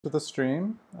To the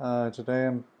stream. Today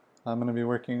I'm going to be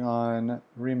working on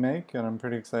Remake, and I'm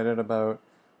pretty excited about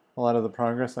a lot of the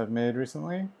progress I've made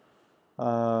recently.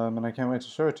 And I can't wait to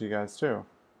show it to you guys too.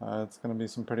 It's going to be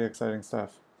some pretty exciting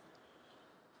stuff.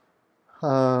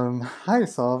 Hi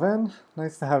Sullivan,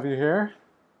 nice to have you here.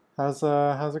 How's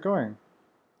it going?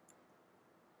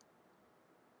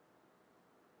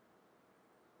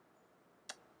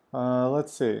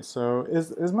 Let's see. So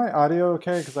is my audio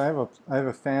okay? Because I have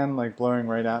a fan like blowing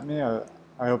right at me. I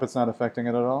hope it's not affecting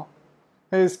it at all.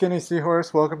 Hey, Skinny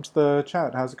Seahorse, welcome to the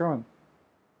chat. How's it going?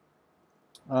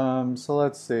 So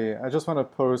let's see. I just want to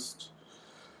post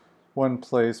one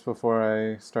place before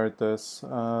I start this.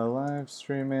 Live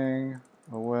streaming,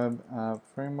 a web app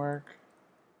framework.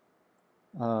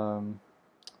 Um,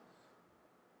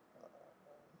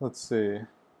 let's see.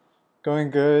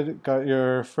 Going good. Got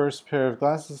your first pair of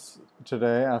glasses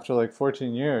today after like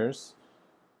 14 years.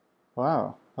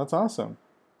 Wow, that's awesome.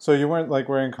 So you weren't like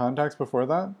wearing contacts before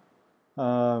that?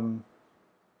 Um,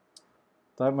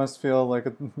 that must feel like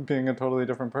being a totally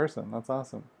different person. That's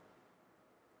awesome.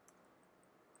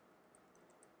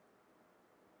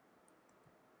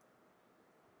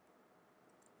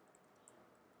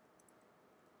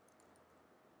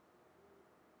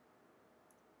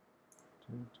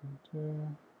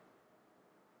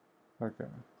 Okay,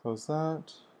 close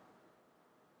that.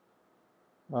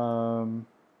 And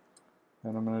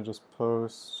I'm gonna just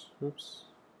post, oops,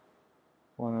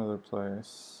 one other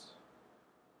place.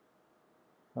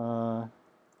 Hey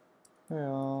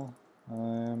all,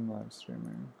 I'm live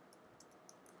streaming.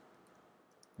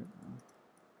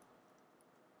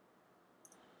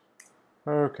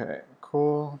 Okay,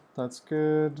 cool, that's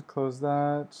good. Close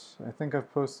that. I think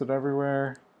I've posted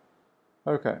everywhere.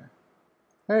 Okay.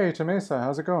 Hey, Tamesa,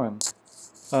 how's it going?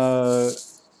 How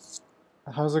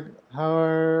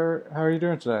are you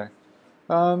doing today?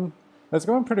 Um, it's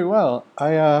going pretty well.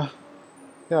 Yeah,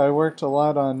 I worked a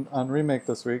lot on Remake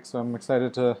this week, so I'm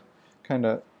excited to kind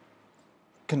of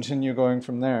continue going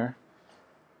from there.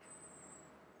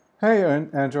 Hey,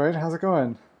 Android, how's it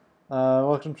going?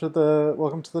 Welcome to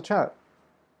the chat.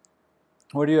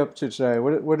 What are you up to today?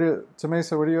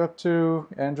 Tamesa, what are you up to?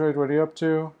 Android, what are you up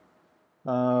to?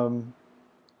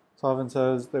 Solvin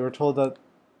says they were told that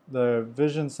the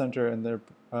vision center in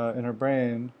her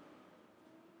brain.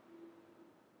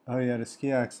 Oh, you had a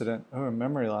ski accident. Oh, a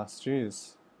memory loss.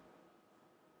 Jeez.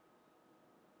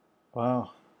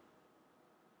 Wow,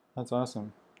 that's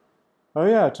awesome. Oh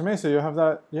yeah, Tamesa, you have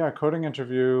that coding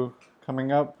interview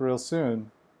coming up real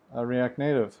soon. React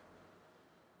Native.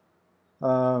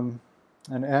 Um,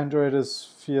 and Android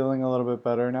is feeling a little bit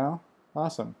better now.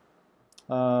 Awesome.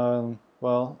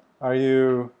 Well,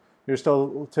 you're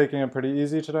still taking it pretty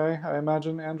easy today, I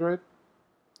imagine, Android?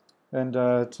 And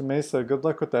to Mesa, good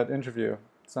luck with that interview.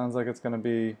 Sounds like it's going to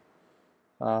be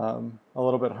a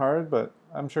little bit hard, but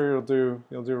I'm sure you'll do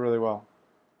really well.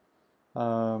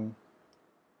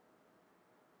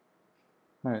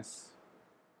 Nice.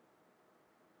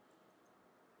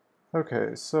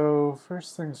 Okay, so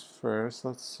first things first,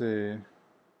 let's see.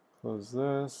 Close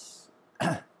this.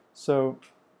 So,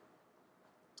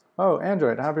 oh,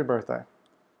 Android, happy birthday.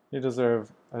 You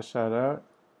deserve a shout out.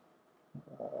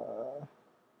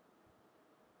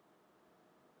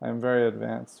 I'm very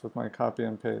advanced with my copy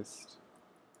and paste.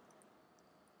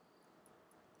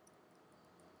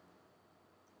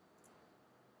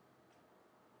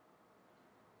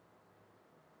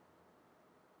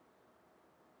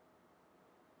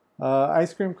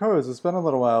 Ice Cream Codes, it's been a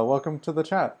little while. Welcome to the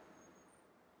chat.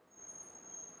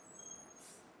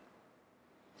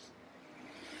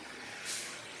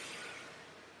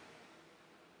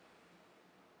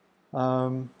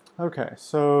 Okay,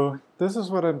 so this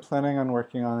is what I'm planning on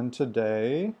working on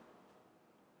today.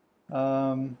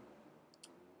 I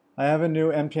have a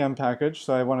new NPM package,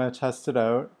 so I want to test it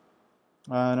out.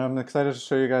 And I'm excited to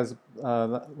show you guys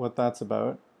what that's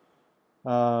about.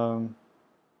 Oh,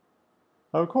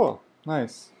 cool.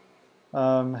 Nice.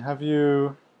 What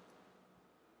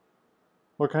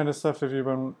kind of stuff have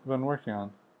you been working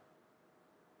on?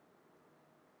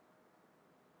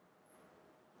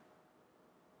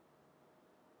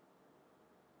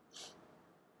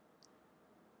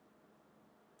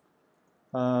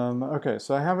 Okay,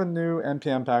 so I have a new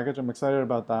NPM package. I'm excited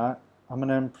about that. I'm going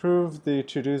to improve the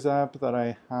To-Dos app that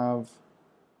I have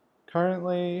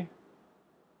currently,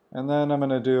 and then I'm going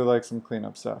to do like some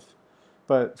cleanup stuff.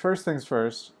 But first things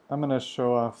first, I'm going to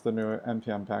show off the new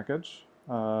NPM package.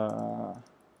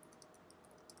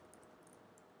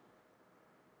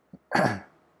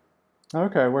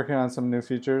 Okay, working on some new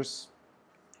features.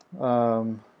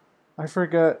 I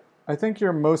forget, I think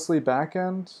you're mostly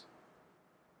backend,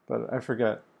 but I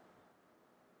forget.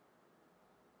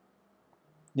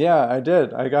 Yeah, I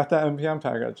did. I got the npm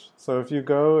package. So if you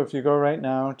go right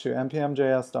now to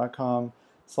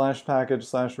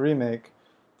npmjs.com/package/remake,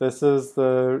 this is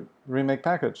the remake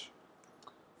package.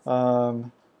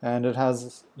 Um, and it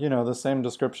has, the same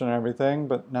description and everything,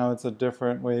 but now it's a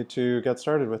different way to get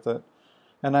started with it.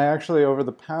 And I actually, over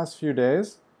the past few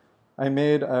days, I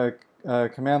made a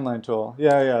command line tool.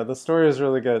 Yeah, yeah, the story is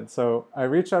really good. So I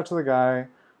reached out to the guy.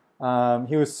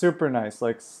 He was super nice,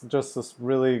 like just this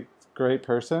really great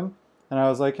person. And I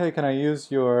was like, hey, can I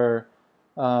use your,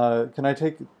 can I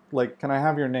take, like, can I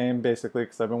have your name basically?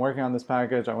 Because I've been working on this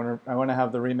package. I want to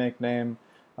have the remake name.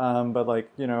 But like,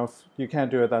 if you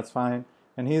can't do it, that's fine.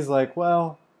 And he's like,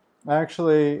 well,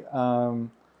 actually, I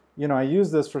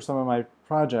use this for some of my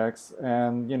projects,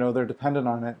 and they're dependent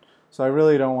on it. So I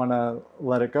really don't want to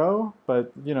let it go.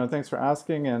 But thanks for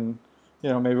asking, and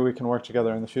maybe we can work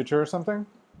together in the future or something.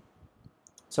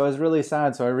 So I was really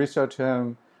sad. So I reached out to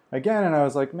him again, and I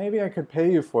was like, maybe I could pay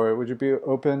you for it. Would you be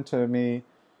open to me,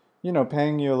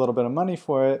 paying you a little bit of money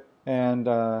for it? And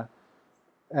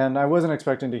I wasn't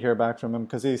expecting to hear back from him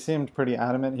because he seemed pretty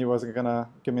adamant he wasn't gonna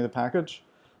give me the package.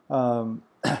 Um,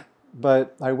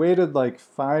 but I waited like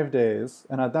 5 days,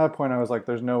 and at that point I was like,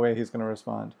 "There's no way he's gonna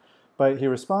respond." But he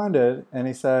responded, and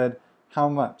he said, "How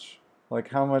much? Like,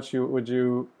 how much would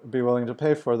you be willing to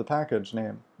pay for the package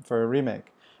name for a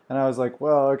remake?" And I was like,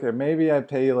 "Well, okay, maybe I'd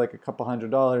pay you like a couple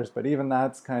 $100, but even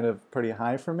that's kind of pretty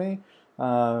high for me.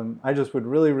 I just would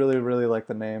really, really, really like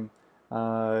the name."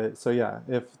 So yeah,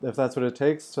 if that's what it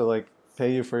takes to like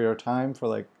pay you for your time for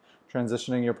like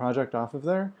transitioning your project off of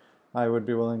there, I would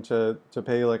be willing to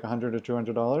pay you like $100 to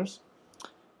 $200.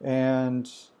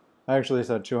 And I actually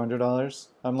said $200.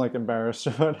 I'm like embarrassed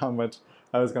about how much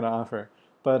I was going to offer,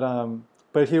 but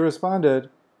he responded,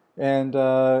 and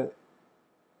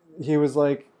he was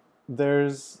like,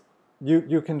 "There's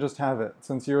you can just have it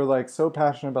since you're like so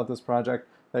passionate about this project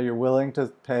that you're willing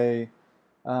to pay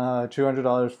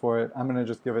 $200 for it. I'm gonna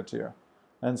just give it to you."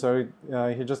 And so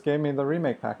he just gave me the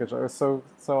remake package. It was so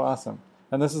awesome.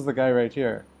 And this is the guy right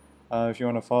here. If you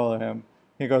want to follow him,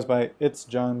 he goes by It's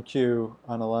John Q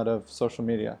on a lot of social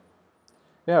media.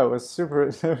 Yeah, it was super.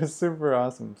 It was super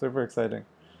awesome, super exciting.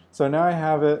 So now I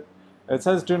have it. It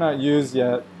says do not use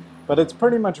yet, but it's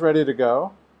pretty much ready to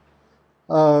go.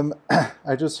 I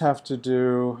just have to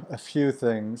do a few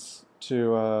things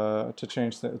to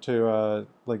change to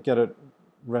like get it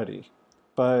ready,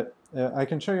 but I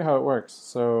can show you how it works.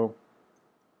 So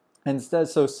since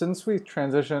we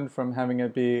transitioned from having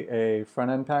it be a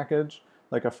front end package,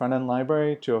 like a front end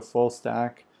library, to a full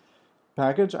stack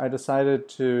package, I decided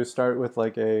to start with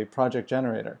like a project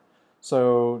generator.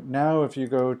 So now if you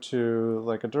go to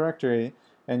like a directory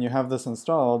and you have this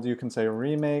installed, you can say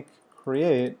remake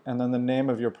create and then the name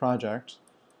of your project.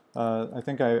 I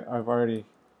think I already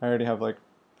have like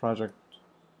project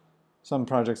some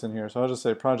projects in here, so I'll just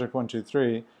say project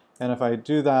 123. And if I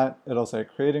do that, it'll say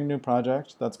creating new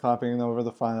project. That's copying over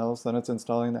the files. Then it's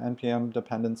installing the npm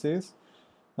dependencies,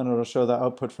 and it'll show the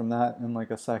output from that in like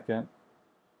a second.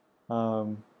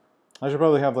 I should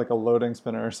probably have like a loading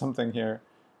spinner or something here.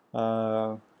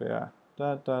 But yeah,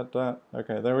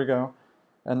 Okay, there we go.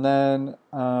 And then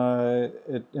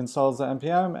it installs the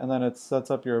npm, and then it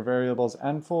sets up your variables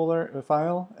end folder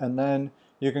file, and then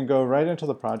you can go right into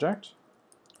the project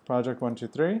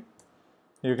 123.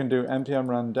 You can do npm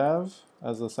run dev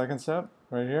as the second step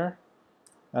right here,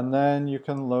 and then you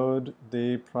can load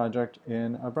the project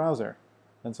in a browser.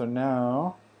 And so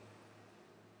now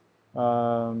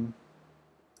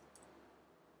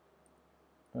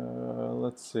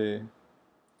let's see.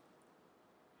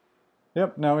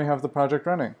 Yep, now we have the project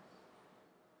running.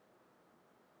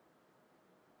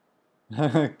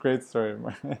 Great story.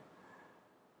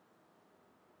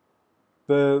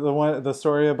 The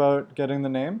story about getting the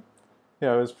name,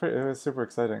 yeah, it was super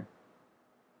exciting.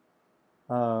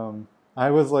 I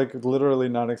was like literally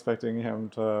not expecting him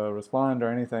to respond or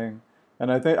anything, and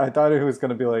I thought it was going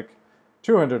to be like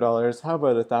 $200. How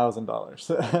about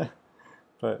 $1,000?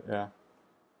 But yeah,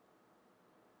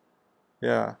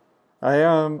 yeah.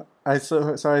 I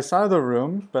saw The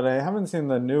Room, but I haven't seen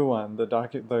the new one,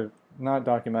 the not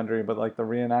documentary, but like the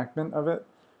reenactment of it.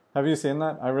 Have you seen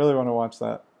that? I really want to watch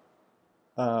that.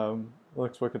 It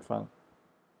looks wicked fun.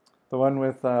 The one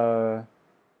with the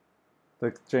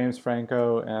James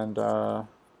Franco and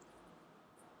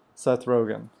Seth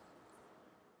Rogen.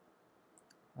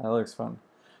 That looks fun.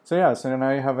 So yeah, so now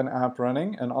you have an app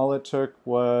running, and all it took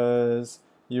was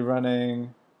you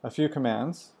running a few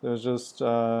commands. It was just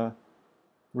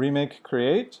remake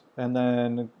create, and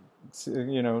then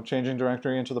changing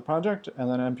directory into the project, and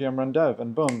then npm run dev,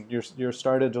 and boom, you're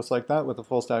started just like that with a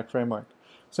full stack framework.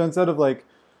 So instead of like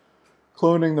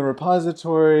cloning the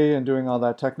repository and doing all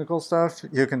that technical stuff,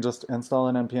 you can just install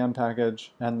an npm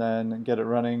package and then get it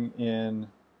running in,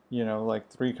 like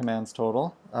 3 commands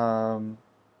total.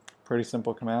 Pretty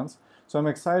simple commands. So I'm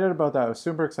excited about that. I was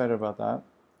super excited about that.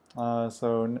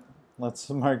 So let's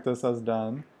mark this as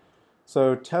done.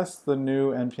 So test the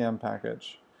new npm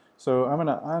package. So I'm going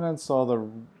to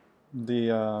uninstall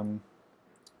the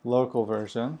local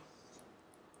version.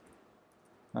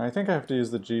 I think I have to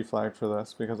use the G flag for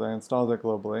this because I installed it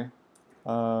globally.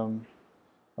 Oh.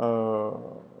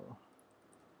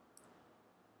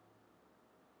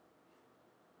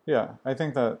 Yeah, I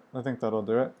think that'll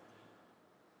do it.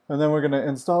 And then we're going to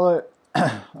install it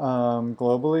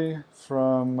globally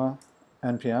from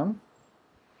npm.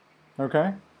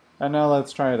 Okay, and now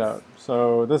let's try it out.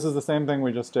 So this is the same thing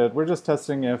we just did. We're just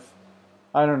testing if,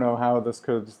 I don't know how this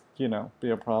could, be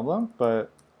a problem, but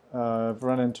I've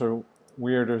run into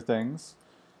weirder things.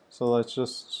 So let's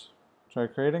just try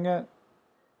creating it.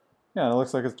 Yeah, it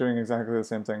looks like it's doing exactly the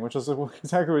same thing, which is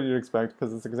exactly what you'd expect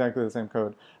because it's exactly the same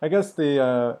code. I guess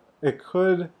it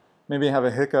could maybe have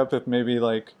a hiccup if maybe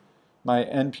like my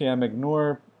npm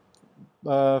ignore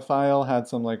file had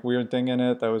some like weird thing in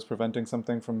it that was preventing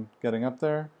something from getting up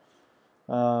there.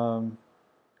 But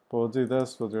we'll do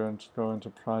this. We'll go into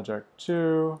project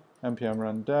 2, npm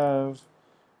run dev,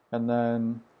 and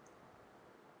then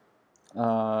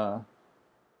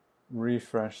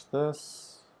refresh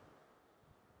this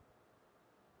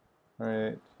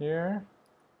right here.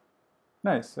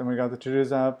 Nice, and we got the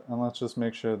to-dos app, and let's just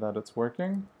make sure that it's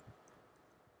working.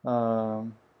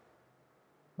 Oh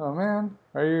man,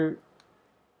 are you?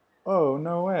 Oh,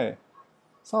 no way.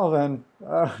 Solven,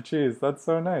 oh geez, that's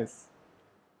so nice.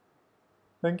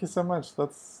 Thank you so much,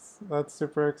 that's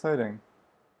super exciting.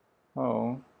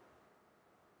 Oh.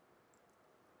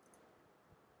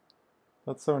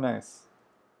 That's so nice.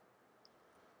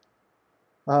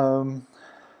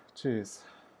 Geez.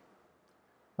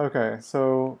 Okay,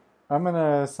 so I'm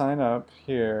gonna sign up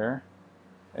here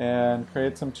and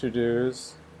create some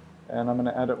to-dos, and I'm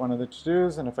gonna edit one of the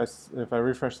to-dos, and if I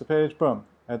refresh the page, boom,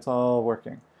 it's all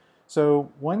working.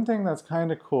 So one thing that's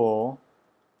kind of cool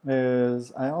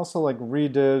is I also like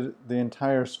redid the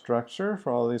entire structure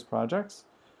for all these projects.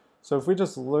 So if we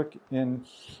just look in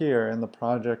here in the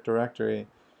project directory,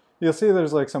 you'll see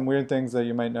there's like some weird things that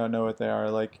you might not know what they are,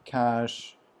 like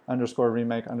cache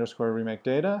 _remake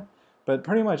data. But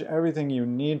pretty much everything you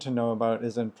need to know about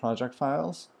is in project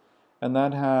files. And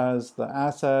that has the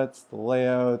assets, the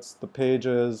layouts, the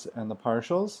pages, and the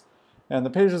partials. And the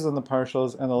pages and the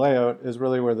partials and the layout is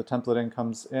really where the templating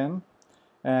comes in.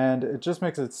 And it just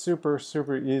makes it super,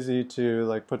 super easy to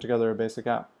like put together a basic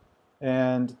app.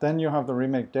 And then you have the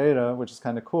remake data, which is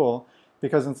kind of cool,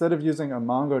 because instead of using a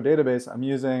Mongo database, I'm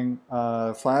using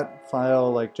flat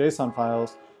file like JSON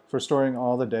files for storing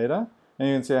all the data. And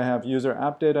you can see I have user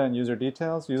app data and user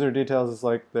details. User details is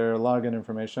like their login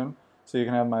information. So you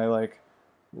can have my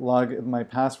my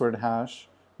password hash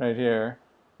right here.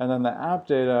 And then the app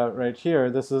data right here,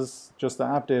 this is just the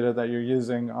app data that you're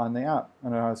using on the app.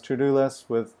 And it has to-do lists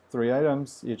with 3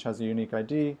 items. Each has a unique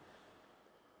ID.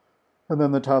 And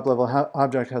then the top level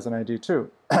object has an ID too.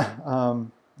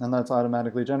 And that's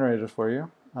automatically generated for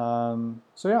you.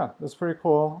 So yeah, that's pretty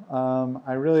cool.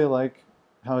 I really like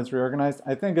how it's reorganized.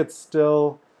 I think it's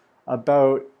still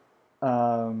about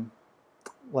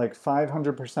like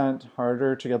 500%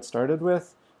 harder to get started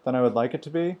with than I would like it to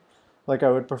be. Like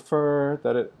I would prefer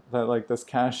that like this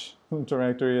cache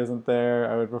directory isn't there.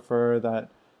 I would prefer that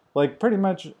like pretty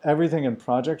much everything in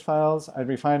project files, I'd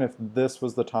be fine if this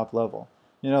was the top level.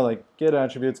 Like git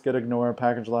attributes, git ignore,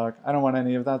 package lock. I don't want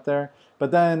any of that there.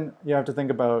 But then you have to think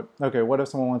about, okay, what if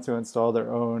someone wants to install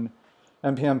their own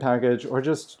npm package or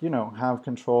just, have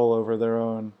control over their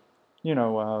own,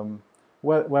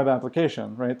 web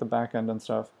application, right? The backend and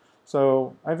stuff.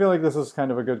 So I feel like this is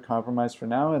kind of a good compromise for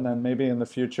now. And then maybe in the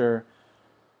future,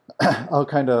 I'll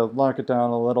kind of lock it down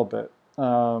a little bit.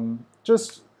 And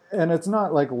it's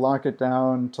not like lock it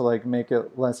down to like make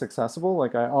it less accessible.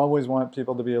 Like I always want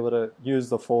people to be able to use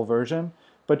the full version,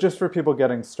 but just for people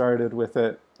getting started with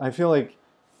it, I feel like,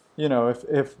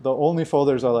 if the only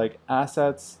folders are like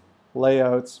assets,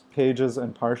 layouts, pages,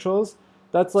 and partials,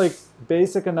 that's like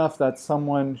basic enough that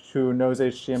someone who knows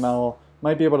HTML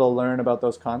might be able to learn about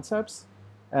those concepts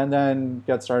and then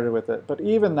get started with it. But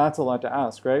even that's a lot to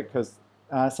ask, right? Because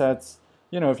assets,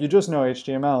 if you just know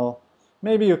HTML,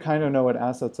 maybe you kind of know what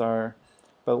assets are,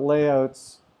 but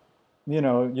layouts,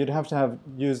 you'd have to have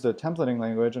used a templating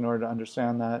language in order to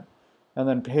understand that. And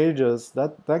then pages,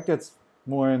 that gets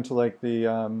more into like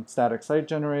the static site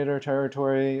generator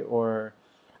territory, or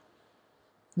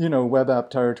you know, web app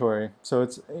territory. So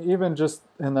it's even just,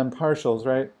 and then partials,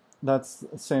 right? That's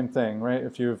the same thing, right?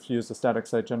 If you've used a static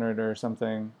site generator or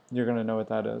something, you're going to know what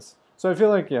that is. So I feel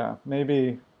like, yeah,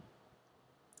 maybe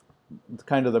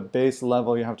kind of the base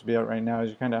level you have to be at right now is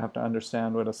you kind of have to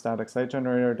understand what a static site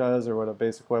generator does or what a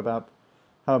basic web app,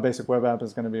 how a basic web app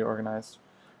is going to be organized.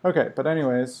 Okay, but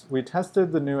anyways, we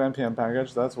tested the new npm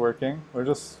package. That's working. We're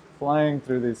just flying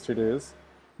through these to-dos.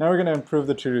 Now we're going to improve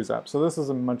the to-dos app. So this is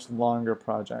a much longer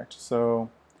project. So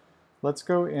let's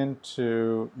go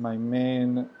into my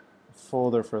main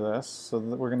folder for this. So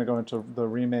we're going to go into the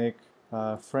Remake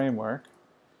framework.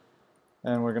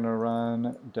 And we're going to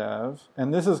run dev.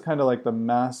 And this is kind of like the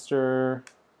master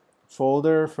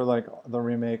folder for like the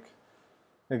Remake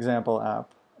example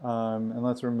app. And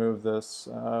let's remove this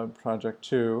project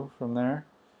 2 from there.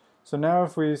 So now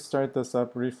if we start this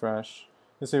up, refresh,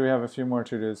 you see we have a few more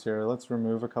to-dos here. Let's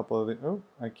remove a couple of the, oh,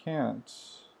 I can't.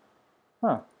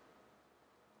 Huh.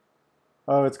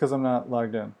 Oh, it's because I'm not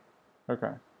logged in.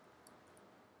 Okay.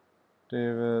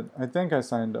 David, I think I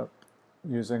signed up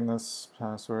using this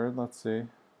password. Let's see.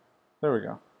 There we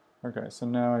go. Okay, so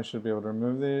now I should be able to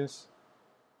remove these.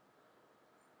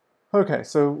 Okay,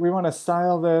 so we want to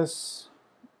style this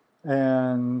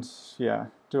and yeah,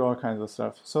 do all kinds of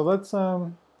stuff. So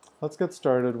let's get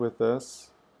started with this.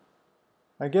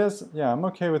 I guess, yeah, I'm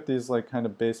okay with these like kind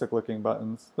of basic looking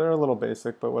buttons. They're a little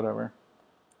basic, but whatever.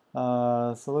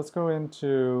 So let's go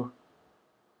into,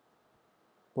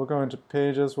 we'll go into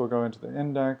pages, we'll go into the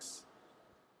index,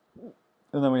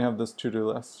 and then we have this to-do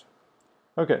list.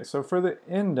 Okay, so for the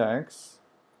index,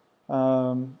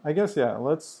 I guess, yeah,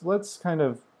 let's kind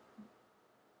of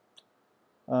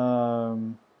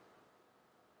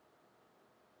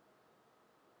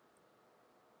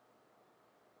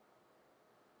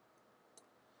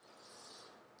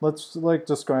let's like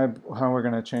describe how we're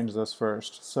going to change this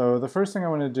first. So the first thing I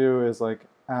want to do is like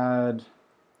add,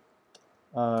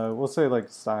 we'll say like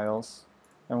styles,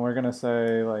 and we're going to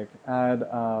say like add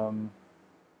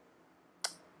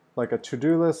like a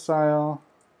to-do list style,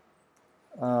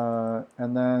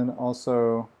 and then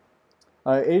also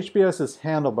HBS is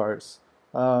handlebars.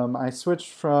 I switched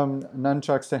from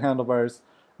nunchucks to handlebars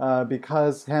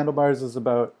because handlebars is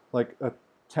about like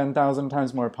 10,000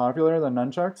 times more popular than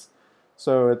nunchucks.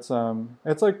 So it's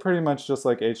like pretty much just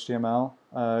like HTML,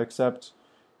 except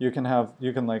you can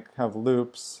like have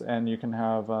loops, and you can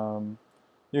have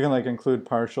you can like include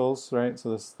partials, right? So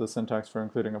this is the syntax for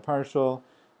including a partial.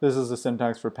 This is the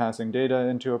syntax for passing data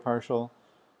into a partial.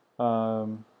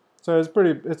 So it's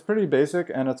pretty basic,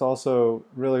 and it's also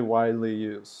really widely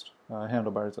used.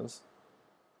 Handlebars is.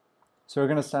 So we're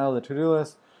going to style the to-do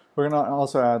list. We're going to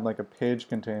also add like a page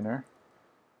container.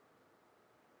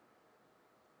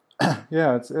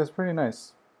 Yeah, it's pretty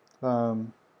nice.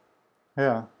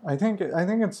 Yeah, I think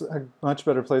it's a much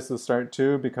better place to start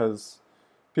too, because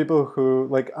people who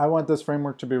like, I want this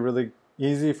framework to be really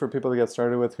easy for people to get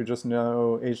started with who just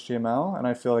know HTML, and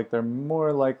I feel like they're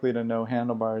more likely to know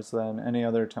handlebars than any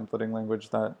other templating language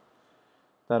that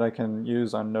I can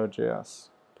use on Node.js.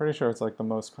 Pretty sure it's like the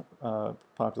most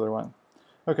popular one.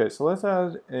 Okay, so let's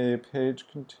add a page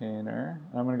container.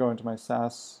 I'm going to go into my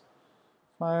Sass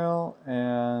file,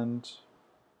 and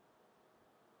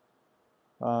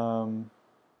none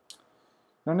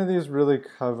of these really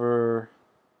cover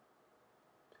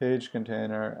page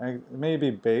container. Maybe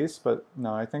base, but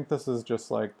no, I think this is just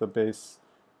like the base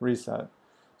reset.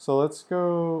 So let's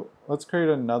create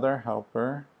another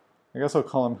helper. I guess I'll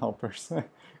call them helpers,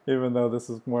 even though this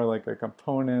is more like a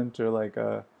component or like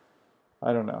a,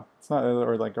 I don't know. It's not,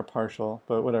 or like a partial,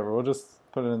 but whatever. We'll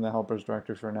just put it in the helpers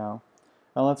directory for now.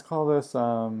 And let's call this,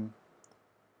 I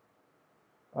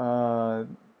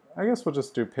guess we'll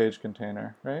just do page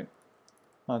container, right?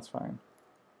 That's fine.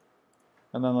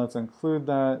 And then let's include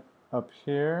that up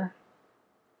here.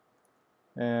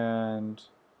 And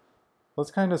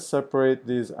let's kind of separate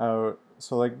these out.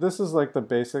 So like this is like the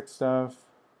basic stuff.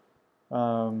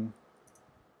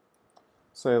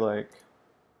 Say like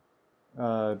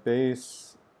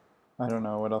base, I don't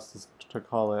know what else to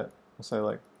call it. We'll say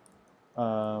like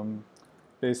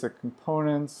basic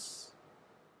components.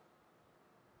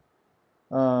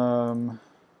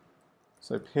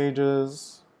 Say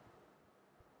pages.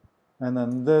 And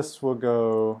then this will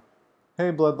go,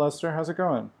 hey Bloodluster, how's it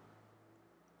going?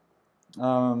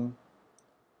 I'm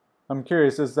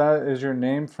curious, is your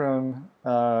name from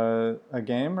a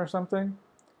game or something?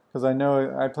 Because I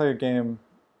know I play a game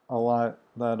a lot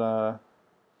that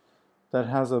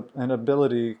has an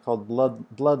ability called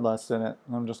Bloodlust in it.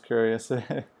 I'm just curious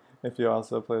if you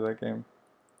also play that game.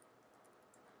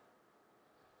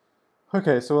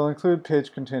 Okay, so we'll include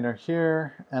page container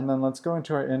here, and then let's go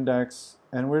into our index,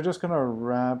 and we're just going to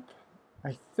wrap,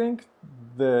 I think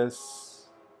this,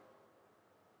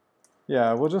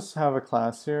 yeah, we'll just have a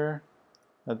class here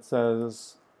that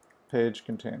says page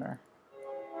container.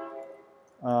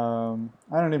 I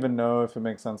don't even know if it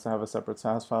makes sense to have a separate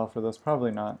Sass file for this,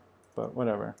 probably not, but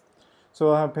whatever. So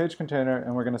we'll have page container,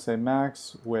 and we're going to say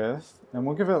max width, and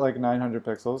we'll give it like 900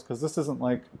 pixels, because this isn't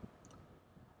like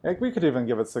we could even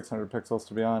give it 600 pixels,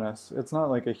 to be honest. It's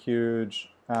not like a huge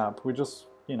app. We just,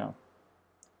 you know.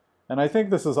 And I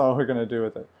think this is all we're going to do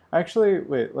with it. Actually,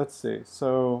 wait, let's see.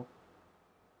 So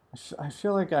I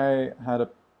feel like I had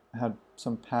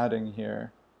some padding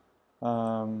here.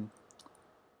 Padding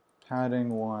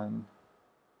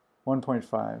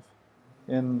 1.5.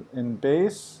 In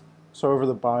base, so over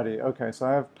the body. Okay, so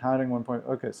I have padding 1.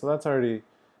 Okay, so that's already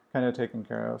kind of taken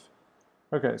care of.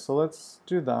 Okay, so let's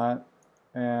do that.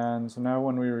 And so now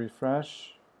when we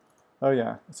refresh, oh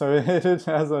yeah, so it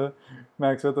has a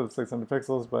max width of 600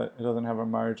 pixels, but it doesn't have a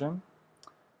margin.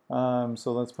 So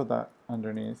let's put that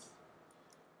underneath.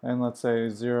 And let's say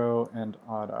 0 and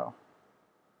auto.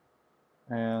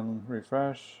 And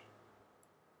refresh.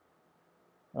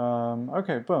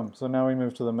 Okay, boom. So now we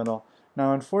move to the middle.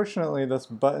 Now, unfortunately, this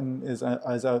button is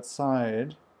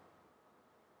outside.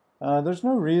 There's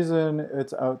no reason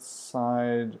it's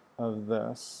outside of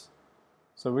this.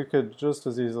 So we could just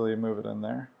as easily move it in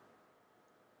there.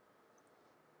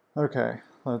 Okay,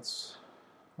 let's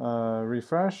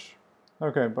refresh.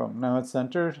 Okay, boom. Now it's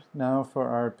centered. Now for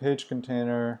our page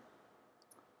container,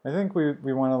 I think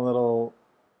we want a little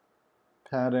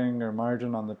padding or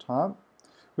margin on the top.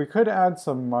 We could add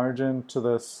some margin to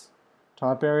this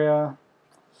top area,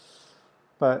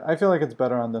 but I feel like it's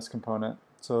better on this component.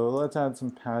 So let's add some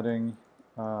padding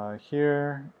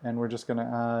here, and we're just going to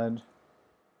add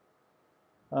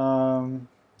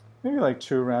maybe like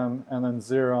 2 rem and then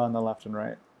 0 on the left and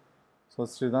right. So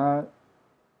let's do that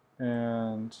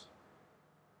and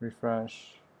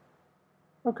refresh.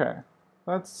 Okay,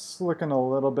 that's looking a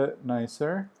little bit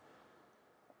nicer.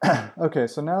 Okay,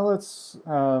 so now let's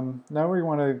now we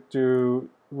want to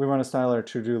style our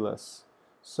to-do list.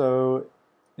 So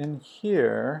in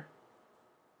here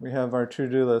we have our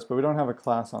to-do list, but we don't have a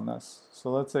class on this. So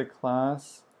let's say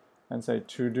class and say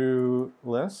to-do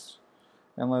list.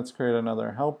 And let's create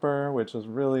another helper, which is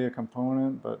really a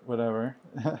component, but whatever.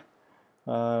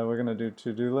 We're going to do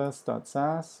to-do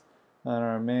list.sass, and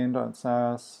our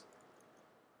main.sass.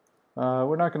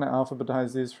 We're not going to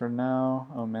alphabetize these for now.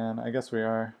 Oh man, I guess we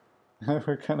are.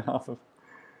 We're going to alphabetize.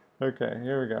 Okay,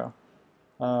 here we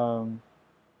go.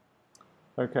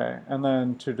 Okay, and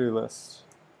then to-do list.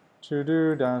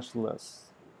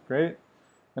 To-do-list. Great.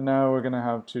 And now we're going to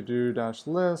have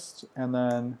to-do-list, and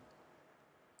then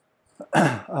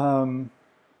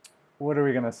what are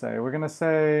we going to say? We're going to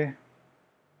say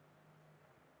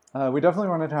we definitely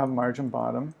wanted to have margin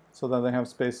bottom so that they have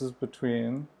spaces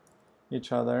between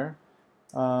each other.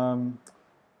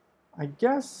 I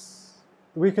guess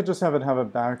we could just have it have a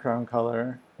background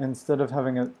color instead of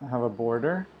having it have a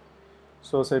border.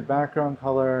 So we'll say background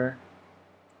color.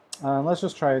 Let's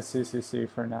just try CCC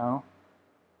for now.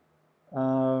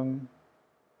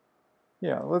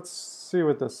 Yeah, let's see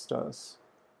what this does.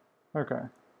 Okay,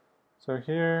 so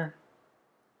here,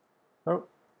 oh,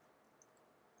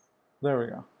 there we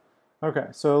go. Okay,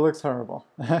 so it looks horrible.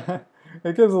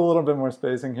 It gives a little bit more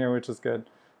spacing here, which is good,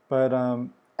 but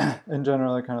in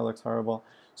general, it kind of looks horrible.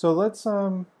 So let's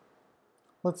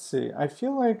see. I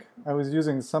feel like I was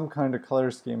using some kind of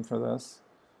color scheme for this.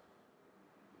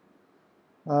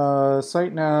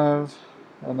 Site nav,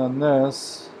 and then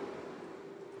this.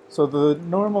 So the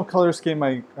normal color scheme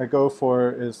I go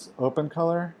for is open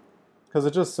color, because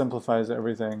it just simplifies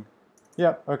everything.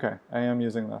 Yep, okay, I am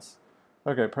using this.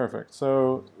 Okay, perfect.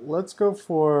 So let's go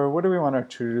for, what do we want our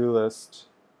to-do list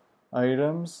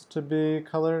items to be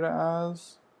colored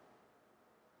as?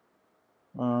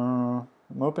 I'm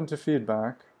open to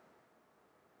feedback.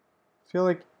 I feel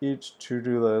like each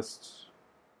to-do list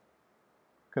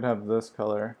could have this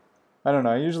color. I don't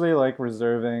know, I usually like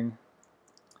reserving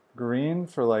green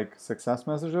for like success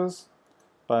messages,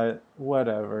 but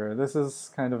whatever. This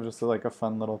is kind of just like a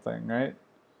fun little thing, right?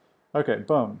 Okay,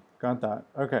 boom, got that.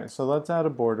 Okay, so let's add a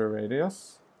border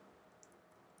radius.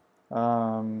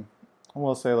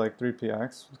 We'll say like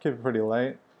 3px, keep it pretty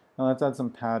light. And let's add some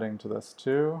padding to this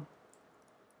too.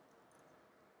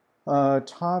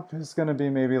 Top is going to be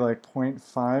maybe like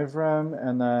 0.5 rem,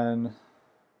 and then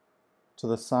to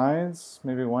the sides,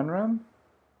 maybe 1 rem.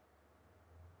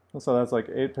 So that's like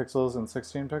 8 pixels and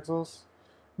 16 pixels.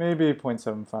 Maybe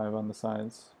 0.75 on the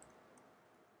sides.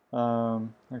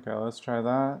 Okay, let's try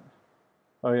that.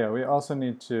 Oh yeah, we also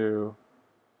need to,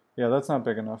 yeah, that's not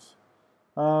big enough.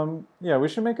 Yeah, we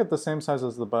should make it the same size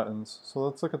as the buttons. So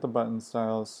let's look at the button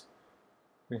styles.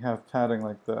 We have padding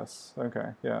like this.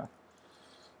 Okay, yeah.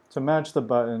 To match the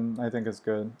button, I think is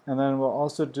good. And then we'll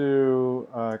also do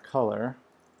color.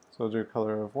 So we'll do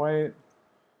color of white.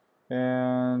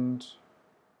 And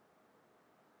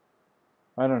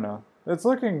I don't know. It's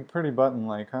looking pretty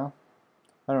button-like, huh?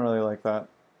 I don't really like that.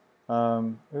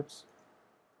 Oops.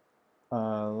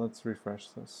 Let's refresh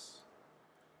this.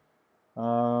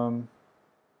 No,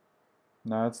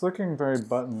 it's looking very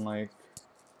button-like.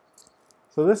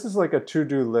 So this is like a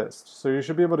to-do list. So you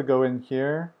should be able to go in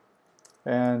here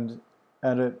and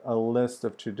edit a list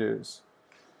of to-dos.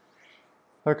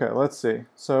 Okay, let's see.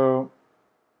 So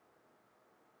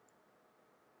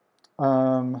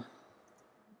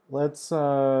let's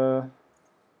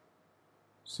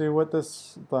see what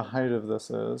the height of this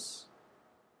is.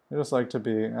 I just like to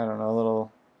be, I don't know, a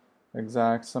little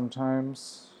exact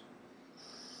sometimes.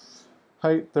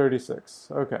 Height 36.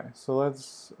 Okay, so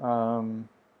let's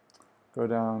go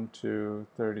down to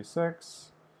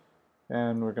 36,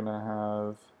 and we're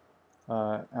gonna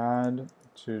have add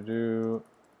to-do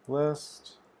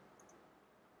list.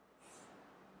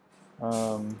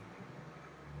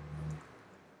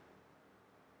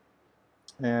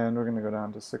 And we're going to go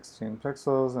down to 16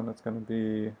 pixels, and it's going to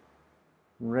be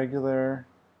regular,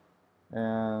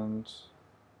 and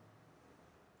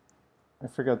I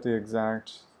forget the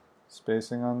exact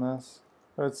spacing on this,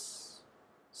 but it's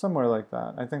somewhere like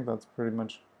that. I think that's pretty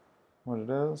much what it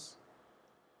is.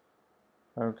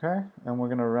 Okay, and we're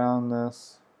going to round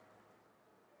this.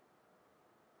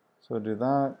 So do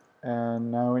that,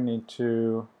 and now we need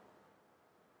to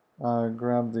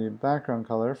grab the background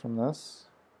color from this.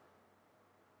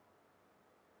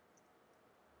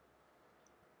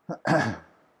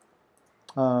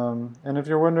 And if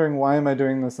you're wondering why am I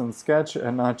doing this in Sketch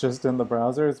and not just in the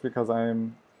browser, it's because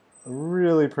I'm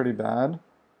really pretty bad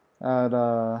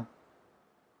at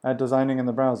designing in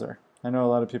the browser. I know a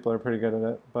lot of people are pretty good at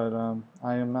it, but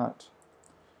I am not.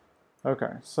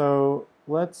 Okay, so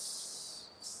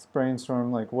let's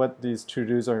brainstorm like what these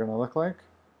to-dos are going to look like,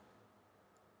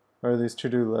 or these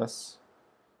to-do lists.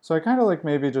 So I kind of like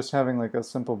maybe just having like a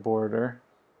simple border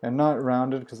and not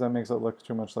rounded because that makes it look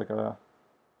too much like a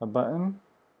button.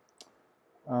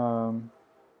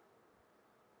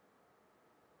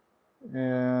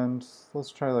 And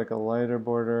let's try like a lighter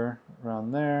border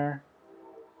around there.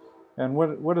 And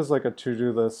what is like a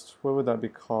to-do list? What would that be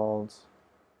called?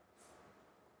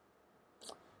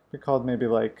 Be called maybe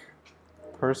like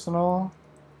personal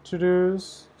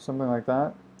to-dos, something like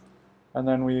that. And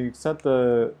then we set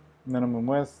the minimum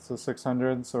width to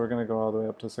 600, so we're going to go all the way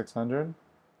up to 600.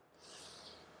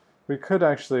 We could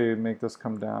actually make this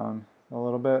come down a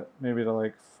little bit, maybe to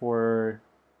like 400,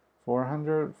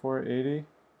 480. I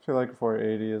feel like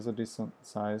 480 is a decent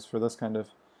size for this kind of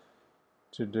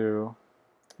to do.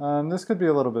 This could be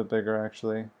a little bit bigger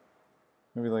actually,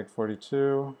 maybe like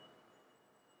 42.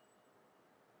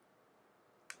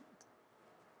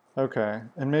 Okay,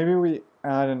 and maybe we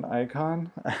add an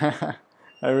icon. I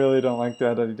really don't like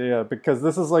that idea because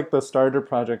this is like the starter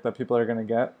project that people are going to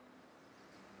get.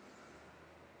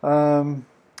 Oh,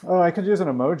 I could use an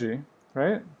emoji,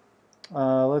 right?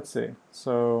 Let's see.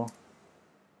 So,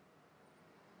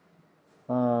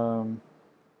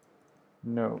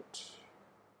 note.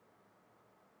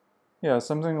 Yeah,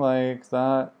 something like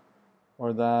that,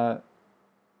 or that,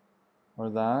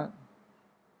 or that.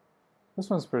 This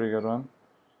one's a pretty good one.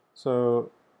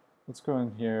 So, let's go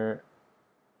in here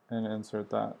and insert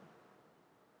that.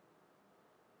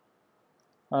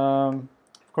 Of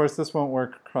course, this won't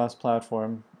work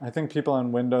cross-platform. I think people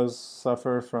on Windows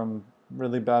suffer from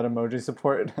really bad emoji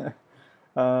support.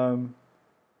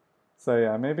 So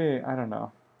yeah, maybe, I don't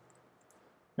know.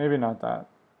 Maybe not that.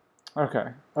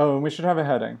 Okay. Oh, and we should have a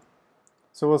heading.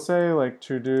 So we'll say like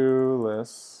to-do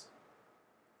lists.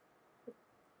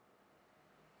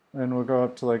 And we'll go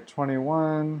up to like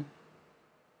 21.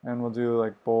 And we'll do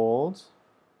like bold.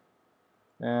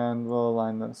 And we'll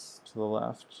align this to the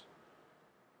left.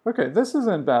 Okay, this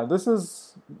isn't bad. This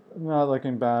is not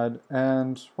looking bad.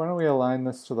 And why don't we align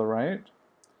this to the right?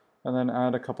 And then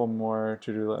add a couple more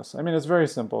to-do lists. I mean, it's very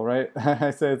simple, right?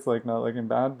 I say it's like not looking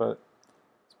bad, but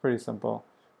it's pretty simple.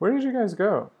 Where did you guys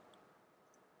go?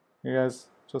 You guys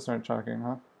just aren't talking,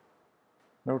 huh?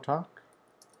 No talk?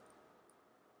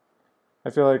 I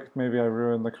feel like maybe I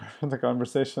ruined the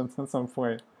conversation at some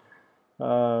point.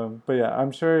 But yeah,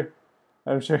 I'm sure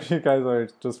you guys are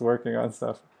just working on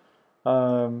stuff.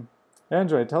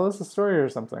 Android, tell us a story or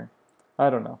something. I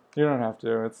don't know. You don't have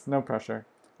to. It's no pressure.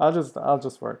 I'll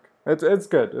just work. It's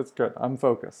good. It's good. I'm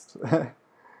focused.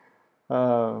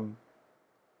 Um,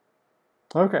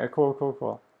 okay, cool, cool,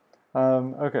 cool.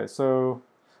 Okay, so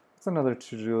what's another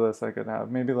to-do list I could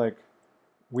have? Maybe like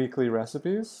weekly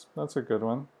recipes. That's a good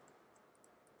one.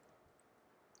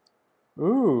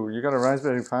 Ooh, you got a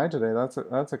Raspberry Pi today.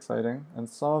 That's exciting. And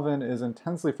Solvin is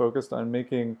intensely focused on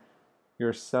making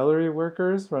your celery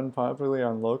workers run properly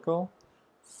on local.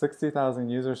 60,000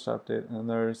 users to update, and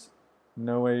there's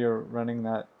no way you're running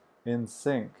that in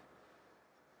sync.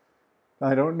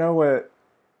 I don't know what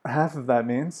half of that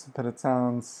means, but it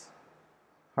sounds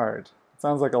hard. It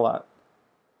sounds like a lot.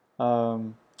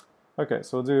 Um, okay,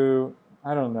 so we'll do,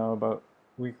 I don't know about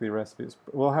weekly recipes.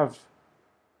 We'll have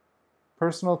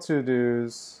personal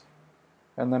to-dos,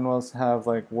 and then we'll have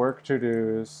like work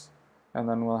to-dos, and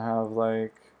then we'll have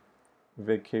like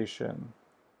vacation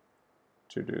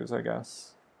to-dos, I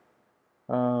guess.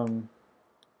 Um,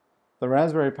 the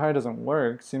Raspberry Pi doesn't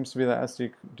work. Seems to be the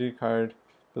SD card,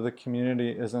 but the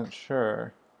community isn't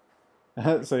sure.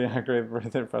 So yeah, great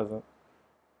birthday present.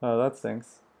 Oh, that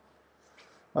stinks.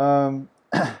 Um,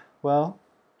 well,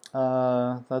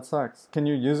 that sucks. Can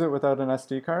you use it without an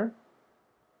SD card?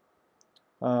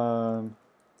 Um,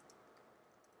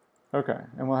 okay,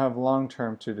 and we'll have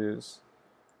long-term to-dos.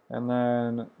 And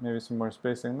then maybe some more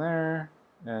spacing there.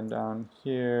 And down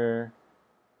here,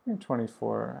 I think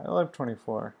 24. I love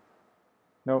 24.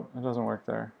 Nope, it doesn't work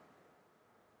there.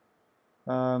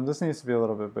 This needs to be a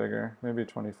little bit bigger. Maybe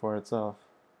 24 itself.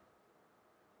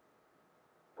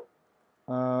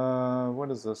 What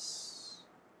is this?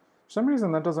 For some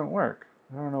reason that doesn't work.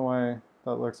 I don't know why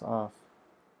that looks off.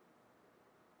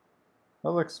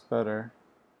 That looks better.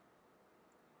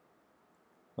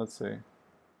 Let's see.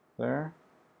 There.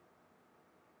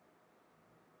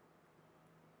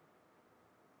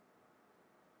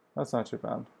 That's not too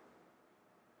bad.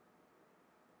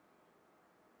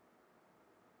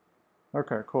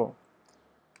 Okay, cool.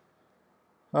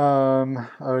 Oh,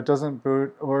 it doesn't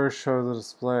boot or show the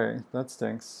display. That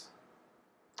stinks.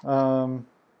 Um,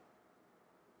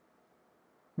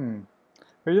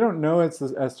 But you don't know it's the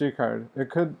SD card. It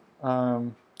could,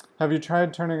 have you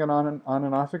tried turning it on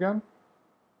and off again?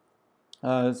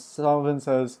 Salvin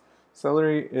says,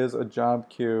 Celery is a job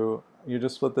queue. You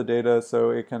just split the data so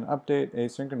it can update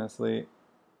asynchronously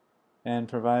and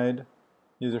provide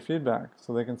user feedback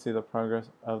so they can see the progress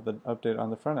of the update on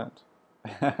the front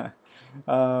end.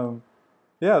 um,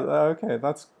 yeah, okay,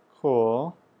 that's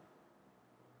cool.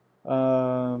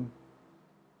 Um,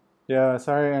 yeah,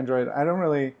 sorry, Android.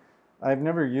 I've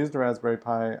never used a Raspberry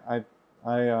Pi. I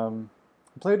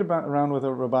played around with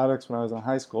robotics when I was in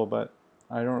high school, but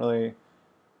I wouldn't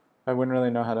really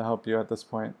know how to help you at this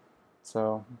point.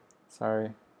 So,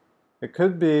 sorry. It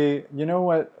could be, you know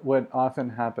what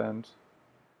often happened,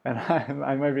 and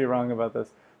I might be wrong about this,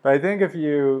 but I think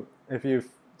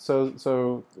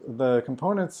so the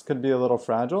components could be a little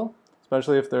fragile,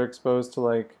 especially if they're exposed to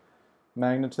like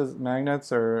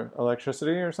magnets or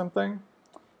electricity or something.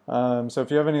 So if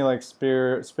you have any like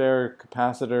spare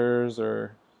capacitors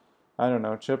or I don't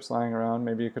know chips lying around,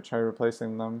 maybe you could try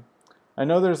replacing them. I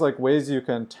know there's like ways you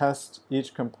can test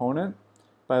each component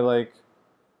by like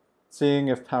seeing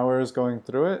if power is going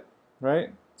through it,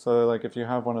 right? So like if you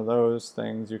have one of those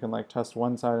things, you can like test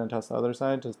one side and test the other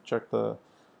side to check the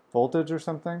voltage or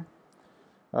something.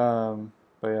 But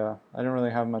yeah, I didn't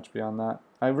really have much beyond that.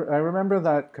 I remember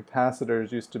that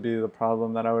capacitors used to be the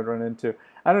problem that I would run into.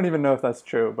 I don't even know if that's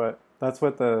true, but that's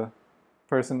what the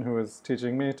person who was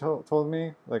teaching me told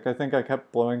me. Like I think I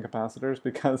kept blowing capacitors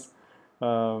because,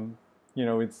 um,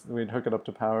 we'd hook it up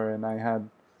to power, and I had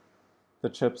the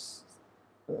chips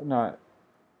not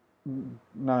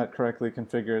not correctly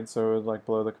configured, so it would like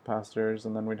blow the capacitors,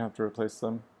 and then we'd have to replace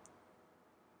them.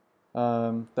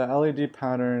 The LED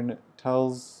pattern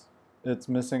tells it's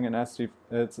missing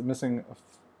it's missing a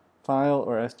file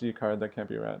or SD card that can't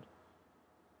be read.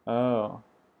 Oh.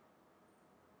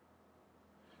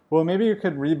 Well, maybe you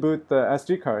could reboot the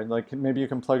SD card. Like maybe you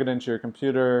can plug it into your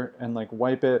computer and like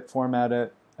wipe it, format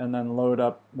it, and then load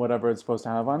up whatever it's supposed to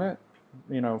have on it.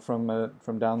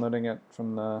 From downloading it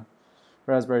from the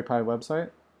Raspberry Pi website.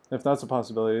 If that's a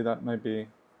possibility, that might be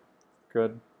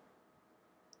good.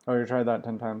 Oh, you tried that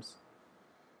 10 times.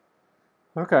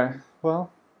 Okay,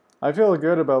 well, I feel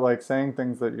good about like saying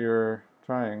things that you're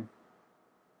trying.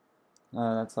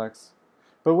 That sucks.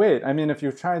 But wait, I mean, if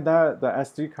you've tried that, the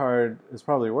SD card is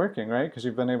probably working, right? Because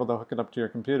you've been able to hook it up to your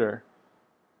computer,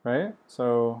 right?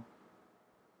 So,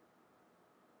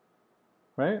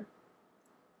 right?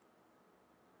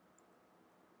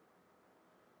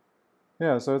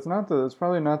 Yeah, so it's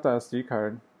probably not the SD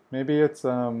card. Maybe it's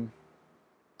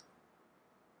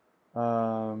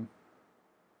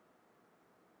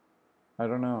I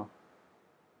don't know.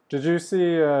 Did you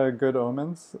see Good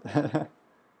Omens?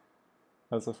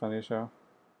 That's a funny show.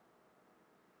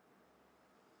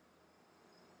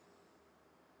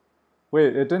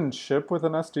 Wait, it didn't ship with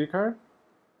an SD card?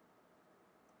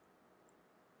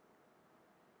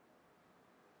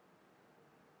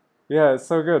 Yeah, it's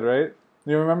so good, right?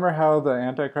 You remember how the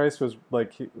Antichrist was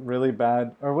like really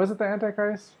bad, or was it the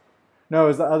Antichrist? No, it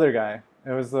was the other guy.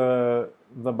 It was the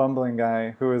bumbling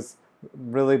guy who was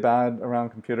really bad around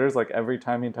computers. Like every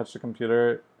time he touched a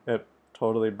computer, it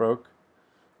totally broke.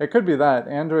 It could be that.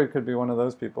 Android could be one of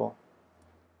those people.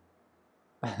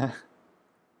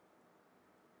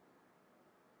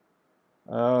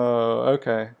 Oh,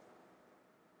 okay.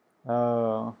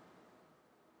 Oh.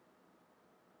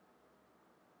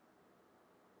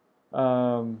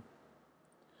 Um,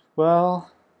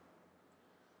 well,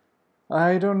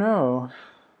 I don't know.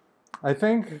 I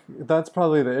think that's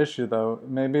probably the issue, though.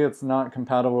 Maybe it's not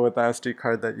compatible with the SD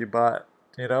card that you bought.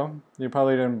 You know, you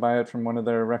probably didn't buy it from one of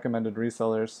their recommended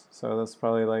resellers, so that's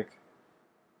probably like,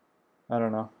 I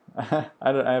don't know. I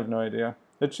have no idea.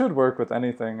 It should work with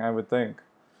anything, I would think.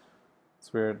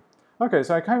 It's weird. Okay,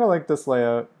 so I kind of like this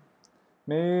layout.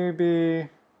 Maybe,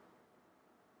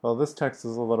 well, this text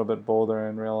is a little bit bolder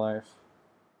in real life.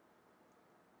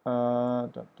 Da,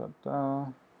 da, da.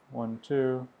 1,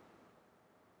 2,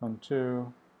 1,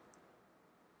 2.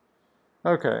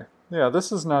 Okay, yeah,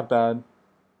 this is not bad.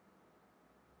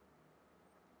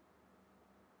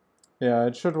 Yeah,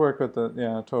 it should work with the,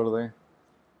 yeah, totally.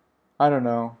 I don't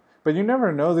know. But you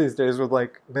never know these days with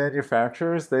like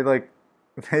manufacturers. They like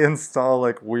they install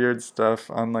like weird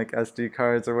stuff on like SD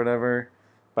cards or whatever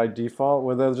by default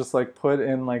where they'll just like put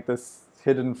in like this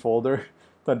hidden folder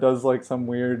that does like some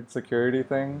weird security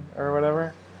thing or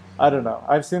whatever. I don't know.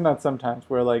 I've seen that sometimes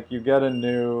where like you get a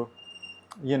new,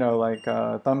 like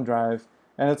thumb drive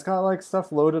and it's got like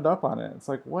stuff loaded up on it. It's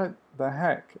like, what the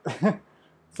heck?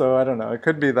 So I don't know. It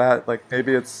could be that like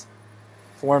maybe it's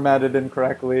formatted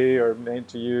incorrectly or made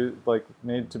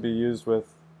to be used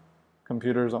with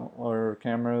computers or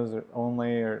cameras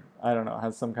only, or I don't know,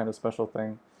 has some kind of special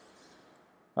thing.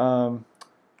 Um,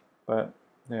 but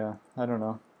yeah, I don't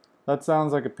know. That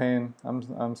sounds like a pain.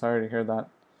 I'm sorry to hear that.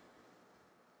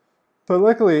 But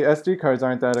luckily, SD cards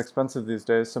aren't that expensive these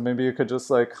days, so maybe you could just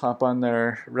like hop on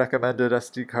their recommended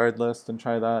SD card list and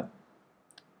try that.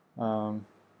 Um,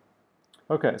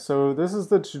 okay, so this is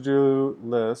the to-do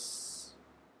list.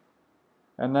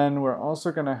 And then we're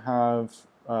also going to have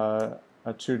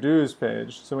a to-dos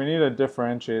page. So we need to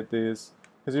differentiate these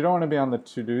because you don't want to be on the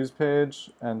to-dos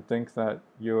page and think that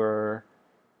you're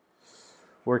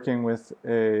working with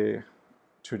a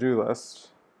to-do list.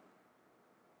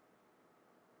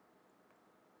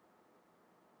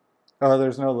 Oh,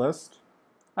 there's no list?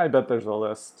 I bet there's a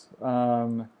list.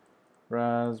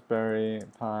 Raspberry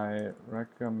Pi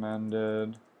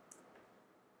recommended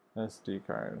SD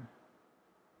card.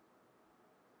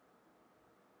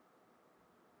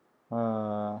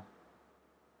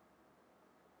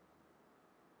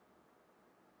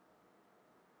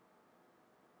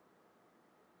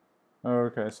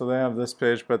 Okay, so they have this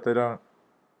page, but they don't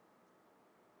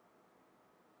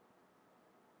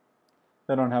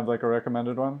have like a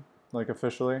recommended one, like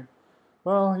officially.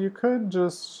 Well, you could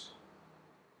just,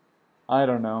 I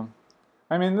don't know.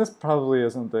 I mean, this probably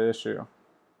isn't the issue.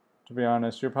 To be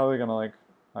honest, you're probably gonna like,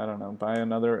 I don't know, buy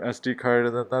another SD card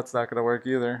and that's not gonna work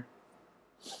either.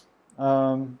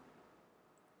 Um,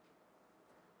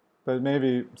 but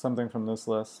maybe something from this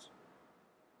list.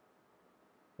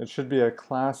 It should be a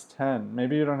class 10.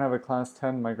 Maybe you don't have a class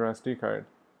 10 micro SD card.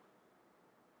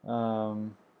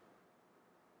 Um,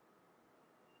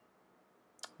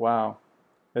 wow.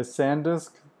 Is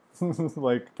SanDisk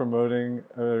like promoting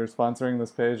or sponsoring this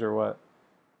page or what?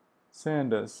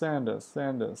 SanDisk, SanDisk,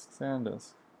 SanDisk,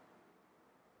 SanDisk.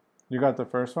 You got the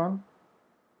first one?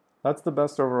 That's the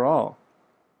best overall.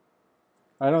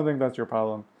 I don't think that's your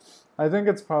problem. I think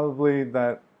it's probably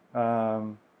that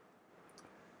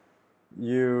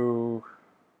you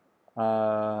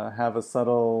have a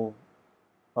subtle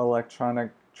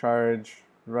electronic charge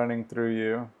running through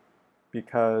you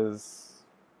because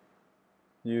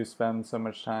you spend so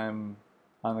much time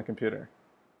on the computer.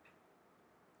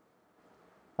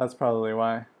 That's probably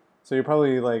why. So you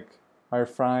probably like are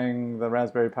frying the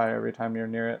Raspberry Pi every time you're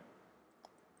near it.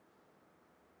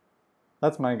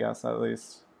 That's my guess, at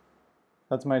least.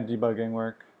 That's my debugging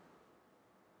work.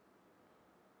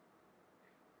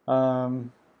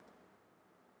 Um,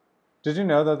 did you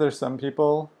know that there's some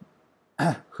people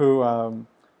who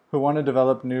want to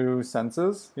develop new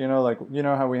senses? Like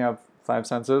how we have 5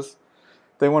 senses.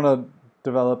 They want to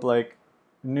develop like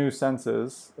new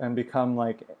senses and become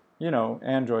like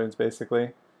androids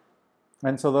basically.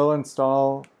 And so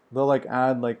they'll like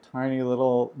add like tiny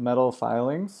little metal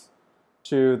filings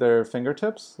to their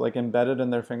fingertips, like embedded in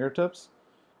their fingertips.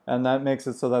 And that makes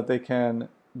it so that they can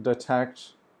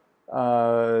detect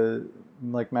uh,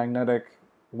 like magnetic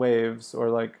waves or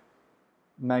like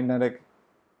magnetic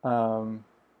um,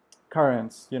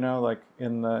 currents, like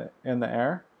in the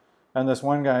air. And this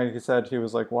one guy, he said he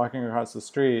was like walking across the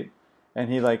street, and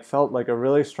he like felt like a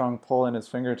really strong pull in his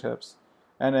fingertips,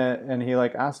 and he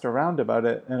like asked around about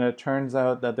it, and it turns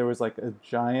out that there was like a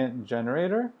giant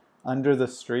generator under the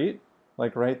street,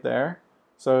 like right there.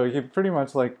 So he pretty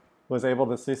much like was able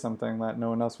to see something that no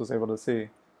one else was able to see.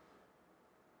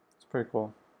 It's pretty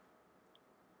cool.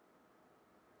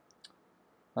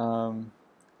 Um,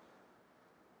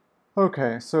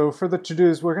 okay, so for the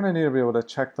to-dos, we're gonna need to be able to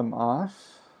check them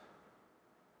off.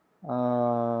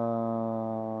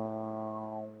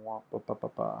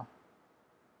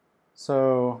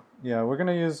 So yeah, we're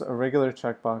gonna use a regular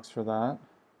checkbox for that.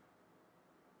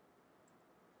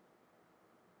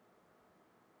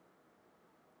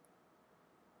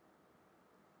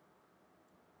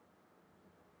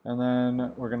 And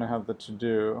then we're gonna have the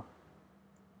to-do.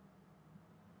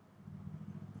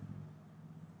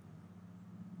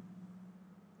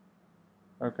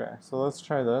 Okay, so let's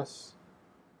try this.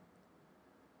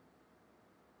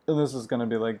 And this is gonna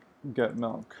be like get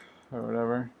milk or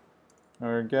whatever.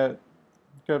 Or get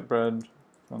bread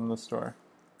from the store.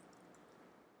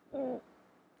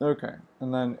 Okay,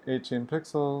 and then 18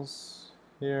 pixels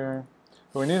here.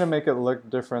 But we need to make it look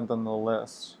different than the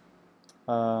list.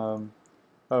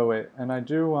 Oh wait, and I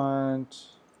do want,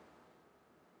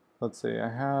 let's see, I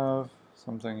have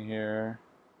something here.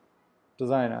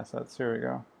 Design assets, here we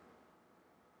go.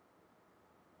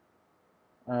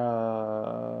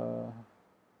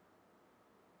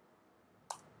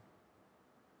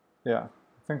 Yeah,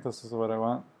 I think this is what I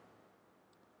want.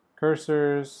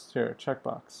 Cursors, here,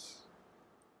 checkbox.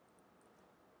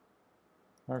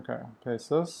 Okay, paste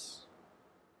this.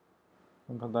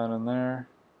 And put that in there.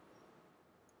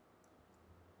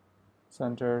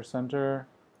 Center, center.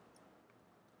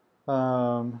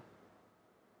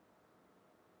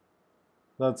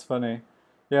 That's funny.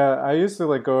 Yeah, I used to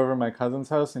like go over to my cousin's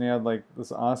house and he had like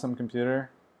this awesome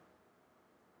computer.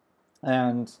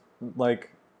 And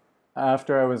like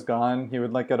after I was gone, he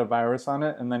would like get a virus on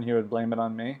it and then he would blame it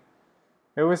on me.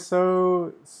 It was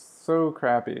so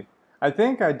crappy. I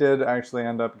think I did actually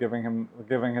end up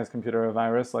giving his computer a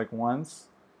virus like once,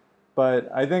 but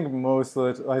I think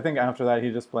I think after that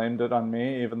he just blamed it on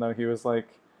me, even though he was like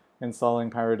installing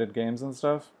pirated games and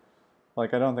stuff.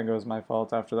 Like I don't think it was my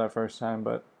fault after that first time,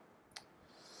 but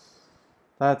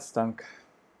that stunk.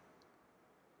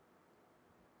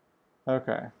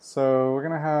 Okay, so we're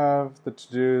gonna have the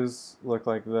to-dos look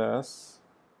like this.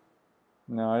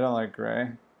 No, I don't like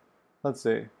gray. Let's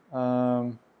see.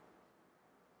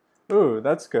 Ooh,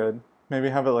 that's good. Maybe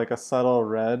have it like a subtle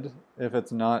red if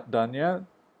it's not done yet.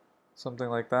 Something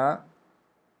like that.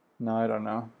 No, I don't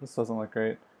know. This doesn't look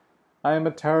great. I am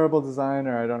a terrible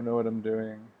designer. I don't know what I'm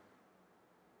doing.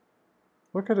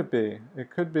 What could it be? It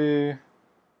could be...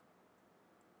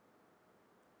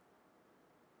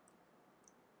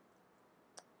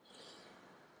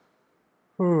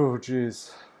 Ooh,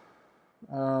 geez.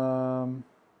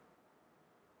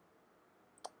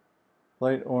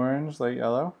 Light orange, light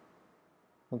yellow.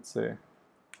 Let's see.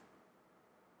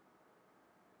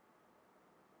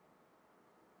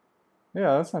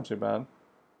 Yeah, that's not too bad.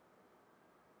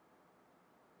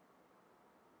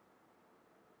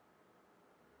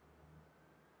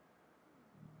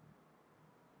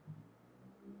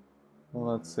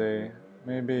 Well, let's see.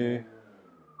 Maybe...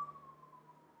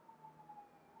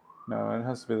 No, it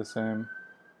has to be the same.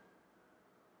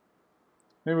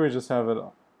 Maybe we just have it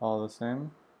all the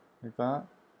same, like that.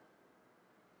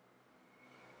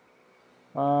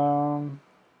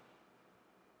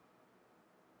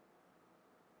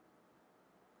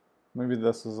 Maybe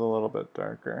this is a little bit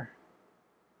darker.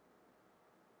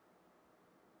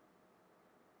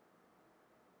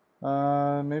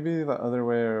 Maybe the other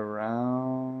way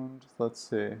around. Let's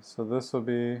see. So this will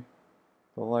be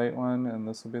the light one, and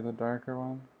this will be the darker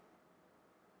one.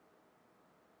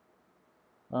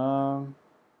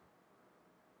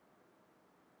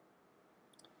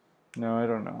 No, I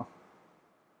don't know.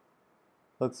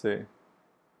 Let's see.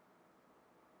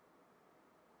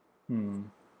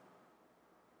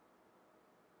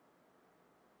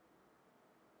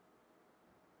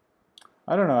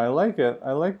 I don't know. I like it.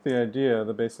 I like the idea,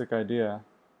 the basic idea.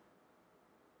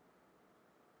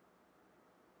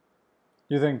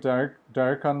 You think dark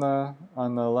on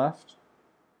the left?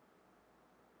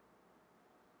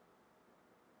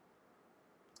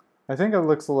 I think it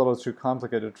looks a little too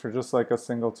complicated for just like a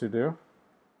single to-do.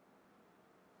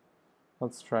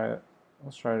 Let's try it.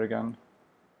 Let's try it again.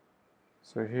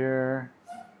 So here,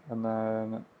 and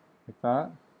then like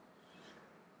that.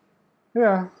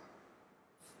 Yeah.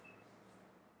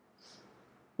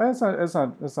 It's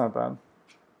not bad.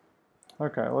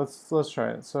 Okay, let's try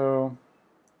it. So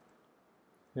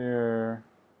here.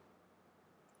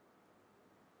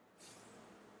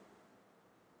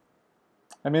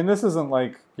 I mean, this isn't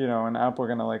like, you know, an app we're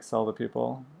gonna like sell to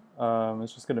people.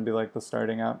 It's just gonna be like the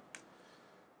starting app.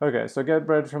 Okay, so get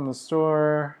bread from the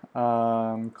store,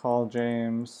 call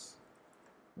James,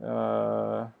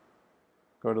 go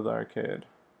to the arcade.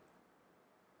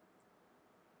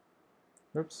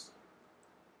 Oops,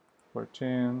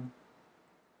 14.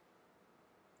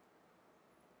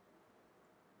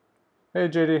 Hey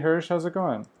JD Hirsch, how's it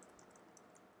going?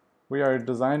 We are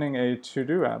designing a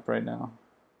to-do app right now.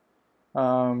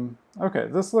 Okay,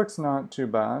 this looks not too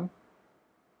bad.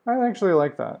 I actually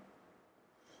like that.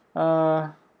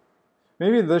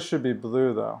 Maybe this should be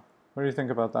blue though. What do you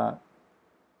think about that?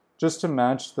 Just to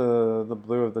match the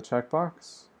blue of the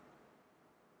checkbox?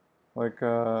 Like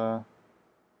that?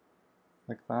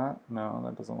 No,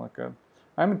 that doesn't look good.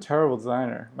 I'm a terrible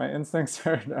designer. My instincts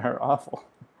are awful.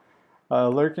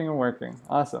 Lurking and working.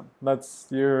 Awesome.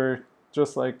 You're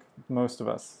just like most of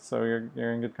us, so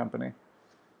you're in good company.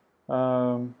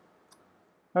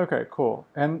 Okay, cool.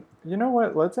 And you know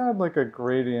what? Let's add like a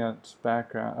gradient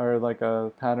background or like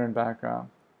a pattern background.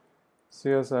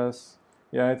 CSS.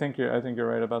 Yeah, I think you're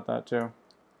right about that too.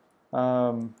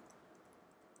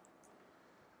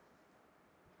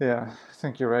 Yeah, I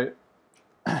think you're right.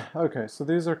 Okay, so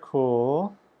these are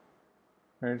cool.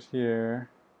 Right here.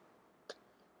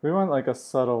 We want like a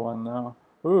subtle one though.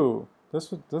 Ooh,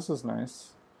 this is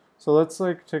nice. So let's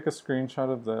like take a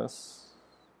screenshot of this.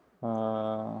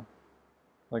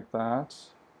 Like that.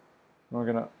 And we're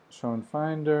gonna show in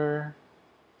Finder.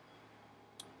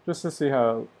 Just to see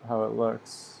how it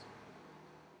looks.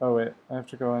 Oh wait, I have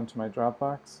to go into my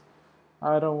Dropbox.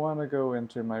 I don't want to go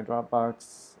into my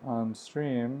Dropbox on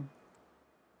stream.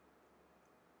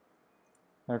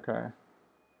 Okay.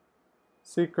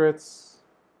 Secrets.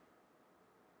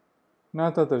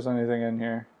 Not that there's anything in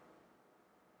here.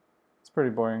 It's pretty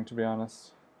boring, to be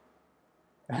honest.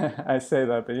 I say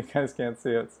that, but you guys can't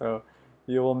see it, so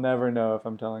you will never know if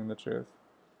I'm telling the truth.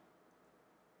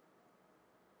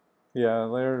 Yeah,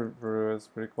 Layer Rue is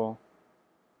pretty cool.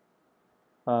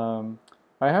 I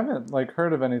haven't like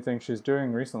heard of anything she's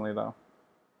doing recently though.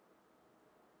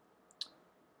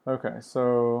 Okay,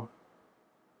 so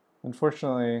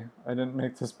unfortunately I didn't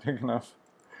make this big enough,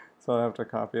 so I have to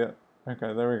copy it.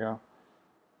 Okay, there we go.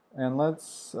 And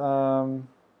let's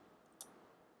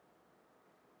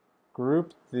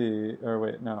group or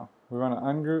wait, no. We want to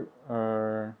ungroup,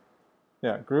 or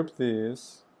yeah, group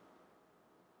these.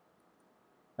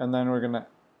 And then we're going to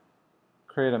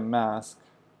create a mask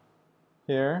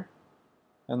here.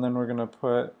 And then we're going to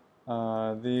put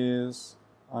these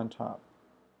on top.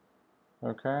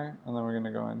 Okay, and then we're going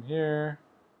to go in here.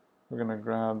 We're going to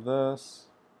grab this.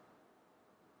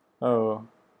 Oh.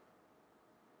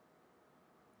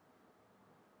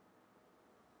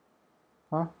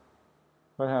 Huh?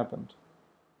 What happened?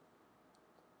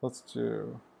 Let's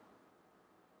do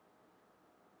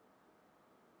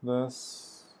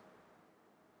this.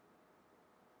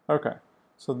 Okay,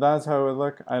 so that's how it would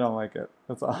look. I don't like it.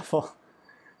 It's awful.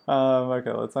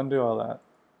 Okay, let's undo all that.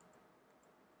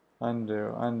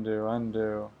 Undo, undo,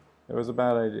 undo. It was a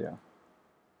bad idea.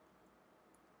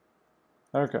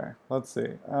 Okay, let's see.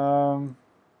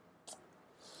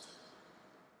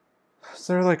 Is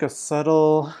there like a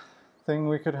subtle thing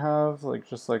we could have? Like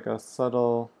just like a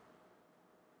subtle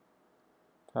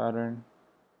pattern?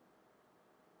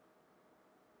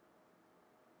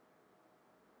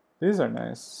 These are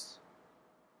nice.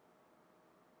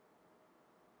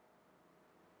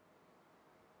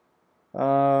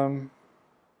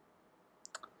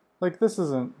 Like this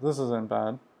isn't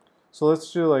bad. So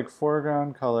let's do like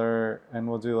foreground color, and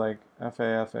we'll do like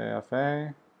FA, FA,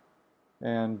 FA,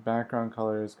 and background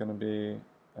color is going to be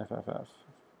FFF.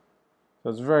 So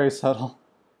it's very subtle,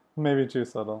 maybe too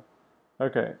subtle.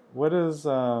 Okay, what is,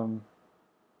 I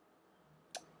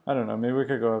don't know, maybe we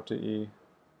could go up to E.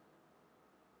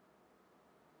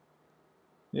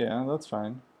 Yeah, that's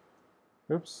fine.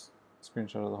 Oops,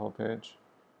 screenshot of the whole page.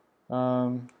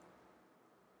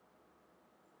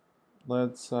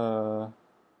 Let's, oh,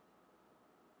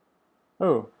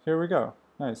 here we go.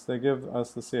 Nice, they give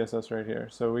us the CSS right here.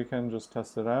 So we can just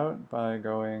test it out by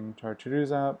going to our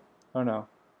to-dos app. Oh no.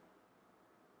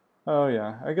 Oh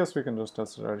yeah, I guess we can just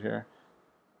test it out here.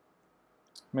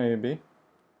 Maybe.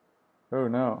 Oh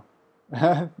no.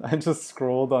 I just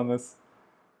scrolled on this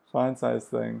font size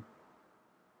thing.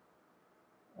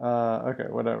 Okay,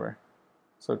 whatever.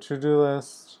 So to-do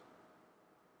list.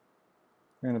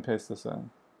 I'm gonna paste this in.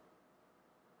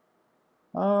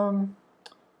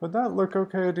 Would that look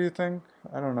okay, do you think?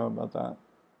 I don't know about that.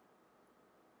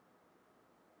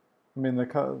 I mean,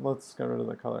 let's get rid of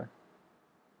the color.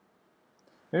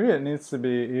 Maybe it needs to be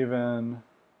even.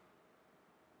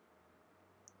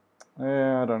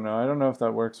 Yeah, I don't know. I don't know if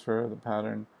that works for the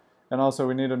pattern. And also,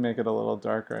 we need to make it a little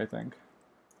darker, I think.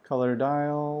 Color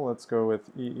dial, let's go with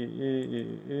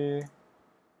E.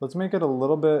 Let's make it a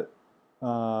little bit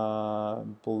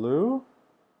blue.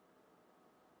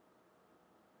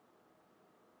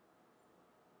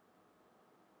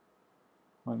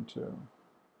 One, two.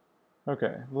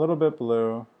 Okay, a little bit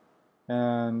blue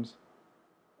and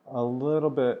a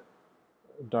little bit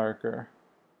darker,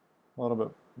 a little bit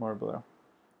more blue.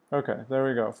 Okay, there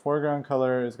we go. Foreground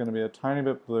color is going to be a tiny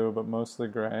bit blue, but mostly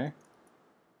gray.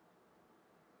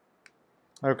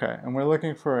 Okay, and we're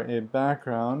looking for a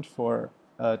background for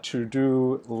a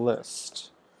to-do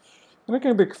list. And it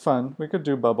can be fun. We could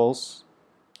do bubbles.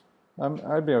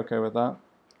 I'd be okay with that.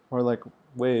 Or like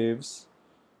waves.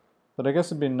 But I guess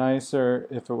it'd be nicer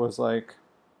if it was like,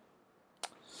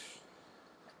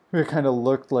 it kind of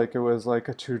looked like it was like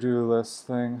a to-do list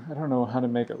thing. I don't know how to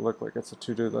make it look like it's a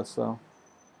to-do list though.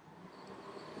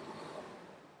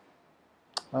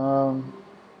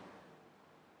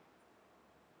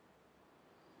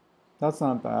 That's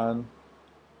not bad.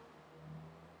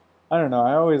 I don't know.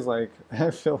 I always like.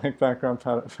 I feel like background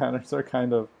patterns are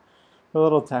kind of a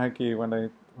little tacky when I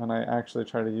actually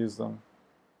try to use them.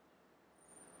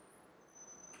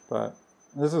 But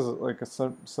this is like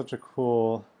such a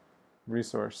cool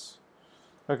resource.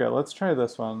 Okay, let's try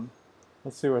this one.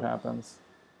 Let's see what happens.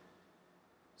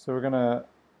 So we're gonna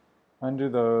undo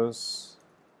those,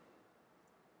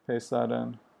 paste that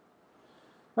in.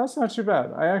 That's not too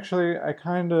bad. I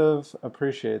kind of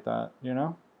appreciate that, you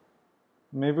know?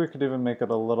 Maybe we could even make it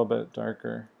a little bit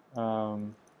darker.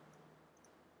 So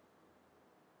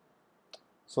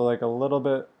like a little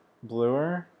bit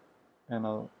bluer and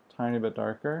a tiny bit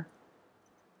darker.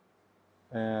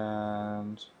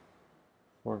 And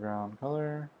foreground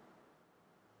color.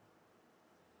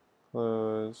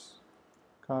 Close.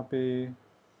 Copy.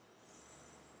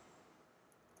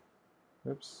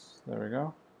 Oops, there we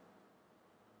go.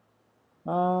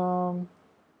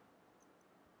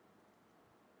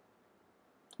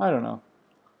 I don't know.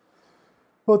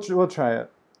 We'll try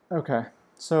it. Okay,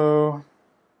 so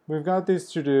we've got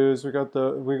these to-dos. We've got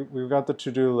the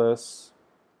to-do lists.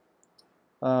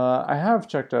 I have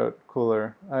checked out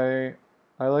Cooler. I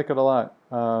like it a lot.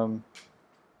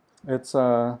 It's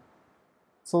a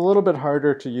little bit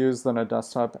harder to use than a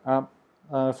desktop app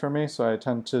for me, so I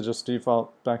tend to just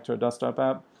default back to a desktop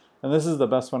app. And this is the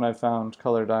best one I've found,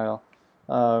 Color Dial.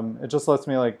 It just lets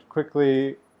me like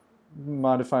quickly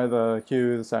modify the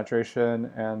hue, the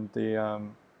saturation, and the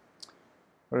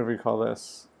whatever you call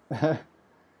this,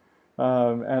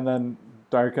 and then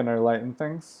darken or lighten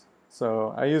things.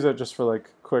 So I use it just for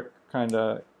like quick kind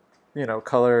of,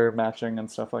 color matching and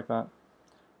stuff like that.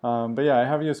 But yeah, I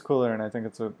have used Cooler, and I think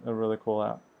it's a really cool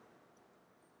app.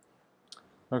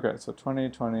 Okay, so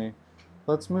 2020.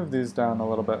 Let's move these down a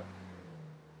little bit.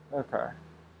 Okay.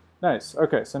 Nice.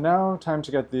 Okay, so now time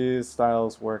to get these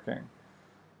styles working.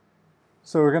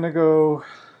 So we're going to go,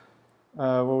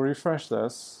 we'll refresh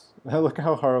this. Look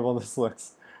how horrible this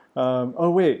looks. Oh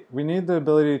wait, we need the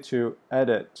ability to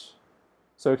edit.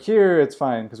 So here it's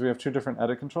fine because we have two different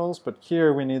edit controls, but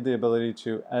here we need the ability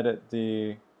to edit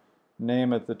the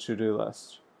name of the to-do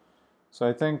list. So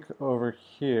I think over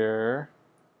here,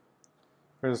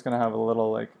 we're just going to have a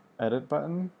little like edit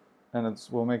button, and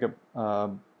we'll make it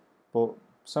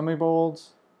semi-bold,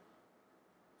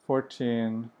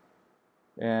 14,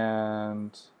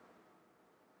 and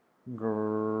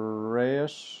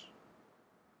grayish,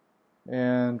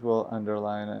 and we'll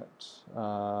underline it.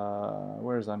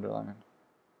 Where's underline?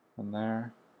 And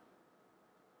there.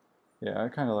 Yeah, I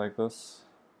kind of like this.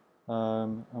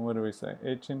 And what do we say?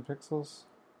 18 pixels?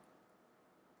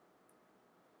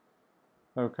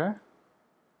 Okay.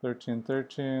 13,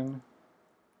 13.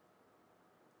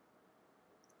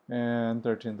 And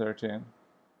 13, 13.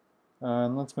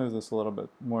 And let's move this a little bit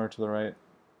more to the right.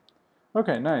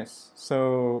 Okay, nice.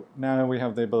 So now we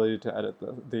have the ability to edit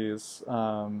these.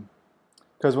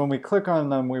 Because when we click on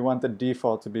them, we want the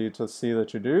default to be to see the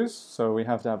to-dos, so we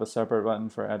have to have a separate button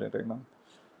for editing them.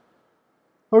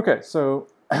 Okay, so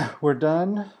we're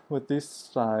done with these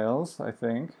styles, I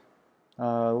think.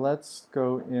 Let's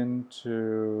go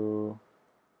into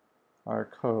our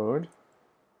code.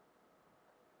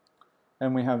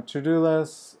 and we have to-do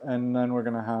lists, and then we're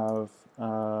going to have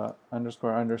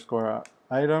underscore underscore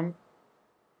item.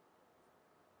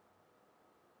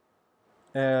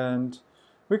 And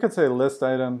we could say list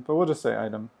item, but we'll just say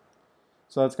item.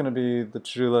 So that's going to be the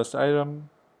to-do list item.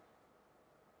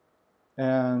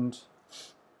 And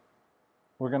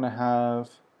we're going to have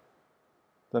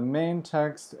the main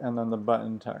text and then the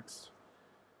button text.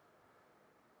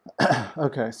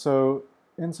 Okay, so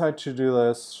inside to-do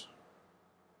list,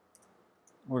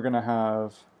 we're going to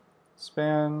have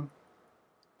span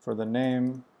for the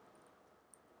name,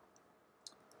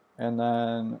 and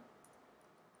then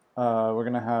we're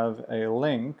going to have a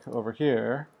link over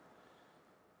here,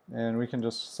 and we can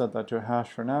just set that to a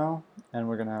hash for now, and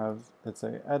we're going to have, let's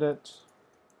say, edit.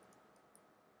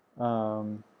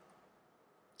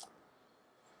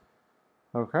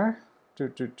 Okay,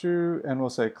 and we'll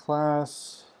say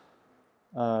class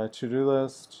to-do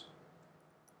list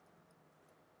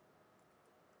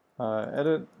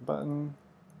edit button.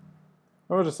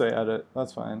 Or we'll just say edit.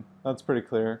 That's fine. That's pretty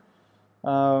clear.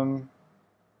 And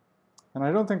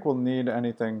I don't think we'll need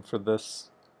anything for this.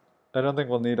 I don't think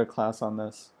we'll need a class on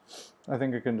this. I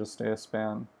think it can just stay a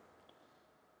span.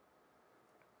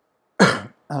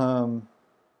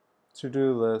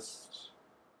 To-do list.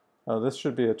 Oh, this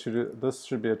should be a to-do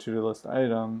list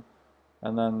item,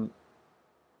 and then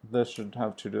this should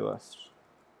have to-do list.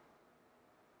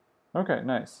 Okay,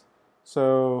 nice.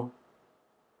 So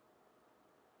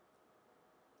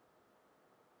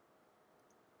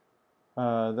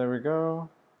there we go.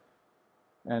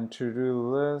 And to-do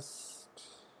list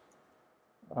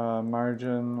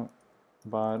margin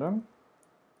bottom.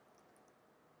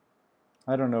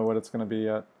 I don't know what it's going to be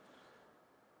yet.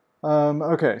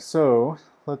 Okay, so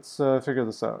let's figure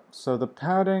this out. So the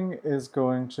padding is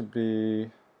going to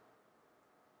be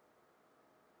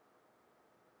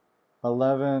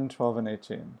 11, 12, and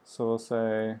 18. So we'll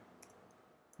say,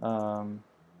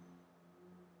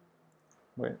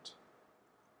 wait.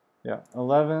 Yeah,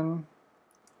 11,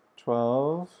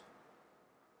 12,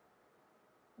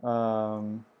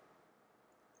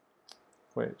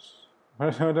 wait,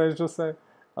 what did I just say?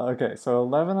 Okay, so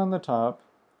 11 on the top,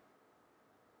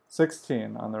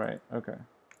 16 on the right, okay.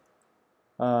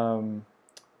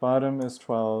 Bottom is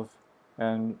 12,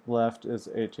 and left is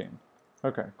 18.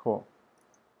 Okay, cool.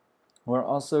 We're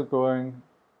also going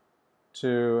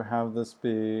to have this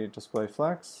be display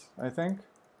flex, I think.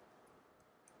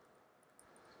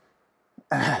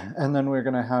 And then we're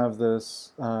going to have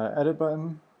this edit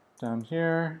button down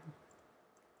here.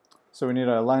 So we need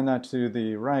to align that to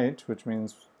the right, which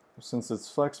means since it's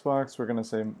flexbox, we're going to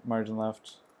say margin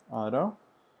left auto.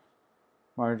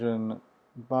 Margin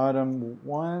bottom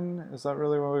 1, is that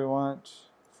really what we want?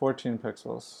 14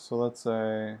 pixels. So let's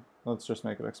just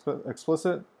make it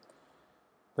explicit.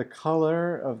 The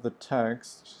color of the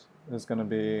text is going to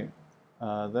be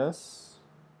this.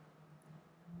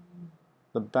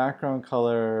 The background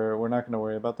color, we're not going to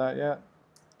worry about that yet.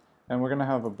 And we're going to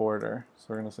have a border. So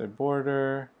we're going to say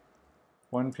border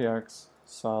 1px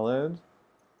solid.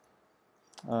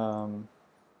 And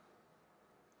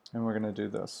we're going to do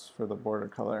this for the border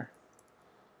color.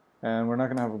 And we're not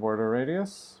going to have a border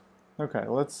radius. Okay,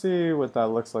 let's see what that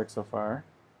looks like so far.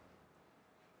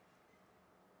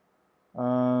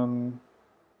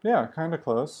 Yeah, kind of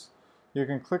close. You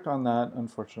can click on that,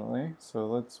 unfortunately. So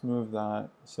let's move that.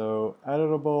 So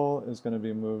editable is going to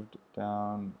be moved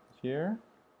down here.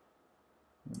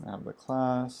 And have the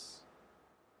class,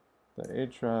 the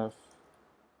href,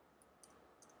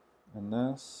 and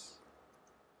this.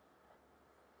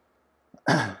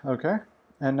 Okay,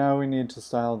 and now we need to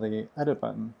style the edit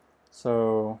button.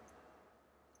 So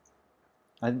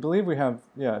I believe we have,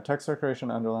 yeah, text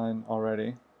decoration underline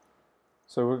already.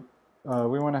 So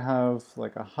we want to have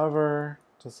like a hover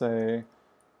to say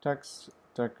text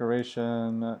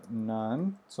decoration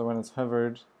none. So when it's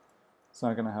hovered, it's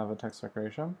not going to have a text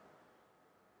decoration.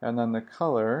 And then the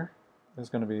color is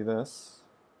going to be this.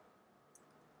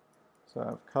 So I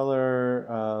have color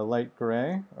light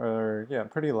gray, or yeah,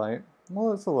 pretty light.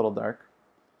 Well, it's a little dark.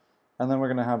 And then we're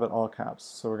going to have it all caps.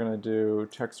 So we're going to do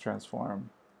text transform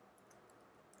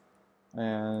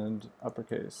and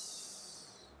uppercase.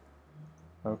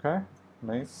 Okay,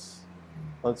 nice.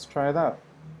 Let's try that.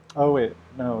 Oh wait,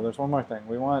 no, there's one more thing.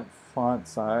 We want font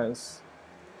size.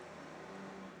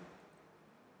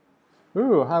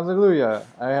 Ooh, hallelujah.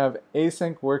 I have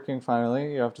async working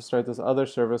finally. You have to start this other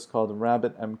service called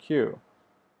RabbitMQ.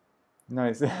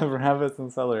 Nice, you have rabbits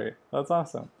and celery. That's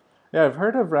awesome. Yeah, I've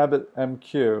heard of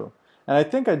RabbitMQ. And I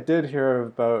think I did hear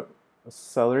about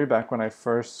celery back when I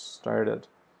first started.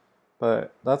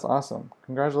 But that's awesome.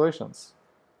 Congratulations.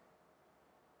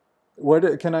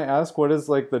 What can I ask? What is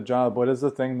like the job? What is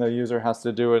the thing the user has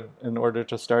to do in order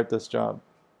to start this job?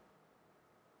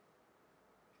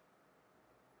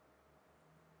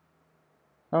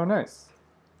 Oh, nice.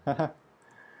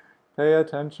 Pay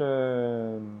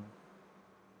attention.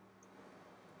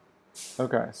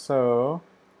 Okay, so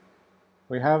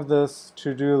we have this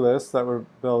to-do list that we're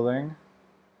building,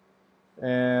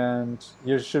 and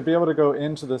you should be able to go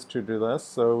into this to-do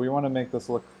list. So we want to make this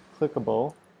look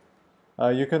clickable.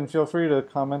 You can feel free to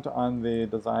comment on the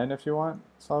design if you want,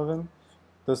 Sullivan.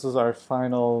 This is our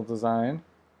final design.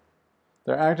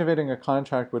 They're activating a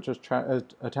contract which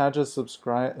attaches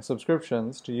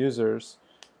subscriptions to users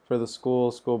for the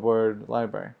school board,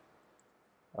 library.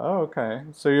 Oh, okay.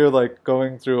 So you're like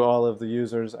going through all of the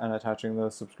users and attaching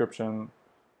the subscription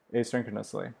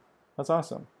asynchronously. That's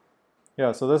awesome.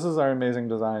 Yeah, so this is our amazing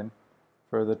design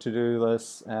for the to-do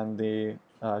lists and the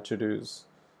to-dos.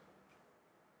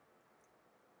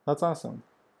 That's awesome.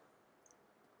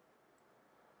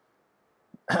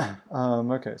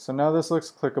 Okay, so now this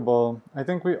looks clickable. I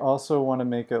think we also want to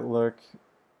make it look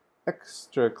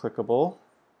extra clickable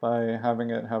by having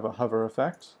it have a hover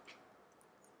effect.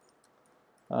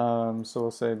 So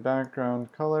we'll say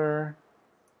background color,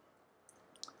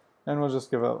 and we'll just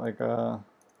give it like a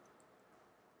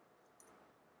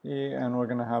E, and we're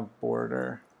going to have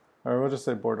border, or we'll just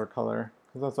say border color,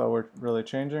 because that's all we're really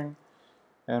changing,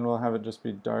 and we'll have it just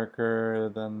be darker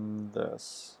than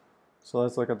this. So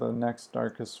let's look at the next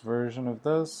darkest version of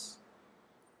this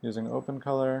using open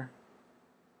color.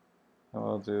 And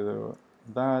we'll do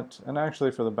that. And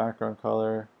actually for the background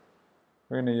color,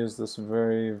 we're going to use this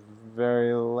very,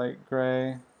 very light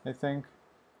gray, I think.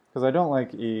 Because I don't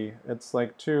like E. It's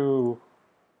like too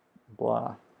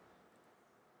blah.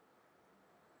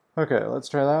 Okay, let's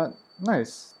try that.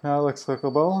 Nice. Now it looks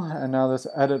clickable. And now this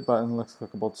edit button looks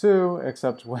clickable too,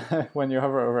 except when you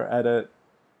hover over edit,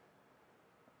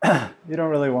 you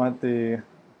don't really want the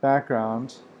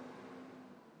background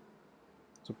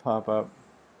to pop up.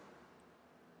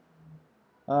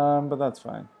 But that's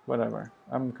fine. Whatever.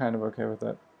 I'm kind of okay with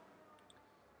it.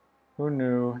 Who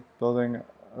knew building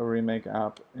a remake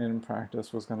app in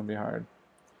practice was going to be hard?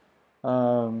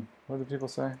 What did people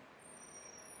say?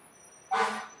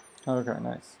 Okay,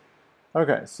 nice.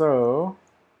 Okay, so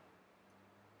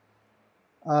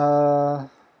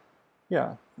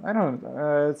yeah, I don't.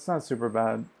 It's not super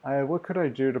bad. What could I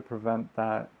do to prevent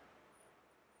that?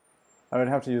 I would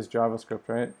have to use JavaScript,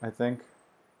 right? I think,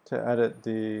 to edit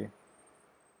the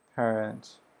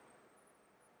parent.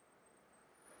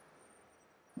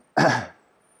 Yeah,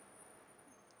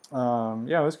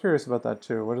 I was curious about that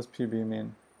too. What does PB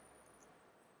mean?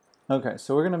 Okay,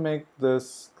 so we're going to make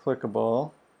this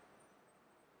clickable.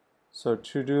 So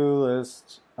to-do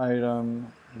list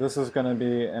item, this is going to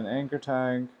be an anchor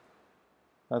tag.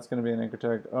 That's going to be an anchor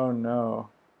tag. Oh no.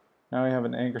 Now we have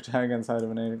an anchor tag inside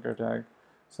of an anchor tag.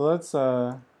 So let's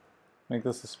make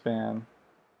this a span.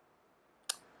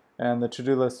 And the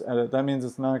to-do list edit, that means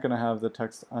it's not going to have the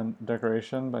text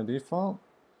decoration by default.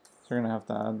 So we're going to have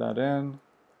to add that in.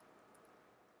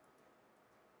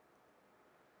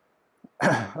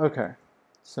 Okay,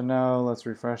 so now let's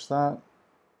refresh that.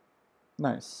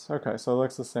 Nice. Okay, so it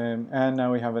looks the same. And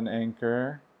now we have an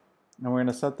anchor. And we're going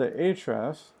to set the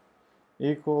href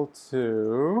equal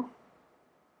to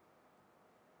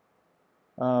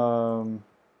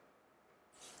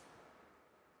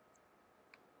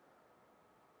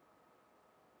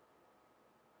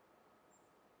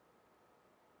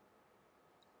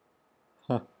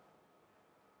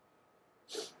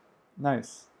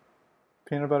nice.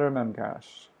 Peanut butter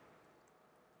memcache.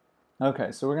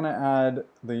 Okay, so we're going to add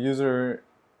the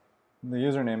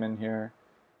username in here,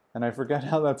 and I forget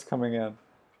how that's coming in.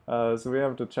 So we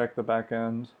have to check the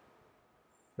backend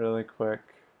really quick.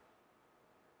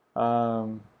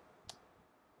 Rendered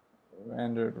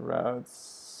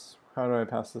routes. How do I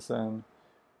pass this in?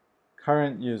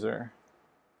 Current user.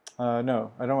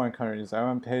 No, I don't want current user. I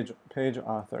want page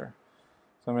author.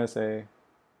 So I'm going to say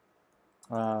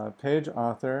page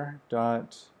author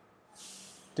dot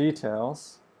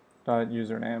details dot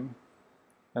username,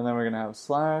 and then we're going to have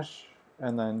slash,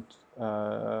 and then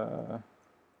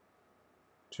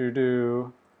to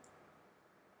do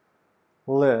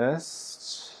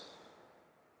list,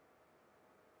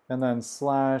 and then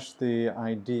slash the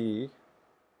ID.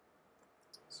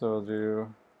 So we'll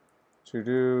do to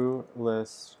do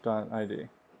list dot ID.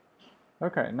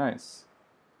 Okay, nice.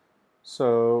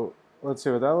 So let's see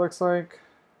what that looks like.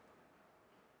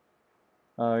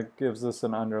 It gives us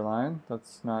an underline.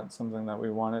 That's not something that we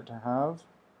want it to have.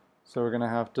 So we're going to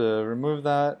have to remove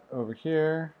that over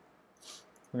here.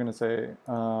 We're going to say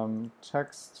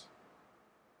text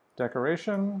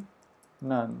Decoration,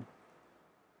 none.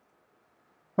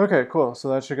 Okay, cool. So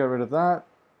that should get rid of that.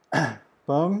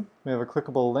 Boom. We have a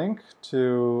clickable link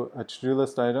to a to-do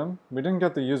list item. We didn't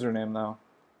get the username though.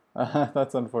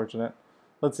 That's unfortunate.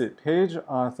 Let's see. Page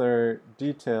author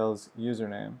details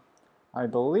username. I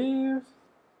believe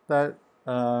that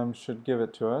should give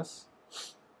it to us.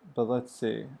 But let's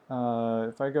see.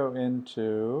 If I go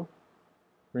into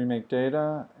remake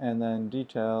data and then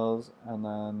details and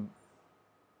then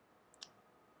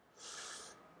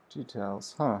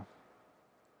details, And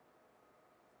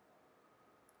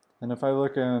if I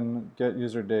look in get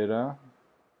user data,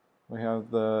 we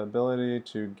have the ability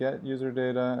to get user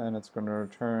data and it's going to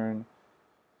return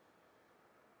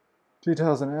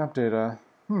details and app data.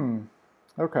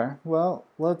 Okay, well,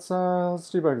 let's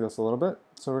debug this a little bit.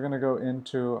 So we're going to go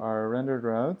into our rendered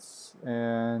routes,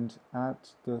 and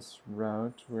at this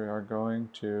route, we are going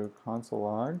to console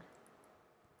log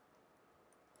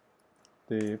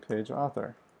the page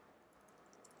author.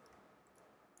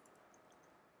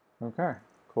 Okay,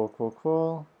 cool, cool,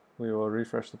 cool. We will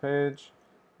refresh the page,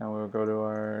 and we will go to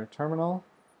our terminal,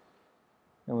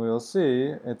 and we will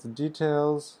see it's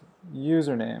details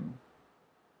username.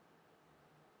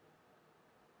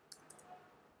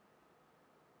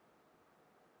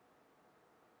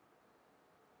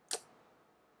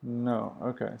 No,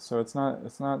 okay, so it's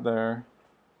not there.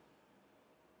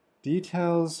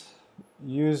 Details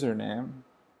username,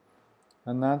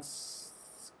 and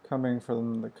that's coming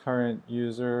from the current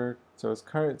user. So it's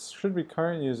current. It should be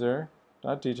current user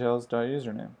dot details dot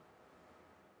username.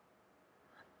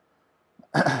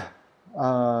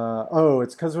 Oh,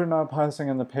 it's because we're not passing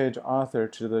in the page author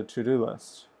to the to-do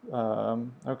list.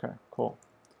 Okay, cool.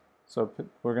 So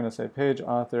we're going to say page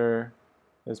author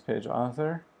is page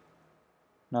author.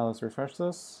 Now let's refresh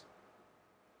this.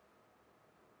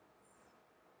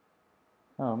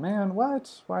 Oh man,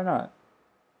 what? Why not?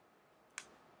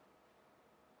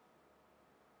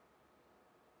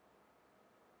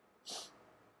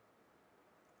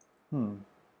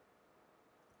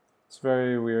 It's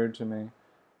very weird to me.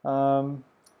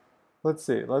 Let's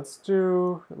see. Let's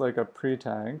do like a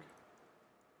pre-tag.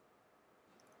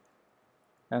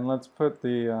 And let's put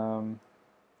the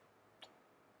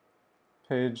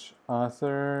page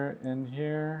author in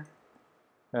here.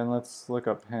 And let's look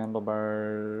up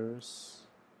handlebars.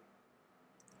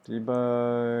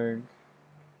 Debug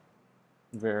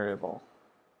variable.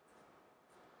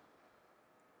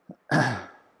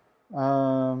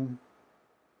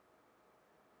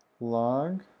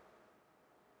 Log.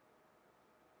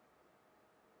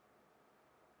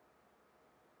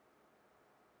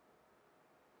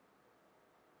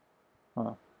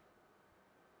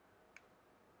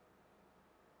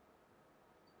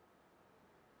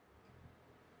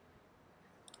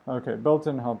 Okay,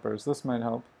 built-in helpers. This might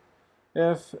help.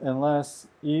 If, unless,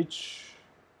 each,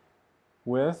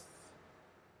 with,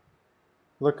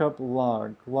 look up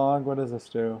log. Log, what does this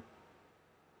do?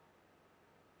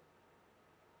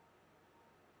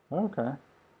 Okay.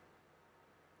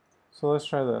 So let's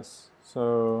try this.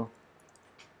 So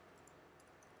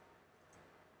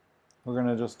we're going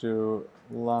to just do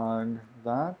log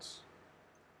that,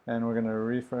 and we're going to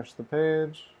refresh the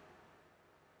page,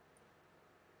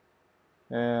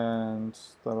 and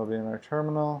that'll be in our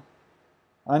terminal.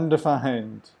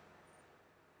 Undefined.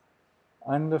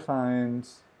 Undefined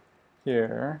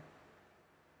here,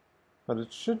 but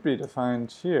it should be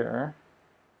defined here,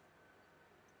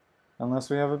 unless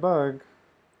we have a bug.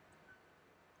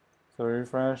 So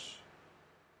refresh.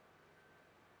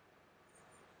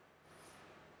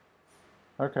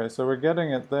 Okay, so we're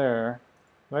getting it there,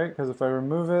 right? Because if I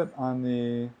remove it on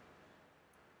the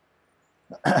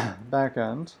back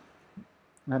end,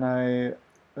 and I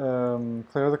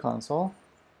clear the console,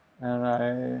 and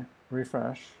I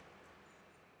refresh,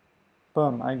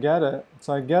 boom, I get it.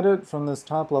 So I get it from this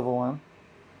top level one.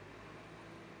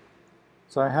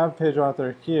 So I have page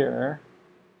author here.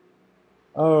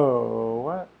 Oh,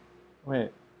 what?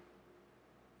 Wait.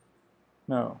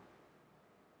 No.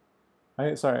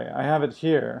 Sorry, I have it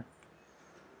here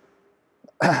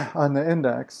on the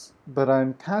index, but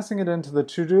I'm passing it into the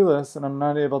to-do list and I'm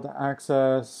not able to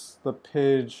access the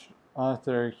page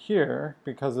author here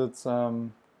because it's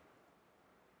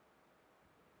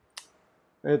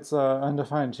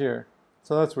undefined here.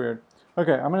 So that's weird.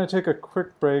 Okay, I'm going to take a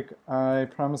quick break. I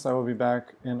promise I will be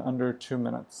back in under 2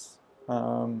 minutes.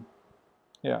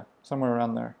 Yeah, somewhere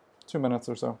around there. 2 minutes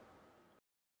or so.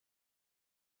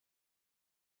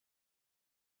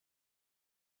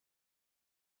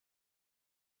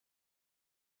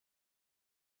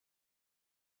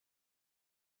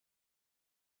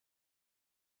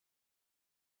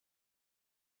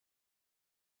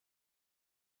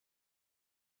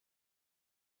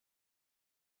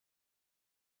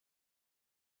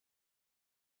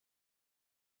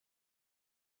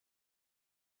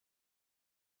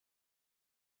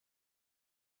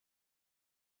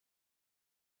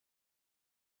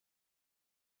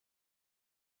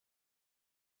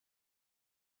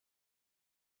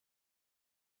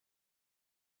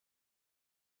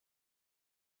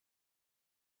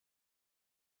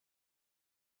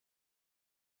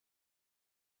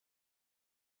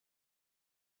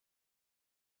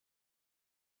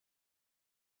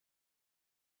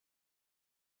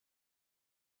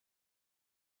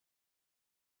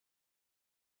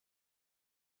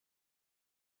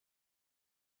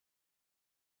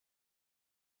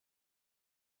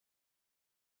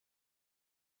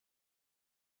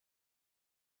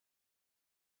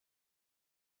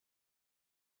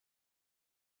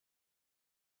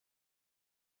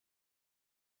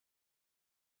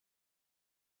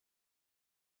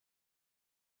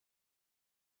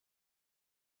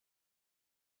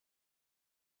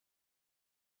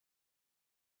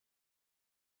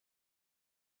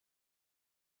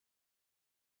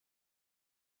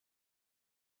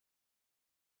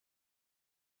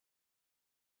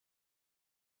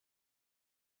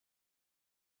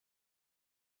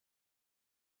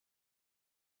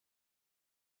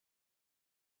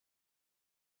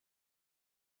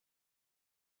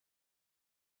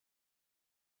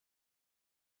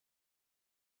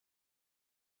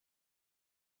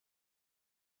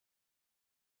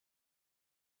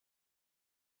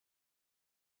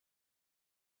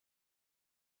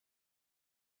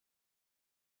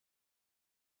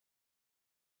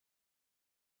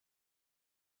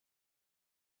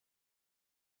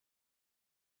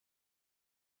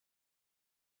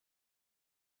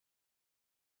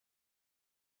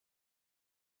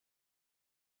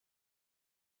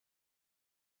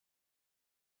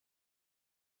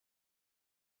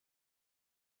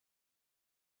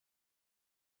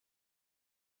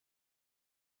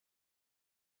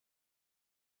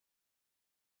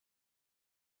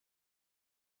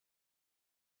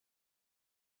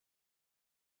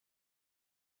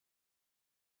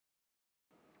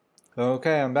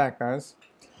 Okay, I'm back, guys.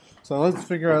 So let's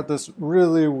figure out this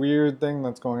really weird thing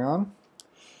that's going on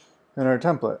in our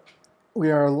template. We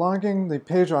are logging the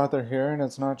page author here and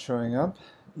it's not showing up,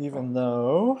 even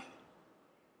though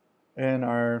in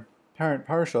our parent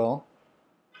partial,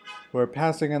 we're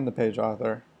passing in the page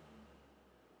author.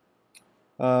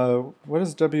 What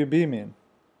does WB mean?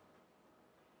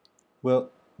 Will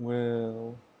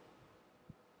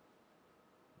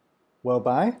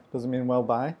by? Does it mean well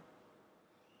by?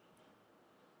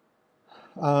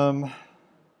 Oh,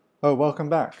 welcome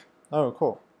back. Oh,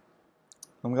 cool.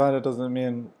 I'm glad it doesn't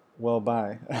mean well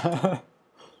by.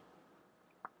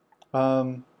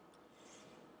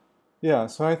 Yeah,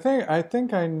 so I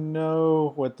think I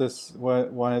know why this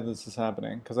is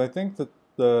happening, because I think that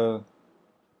the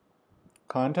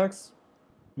context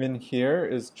in here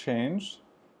is changed.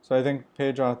 So I think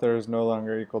page author is no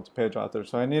longer equal to page author.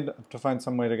 So I need to find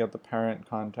some way to get the parent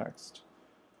context.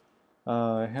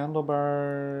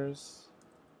 Handlebars,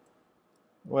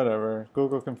 whatever.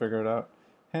 Google can figure it out.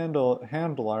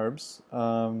 Handlebars,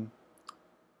 and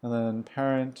then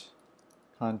parent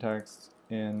context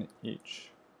in each.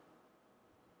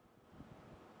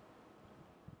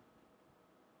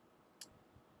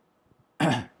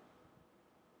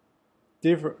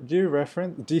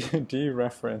 Dereference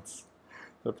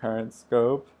the parent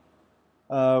scope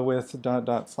with dot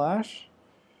dot slash.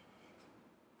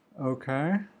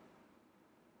 Okay.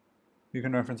 You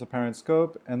can reference a parent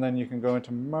scope, and then you can go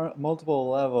into multiple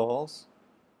levels.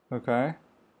 Okay.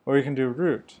 Or you can do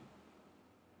root.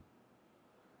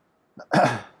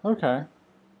 Okay.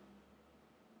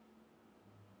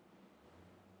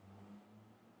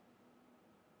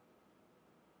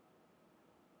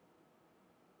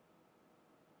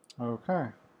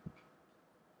 Okay.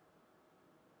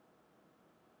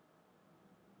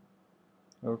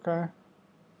 Okay.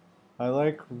 I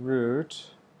like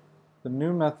root. The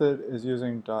new method is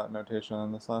using dot notation,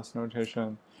 and this last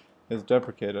notation is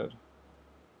deprecated.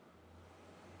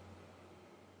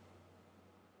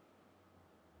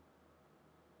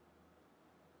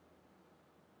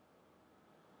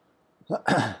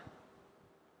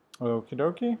 Okie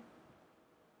dokie.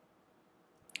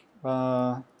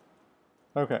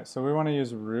 Okay, so we want to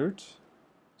use root.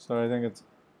 So I think it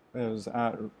was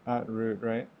at root,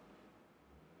 right?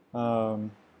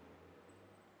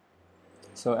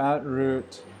 So at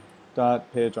root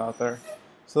dot page author.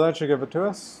 So that should give it to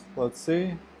us. Let's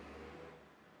see.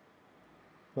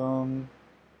 Boom.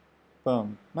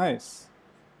 Boom. Nice.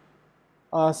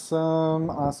 Awesome,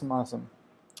 awesome, awesome.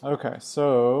 Okay,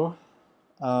 so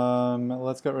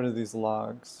let's get rid of these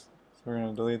logs. So we're going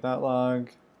to delete that log,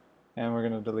 and we're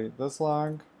going to delete this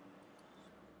log.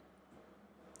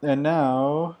 And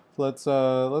now let's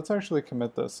actually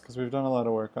commit this, because we've done a lot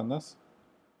of work on this.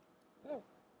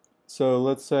 So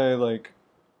let's say like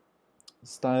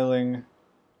styling.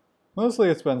 Mostly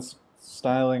it's been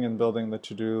styling and building the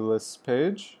to-do list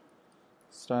page.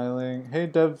 Styling. Hey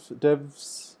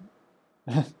devs.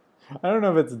 I don't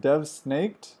know if it's dev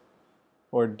snaked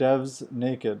or devs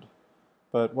naked,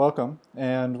 but welcome,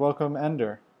 and welcome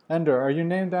Ender. Ender, are you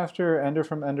named after Ender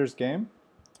from Ender's Game?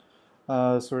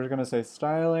 So we're going to say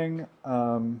styling,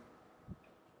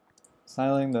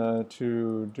 styling the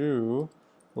to-do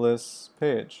list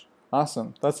page.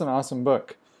 Awesome. That's an awesome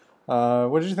book.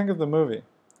 What did you think of the movie?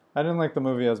 I didn't like the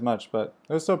movie as much, but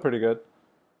it was still pretty good.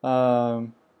 I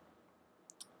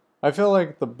feel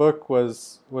like the book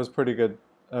was pretty good.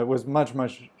 It was much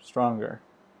stronger,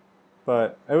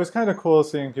 but it was kind of cool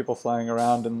seeing people flying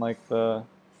around in like the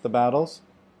battles.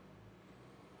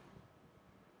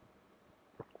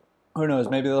 Who knows?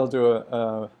 Maybe they'll do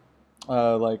a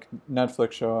like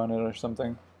Netflix show on it or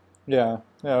something. Yeah,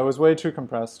 it was way too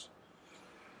compressed.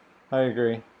 I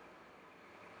agree.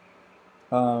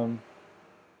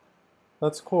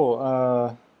 That's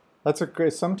cool. That's a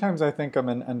great. Sometimes I think I'm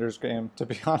in Ender's Game, to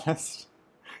be honest.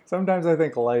 Sometimes I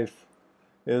think life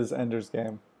is Ender's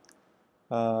Game.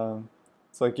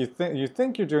 It's like you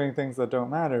think you're doing things that don't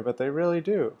matter, but they really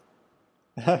do.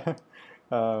 But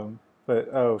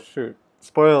oh shoot,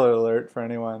 spoiler alert for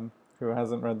anyone who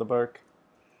hasn't read the book.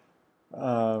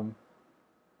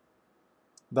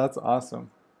 That's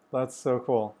awesome. That's so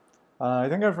cool. I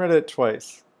think I've read it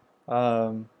twice.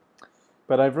 But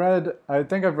I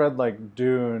think I've read like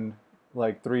Dune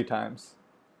like 3 times.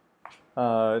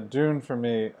 Dune for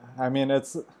me, I mean,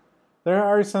 there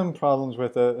are some problems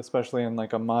with it, especially in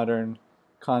like a modern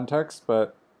context,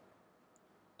 but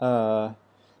did I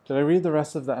read the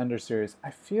rest of the Ender series? I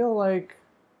feel like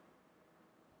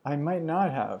I might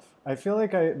not have. I feel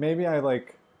like maybe I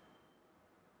like,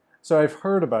 so I've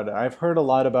heard about it. I've heard a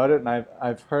lot about it, and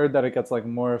I've heard that it gets like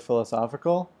more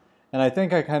philosophical, And I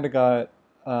think I kind of got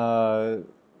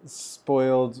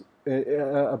spoiled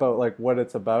about like what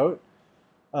it's about.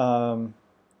 Um,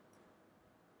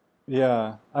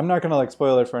 yeah, I'm not gonna like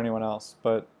spoil it for anyone else,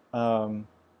 but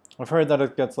I've heard that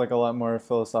it gets like a lot more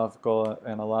philosophical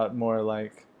and a lot more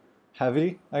like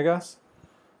heavy, I guess.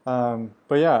 But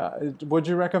yeah, would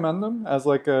you recommend them as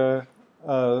like a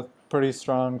pretty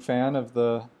strong fan of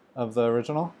the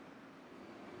original?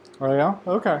 Oh yeah,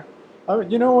 okay.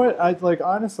 You know what? I like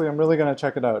honestly, I'm really gonna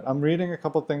check it out. I'm reading a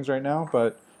couple things right now,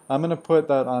 but I'm gonna put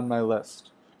that on my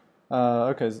list.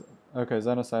 Okay, okay.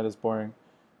 Xenocide is boring.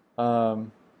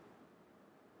 Um,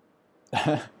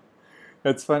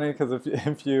 it's funny because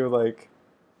if you like,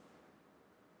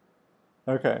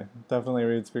 okay, definitely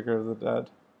read Speaker of the Dead.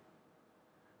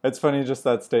 It's funny just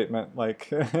that statement, like,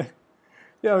 yeah,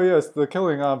 oh, yes, the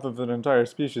killing off of an entire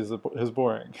species is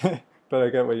boring. But I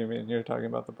get what you mean. You're talking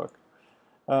about the book.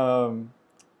 Um,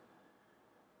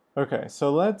 okay,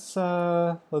 so let's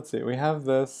see. We have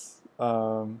this,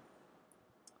 but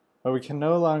we can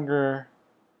no longer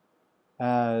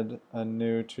add a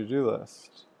new to-do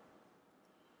list.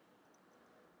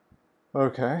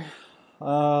 Okay,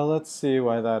 let's see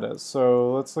why that is.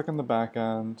 So let's look in the back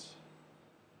end.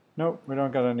 Nope, we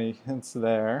don't got any hints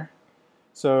there.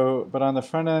 So, but on the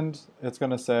front end, it's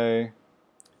going to say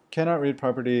cannot read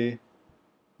property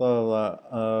blah, blah, blah,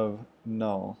 of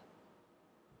null.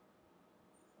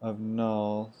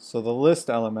 So the list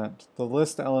element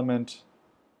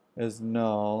is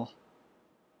null.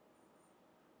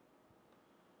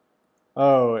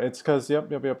 Oh, it's because,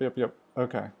 yep.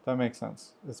 Okay, that makes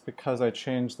sense. It's because I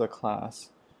changed the class.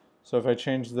 So if I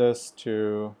change this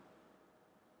to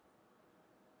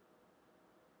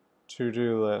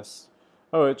to-do list.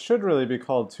 Oh, it should really be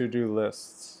called to-do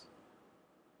lists.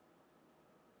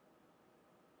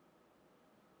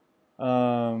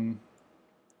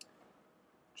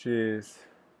 Geez.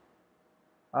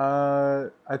 I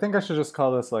think I should just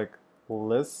call this like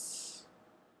lists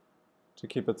to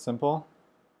keep it simple.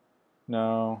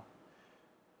 No.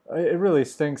 It really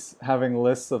stinks having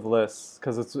lists of lists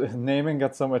because it's naming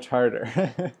gets so much harder.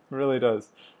 It really does.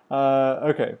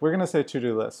 Okay, we're gonna say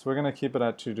to-do lists. We're gonna keep it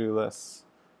at to-do lists.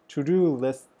 To-do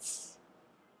lists.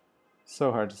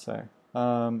 So hard to say.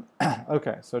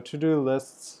 Okay, so to-do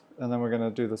lists, and then we're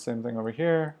gonna do the same thing over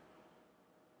here.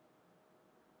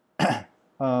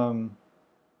 Um,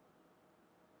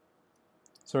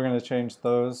 so we're gonna change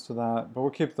those to that, but we'll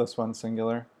keep this one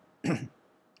singular.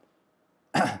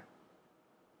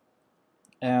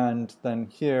 And then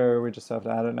here we just have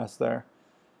to add an S there.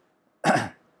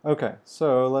 Okay,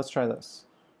 so let's try this.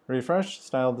 Refresh,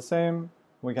 styled the same.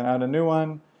 We can add a new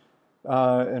one,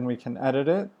 and we can edit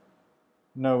it.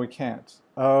 No, we can't.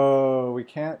 Oh, we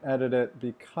can't edit it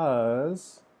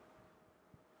because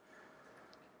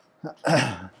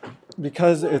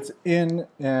because it's in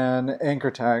an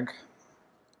anchor tag.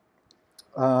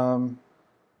 So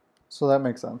that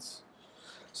makes sense.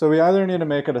 So we either need to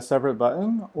make it a separate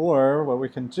button, or what we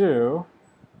can do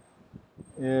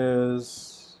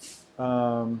is,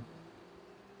 I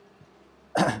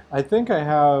think I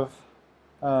have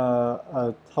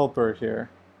a helper here.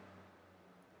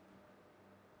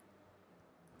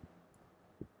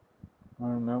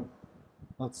 Oh, no.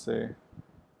 Let's see.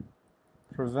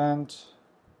 Prevent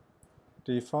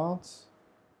defaults.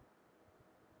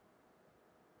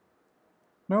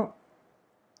 Nope.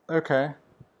 Okay.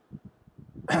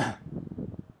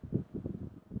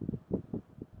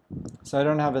 So I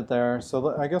don't have it there.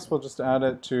 So I guess we'll just add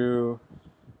it to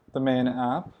the main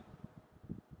app,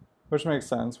 which makes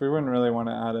sense. We wouldn't really want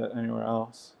to add it anywhere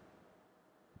else.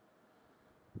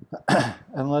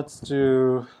 And let's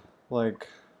do like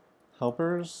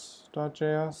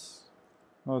helpers.js.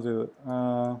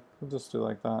 We'll just do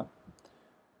like that.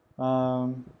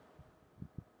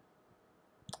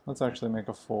 Let's actually make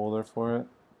a folder for it.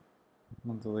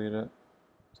 We'll delete it.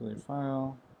 Delete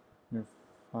file, new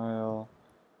file.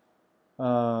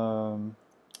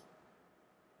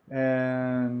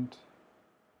 And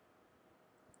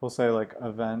we'll say like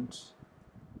event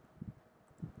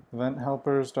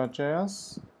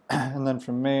helpers.js. And then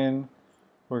from main,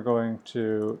 we're going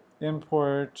to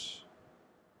import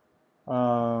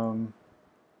and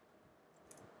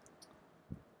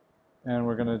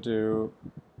we're going to do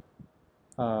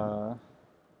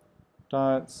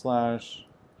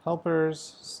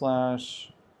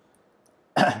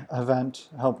 ./helpers/event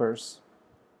helpers.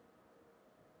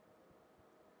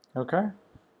 Okay,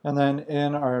 and then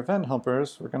in our event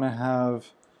helpers, we're going to have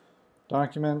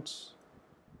document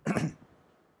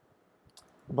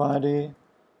body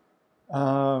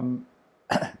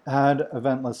add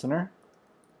event listener.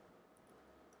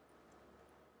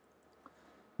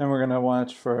 and we're going to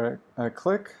watch for a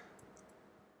click,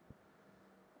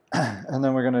 and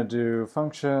then we're going to do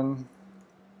function,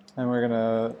 and we're going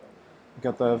to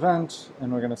get the event,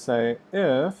 and we're going to say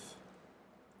if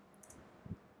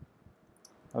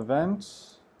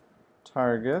event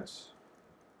target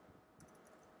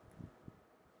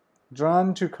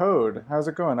drawn to code. How's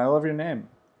it going? I love your name.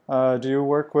 Do you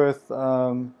work with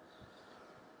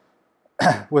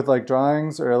with like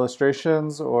drawings or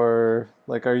illustrations, or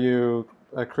like are you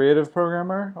a creative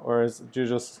programmer, or do you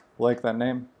just like that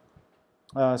name?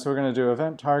 So we're going to do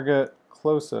event target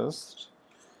closest,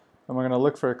 and we're going to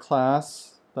look for a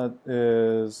class that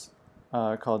is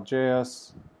called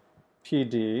JS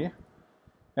PD,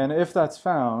 and if that's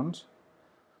found,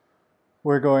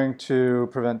 we're going to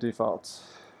prevent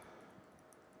defaults.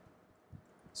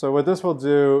 So what this will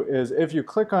do is if you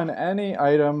click on any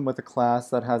item with a class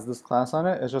that has this class on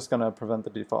it, it's just going to prevent the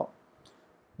default.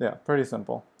 Yeah, pretty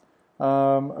simple.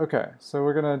 Okay, so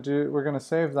we're gonna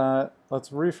save that.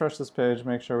 Let's refresh this page,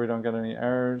 make sure we don't get any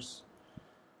errors.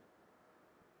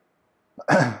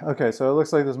 Okay, so it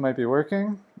looks like this might be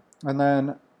working. And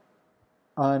then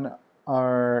on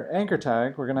our anchor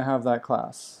tag, we're gonna have that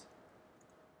class.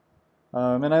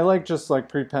 And I like just like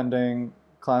prepending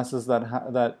classes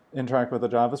that interact with the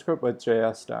JavaScript with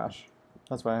JS dash.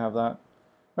 That's why I have that.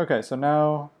 Okay, so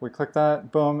now we click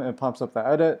that, boom, it pops up the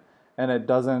edit, and it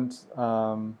doesn't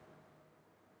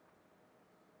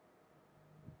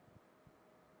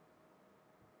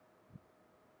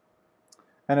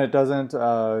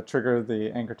trigger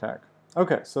the anchor tag.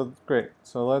 Okay, so great.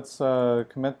 So let's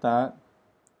commit that.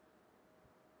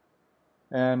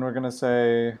 And we're going to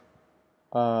say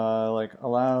like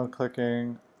allow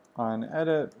clicking on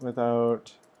edit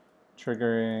without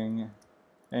triggering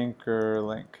anchor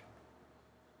link.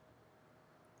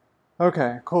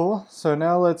 Okay, cool. So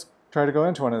now let's try to go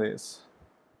into one of these.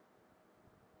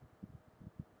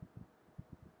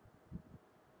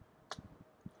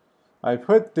 I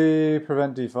put the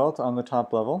prevent default on the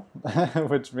top level,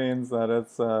 which means that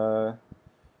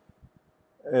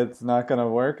it's not going to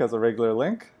work as a regular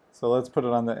link. So let's put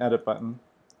it on the edit button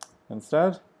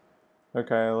instead.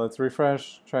 Okay, let's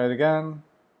refresh, try it again.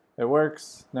 It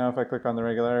works. Now if I click on the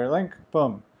regular link,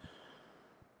 boom.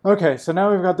 Okay, so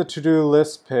now we've got the to-do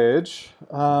list page.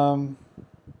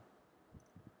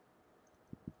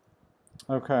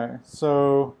 Okay,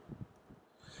 so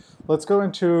let's go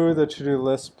into the to-do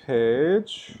list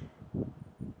page.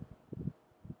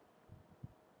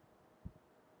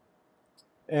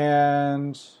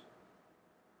 And,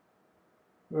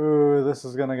 ooh, this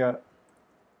is gonna get a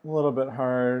little bit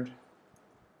hard.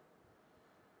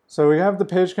 So we have the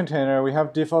page container, we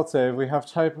have default save, we have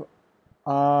type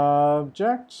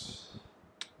object.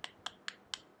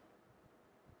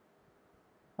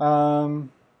 And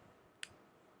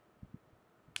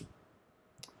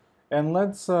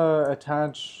let's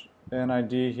attach an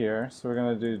ID here. So we're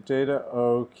going to do data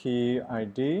O key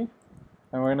ID,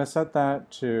 and we're going to set that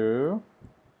to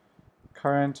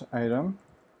current item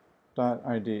dot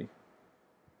ID.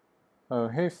 Oh,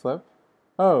 hey Flip.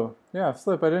 Oh, yeah,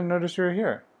 Flip, I didn't notice you were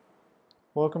here.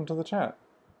 Welcome to the chat.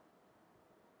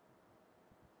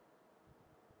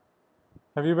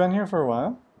 Have you been here for a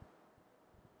while?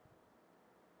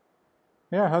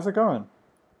 Yeah, how's it going?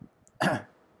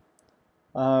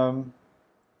 So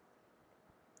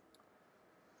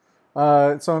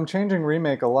I'm changing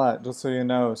Remake a lot, just so you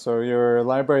know. So your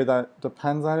library that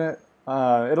depends on it,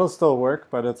 it'll still work,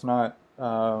 but it's not,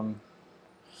 that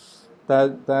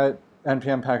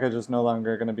NPM package is no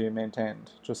longer going to be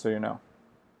maintained, just so you know.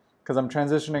 Because I'm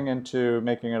transitioning into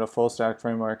making it a full stack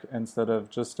framework instead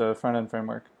of just a front-end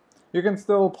framework. You can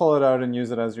still pull it out and use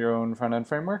it as your own front-end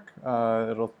framework.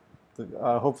 It'll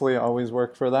hopefully always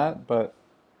work for that, but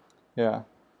yeah.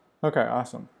 Okay,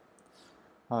 awesome.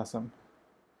 Awesome.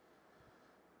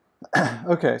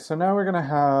 Okay, so now we're going to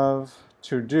have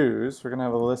to-dos. We're going to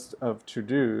have a list of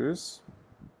to-dos.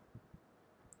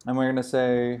 And we're going to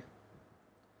say,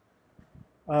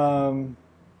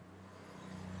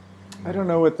 I don't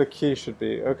know what the key should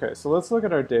be. Okay, so let's look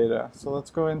at our data. So let's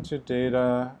go into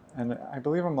data, and I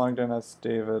believe I'm logged in as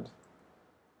David.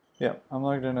 Yeah, I'm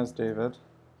logged in as David. So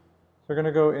we're going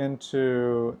to go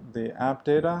into the app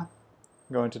data,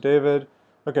 go into David.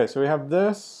 Okay, so we have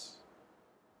this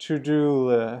to-do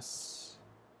list.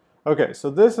 Okay, so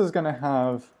this is going to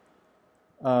have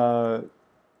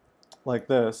like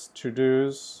this,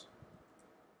 to-dos,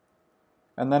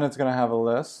 and then it's going to have a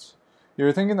list. You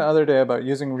were thinking the other day about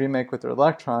using Remake with your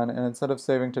Electron, and instead of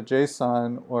saving to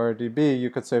JSON or DB, you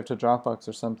could save to Dropbox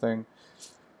or something.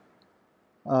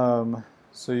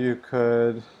 So you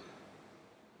could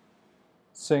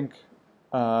sync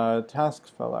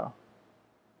task fellow.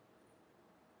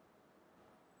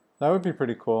 That would be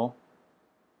pretty cool.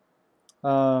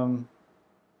 That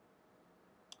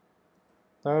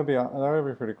would be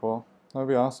pretty cool. That would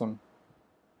be awesome.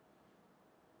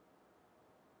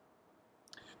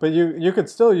 But you could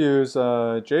still use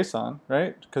JSON,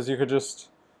 right? Because you could just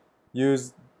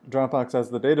use Dropbox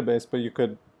as the database, but you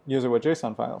could use it with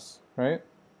JSON files, right?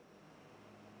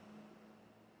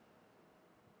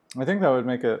 I think that would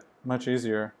make it much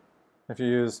easier if you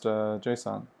used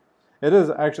JSON. It is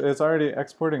actually, it's already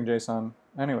exporting JSON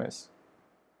anyways.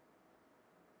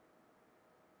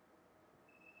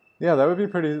 Yeah, that would be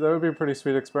a pretty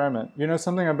sweet experiment. You know,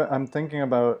 something I'm thinking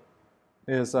about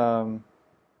is, I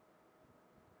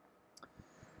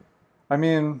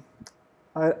mean,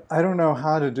 I don't know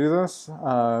how to do this,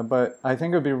 but I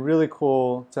think it would be really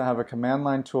cool to have a command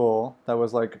line tool that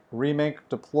was like remake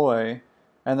deploy,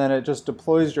 and then it just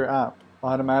deploys your app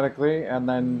automatically, and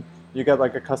then you get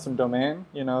like a custom domain,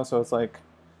 you know, so it's like,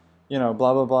 you know,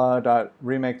 blah blah blah dot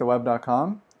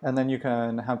remaketheweb.com, and then you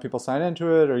can have people sign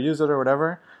into it or use it or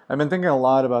whatever. I've been thinking a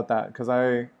lot about that because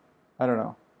I don't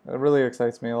know, it really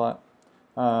excites me a lot.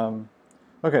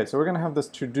 Okay, so we're gonna have this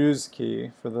to-dos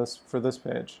key for this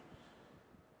page.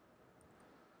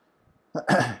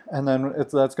 And then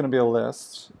that's going to be a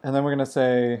list, and then we're going to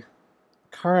say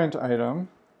current item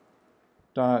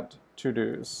dot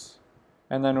to-dos,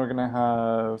 and then we're going to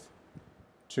have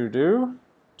to-do,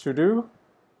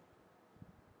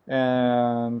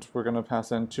 and we're going to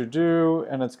pass in to-do,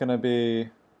 and it's going to be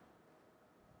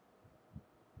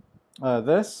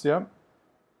this, yep.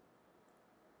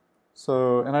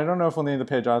 So, and I don't know if we'll need the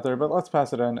page author, but let's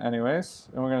pass it in anyways,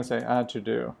 and we're going to say add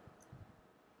to-do.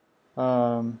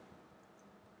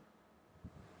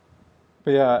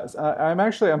 But yeah, I'm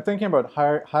thinking about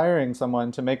hiring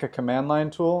someone to make a command line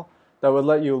tool that would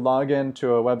let you log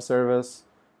into a web service,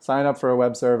 sign up for a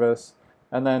web service,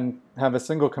 and then have a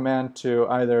single command to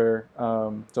either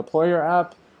deploy your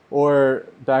app or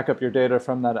back up your data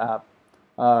from that app,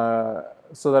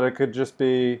 so that it could just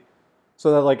be,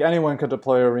 so that like anyone could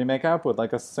deploy a Remake app with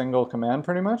like a single command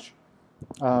pretty much,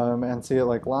 and see it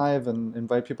like live and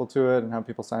invite people to it and have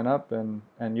people sign up and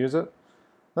use it.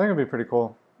 I think it'd be pretty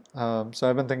cool. So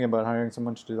I've been thinking about hiring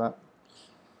someone to do that.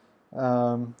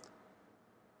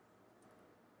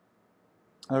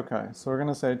 Okay, so we're going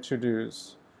to say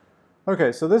to-dos.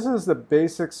 Okay, so this is the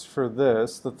basics for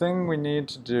this. The thing we need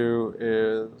to do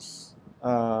is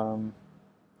have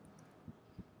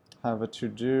a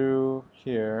to-do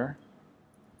here.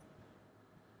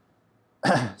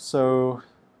 So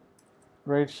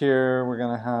right here we're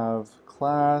going to have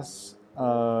class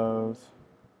of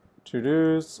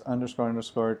to-dos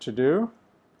 __ to-do,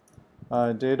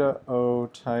 data o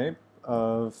type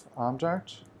of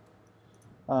object,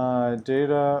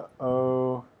 data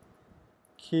o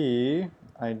key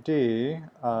ID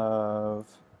of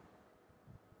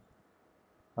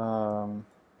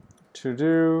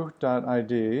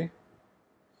to-do.id.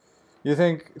 You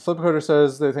think, Flipcoder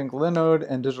says they think Linode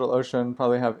and DigitalOcean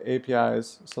probably have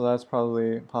APIs, so that's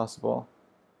probably possible.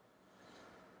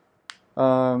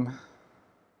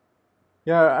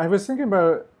 Yeah, I was thinking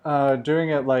about doing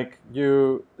it like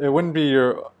it wouldn't be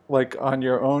like on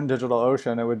your own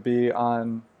DigitalOcean, it would be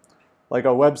on like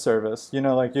a web service. You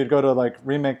know, like you'd go to like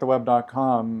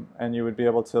remaketheweb.com and you would be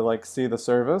able to like see the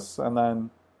service, and then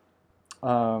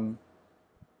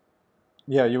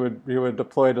yeah, you would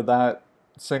deploy to that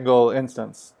single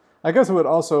instance. I guess it would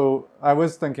also, I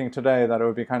was thinking today that it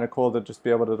would be kind of cool to just be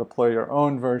able to deploy your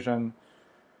own version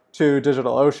to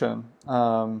DigitalOcean.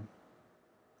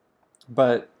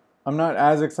 But I'm not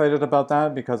as excited about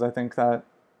that because I think that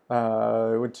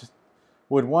it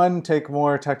would one, take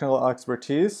more technical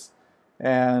expertise,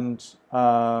 and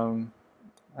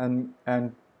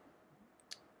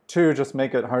two, just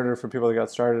make it harder for people to get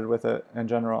started with it in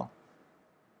general.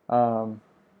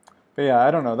 But yeah,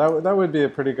 I don't know. That would be a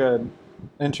pretty good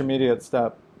intermediate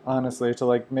step, honestly, to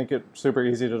like make it super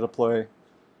easy to deploy.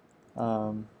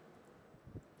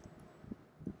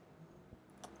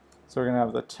 So we're going to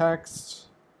have the text,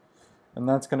 and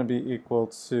that's going to be equal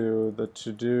to the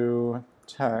to-do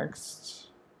text.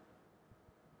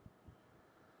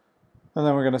 And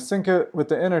then we're going to sync it with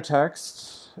the inner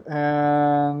text,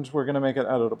 and we're going to make it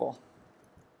editable.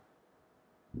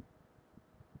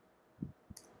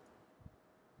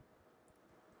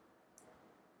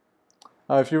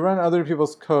 If you run other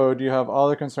people's code, you have all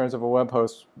the concerns of a web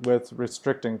host with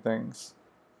restricting things.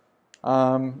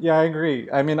 Yeah, I agree.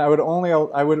 I mean, I would only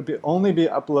be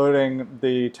uploading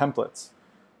the templates.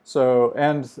 So,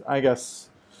 and I guess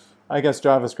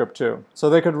JavaScript too. So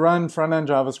they could run front-end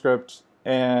JavaScript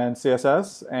and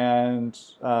CSS and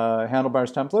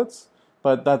handlebars templates,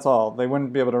 but that's all. They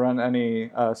wouldn't be able to run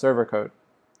any server code.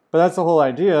 But that's the whole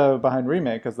idea behind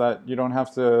Remake, is that you don't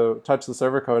have to touch the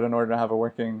server code in order to have a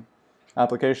working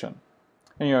application.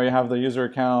 And you have the user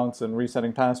accounts and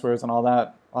resetting passwords and all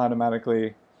that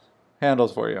automatically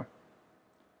handles for you.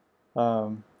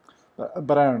 But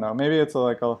I don't know. Maybe it's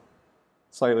like a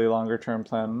slightly longer term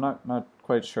plan. I'm not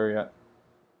quite sure yet.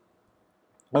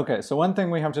 Okay, so one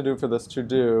thing we have to do for this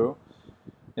to-do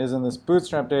is in this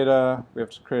bootstrap data, we have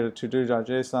to create a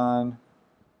to-do.json.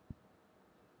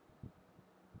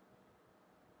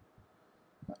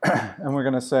 And we're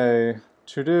going to say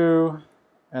to-do,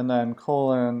 and then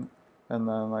colon, and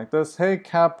then like this. Hey,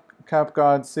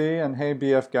 CapGodC, and hey,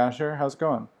 BF Gasher, how's it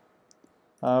going?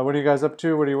 What are you guys up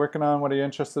to? What are you working on? What are you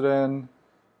interested in?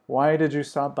 Why did you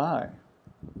stop by?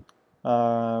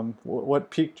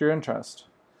 What piqued your interest?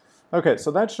 Okay,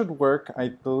 so that should work, I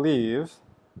believe.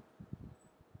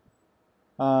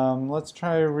 Let's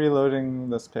try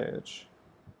reloading this page.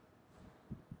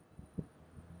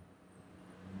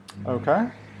 Okay.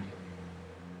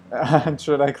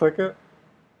 Should I click it?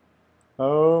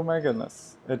 Oh my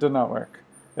goodness, it did not work.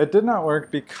 It did not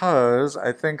work because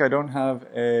I think I don't have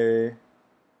a...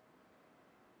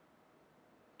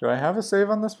 Do I have a save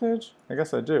on this page? I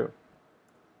guess I do.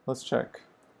 Let's check.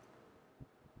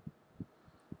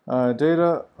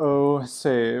 Data O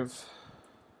save.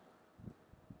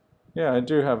 Yeah, I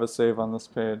do have a save on this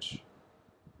page.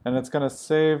 And it's going to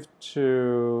save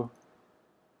to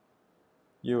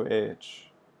UH.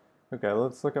 Okay,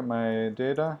 let's look at my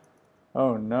data.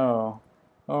 Oh no.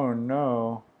 Oh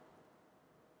no.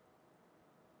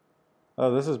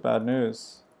 Oh, this is bad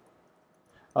news.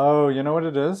 Oh, you know what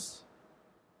it is?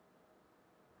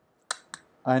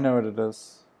 I know what it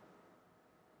is.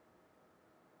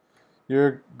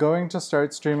 You're going to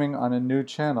start streaming on a new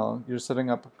channel. You're setting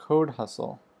up Code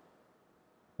Hustle.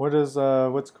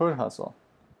 What's Code Hustle?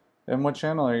 And what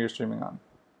channel are you streaming on?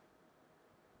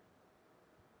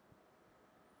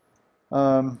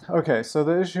 Okay, so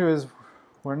the issue is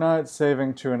we're not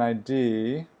saving to an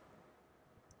ID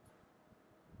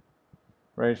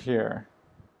right here.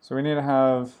 So we need to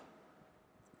have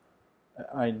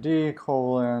ID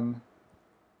colon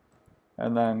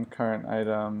and then current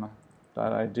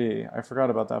item.id. I forgot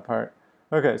about that part.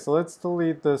 Okay, so let's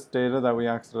delete this data that we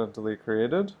accidentally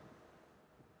created.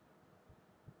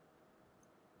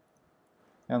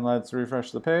 And let's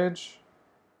refresh the page.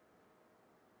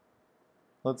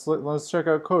 Let's check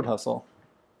out Code Hustle.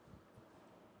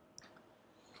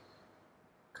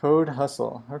 Code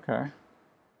Hustle, okay.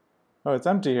 Oh, it's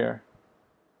empty here.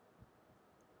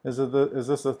 Is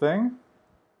this a thing?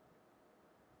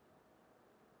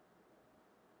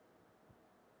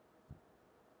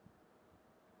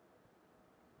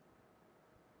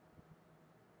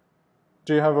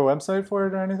 Do you have a website for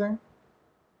it or anything?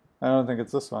 I don't think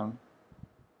it's this one.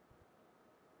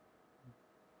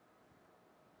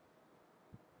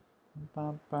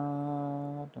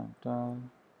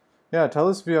 Yeah, tell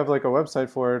us if you have like a website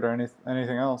for it or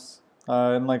anything else.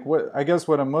 And like I guess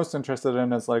what I'm most interested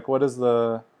in is like what is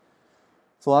the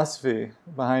philosophy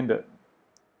behind it?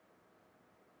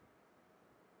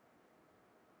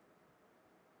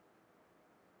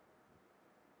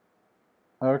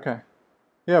 Okay.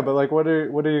 Yeah, but like what are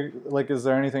you like, is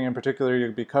there anything in particular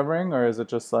you'd be covering, or is it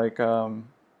just like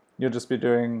you'll just be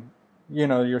doing,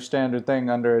 your standard thing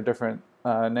under a different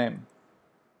name?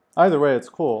 Either way, it's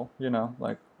cool,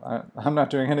 like I'm not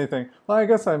doing anything. Well, I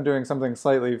guess I'm doing something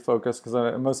slightly focused because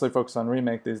I'm mostly focused on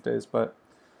Remake these days, but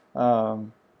I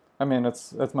mean,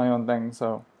 it's my own thing,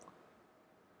 so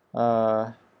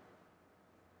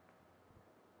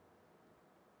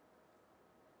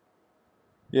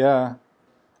yeah.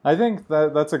 I think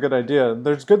that's a good idea.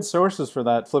 There's good sources for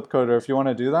that, Flipcoder, if you want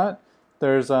to do that.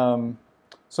 There's so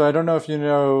I don't know if you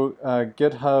know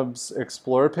GitHub's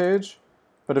Explore page,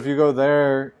 but if you go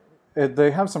there, they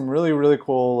have some really, really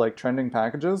cool like trending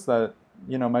packages that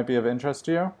might be of interest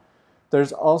to you.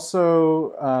 There's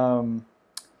also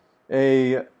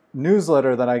a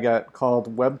newsletter that I get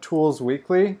called Web Tools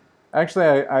Weekly.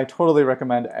 Actually, I totally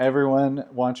recommend everyone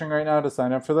watching right now to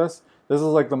sign up for this. This is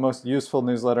like the most useful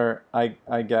newsletter I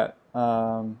get.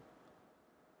 Here,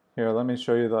 let me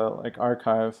show you the like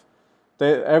archive.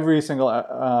 Every single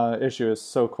issue is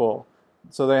so cool.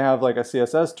 So they have like a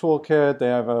CSS toolkit, they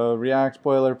have a React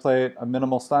boilerplate, a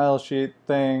minimal style sheet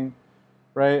thing,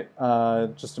 right?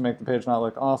 Just to make the page not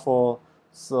look awful.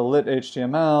 So lit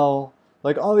HTML,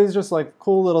 like all these just like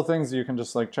cool little things you can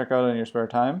just like check out in your spare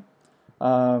time.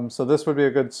 So this would be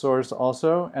a good source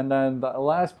also. And then the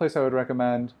last place I would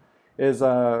recommend is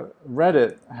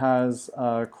Reddit has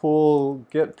cool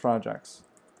Git projects,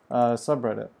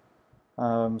 subreddit.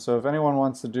 So if anyone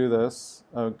wants to do this,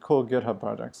 cool GitHub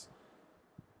projects.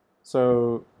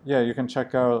 So yeah, you can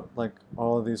check out like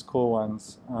all of these cool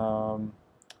ones.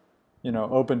 You know,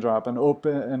 OpenDrop, an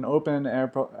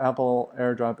Apple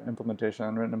AirDrop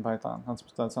implementation written in Python.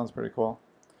 That sounds pretty cool.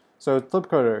 So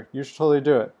Flipcoder, you should totally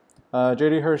do it.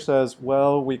 JD Hirsch says,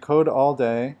 well, we code all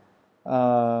day.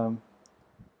 Let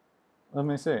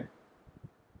me see.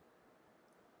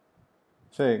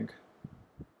 Fig.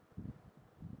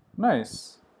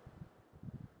 Nice.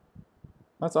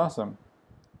 That's awesome.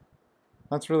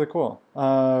 That's really cool.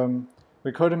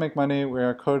 We code to make money. We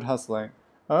are code hustling.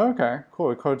 Oh, okay, cool.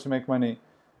 We code to make money.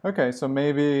 Okay, so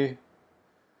maybe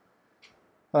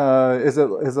is it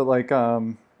like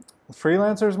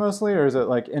freelancers mostly, or is it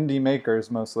like indie makers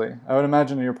mostly? I would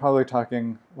imagine you're probably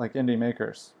talking like indie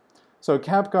makers. So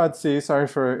CapGodC, sorry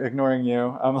for ignoring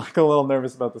you. I'm like a little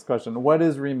nervous about this question. What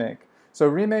is Remake? So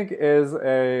Remake is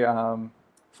a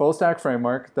full stack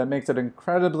framework that makes it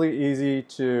incredibly easy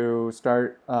to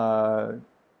start to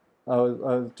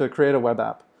create a web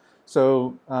app.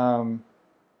 So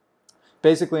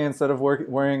basically, instead of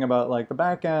worrying about like the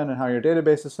back end and how your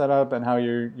database is set up and how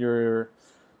your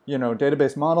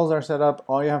database models are set up,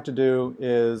 all you have to do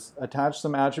is attach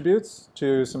some attributes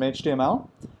to some HTML,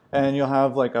 and you'll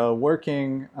have like a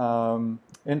working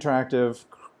interactive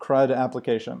CRUD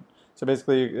application. So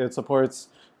basically, it supports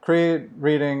create,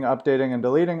 reading, updating, and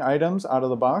deleting items out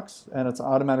of the box, and it's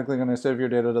automatically going to save your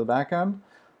data to the back end.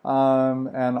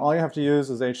 And all you have to use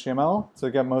is HTML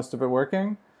to get most of it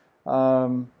working.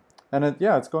 And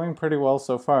it's going pretty well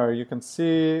so far. You can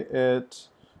see it.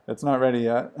 It's not ready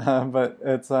yet, but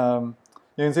it's you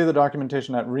can see the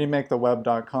documentation at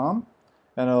remaketheweb.com,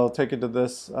 and it'll take you to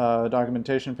this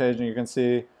documentation page, and you can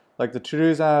see like the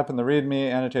To-Dos app and the README,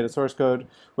 annotated source code.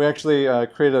 We actually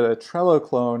created a Trello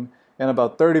clone in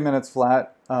about 30 minutes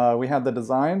flat. We had the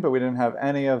design, but we didn't have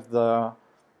any of the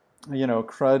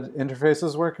CRUD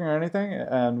interfaces working or anything,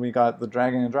 and we got the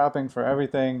dragging and dropping for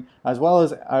everything, as well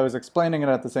as I was explaining it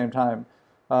at the same time.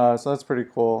 So that's pretty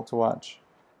cool to watch.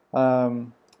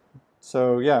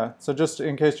 So yeah, so just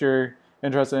in case you're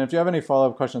interested, and if you have any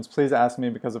follow-up questions, please ask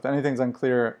me, because if anything's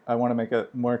unclear, I want to make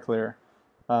it more clear.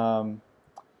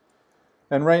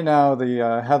 And right now,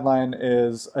 the headline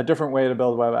is a different way to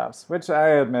build web apps, which I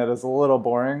admit is a little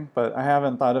boring, but I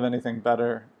haven't thought of anything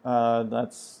better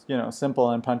that's simple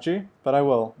and punchy, but I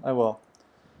will.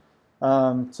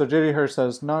 So JD Hirsch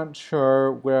says, not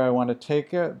sure where I want to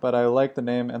take it, but I like the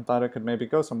name and thought it could maybe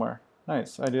go somewhere.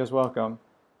 Nice, ideas welcome.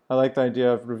 I like the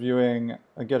idea of reviewing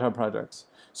GitHub projects.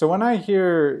 So when I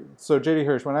hear, JD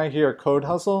Hirsch, when I hear code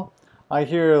hustle, I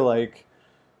hear like,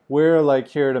 we're like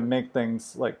here to make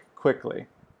things like quickly,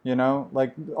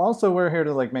 like also we're here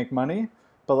to like make money,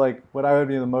 but like what I would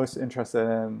be the most interested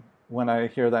in when I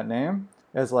hear that name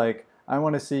is like, I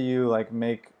want to see you like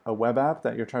make a web app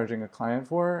that you're charging a client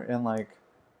for in like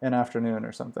an afternoon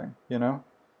or something,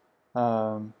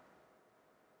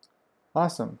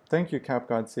 Awesome, thank you,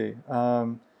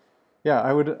 CapGodC.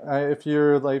 Yeah, if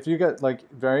you get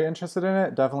like very interested in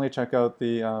it, definitely check out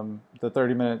the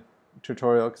 30-minute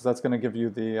tutorial, because that's going to give you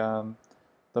the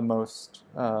most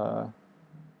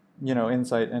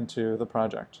insight into the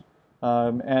project.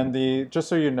 And just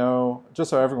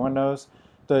so everyone knows,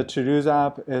 the To-Dos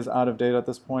app is out of date at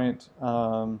this point.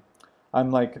 I'm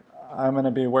going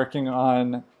to be working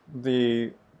on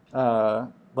the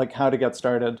like how to get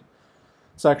started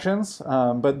sections,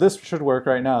 but this should work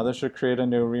right now. This should create a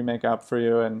new Remake app for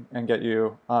you and get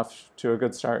you off to a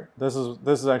good start. This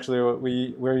is actually what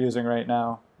we're using right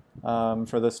now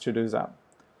for this To-Dos app.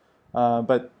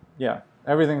 But yeah,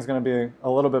 everything's going to be a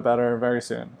little bit better very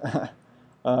soon.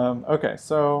 Okay,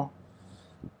 so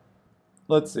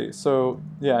let's see. So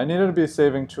yeah, I needed to be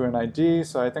saving to an ID,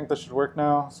 so I think this should work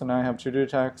now. So now I have to-do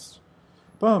text.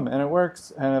 Boom, and it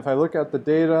works. And if I look at the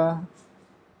data,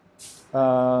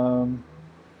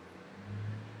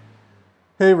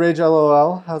 hey,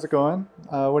 RageLOL, how's it going?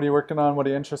 What are you working on? What are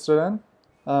you interested in?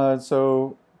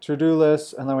 So to-do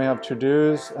list, and then we have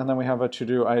to-dos, and then we have a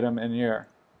to-do item in here.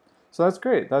 So that's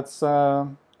great. That's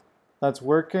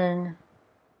working.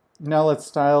 Now let's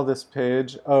style this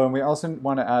page. Oh, and we also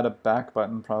want to add a back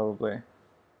button probably.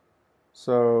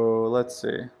 So let's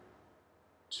see.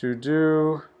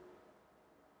 To-do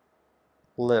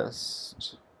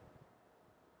list.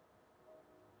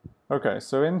 Okay,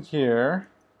 so in here,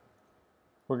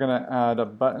 we're going to add a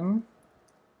button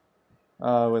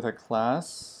with a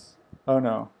class. Oh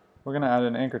no, we're going to add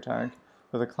an anchor tag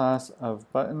with a class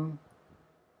of button.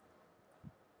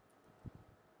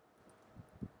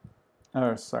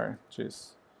 Oh, sorry,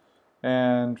 jeez.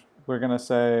 And we're gonna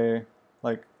say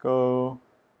like go.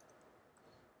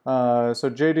 So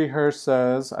JD Hirsch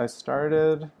says I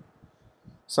started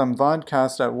some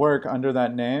vodcast at work under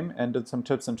that name and did some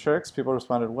tips and tricks. People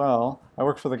responded well. I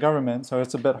work for the government, so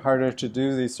it's a bit harder to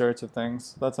do these sorts of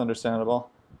things. That's understandable.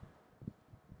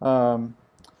 Um,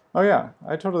 oh yeah,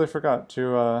 I totally forgot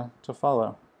to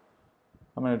follow.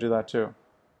 I'm gonna do that too.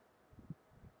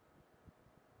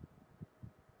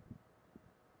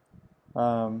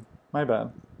 My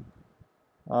bad.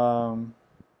 Um,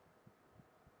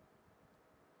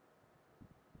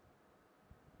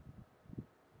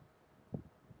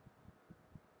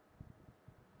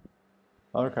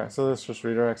 okay, so this just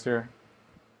redirects here.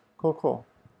 Cool, cool.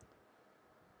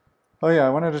 Oh yeah, I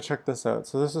wanted to check this out.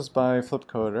 So this is by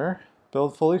Flipcoder.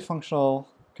 Build fully functional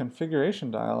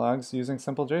configuration dialogues using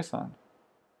simple JSON.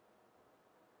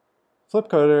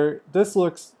 Flipcoder, this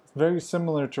looks very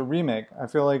similar to Remake. I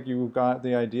feel like you got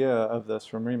the idea of this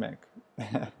from Remake.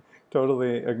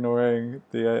 Totally ignoring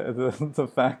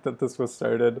the fact that this was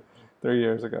started 3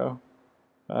 years ago.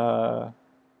 Uh,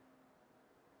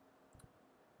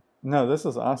 no, this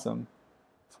is awesome.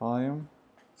 Volume.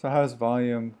 So how's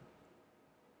volume?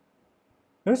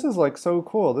 This is like so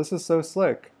cool. This is so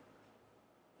slick.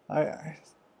 I I,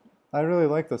 I really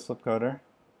like this Flipcoder.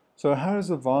 So how is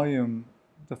the volume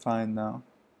defined now?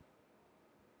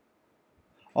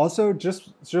 Also,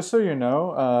 just so you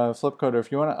know, Flipcoder,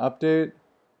 if you want to update.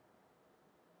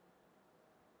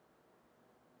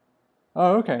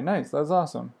 Oh, okay, nice. That's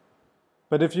awesome.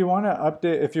 But if you want to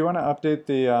update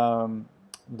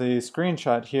the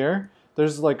screenshot here,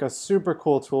 there's like a super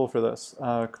cool tool for this.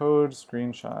 Code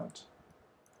screenshot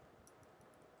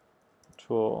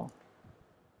tool.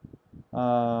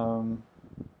 I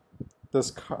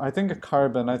think a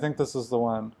carbon. I think this is the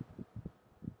one.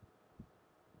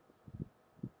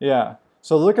 Yeah.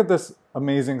 So look at this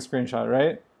amazing screenshot,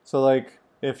 right? So like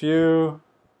if you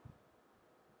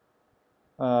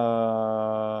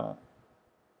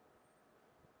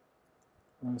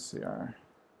OCR.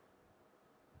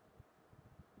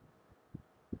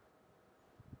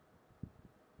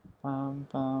 Bum,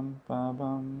 bum, bum,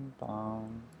 bum,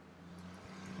 bum.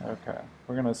 Okay,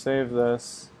 we're gonna save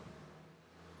this.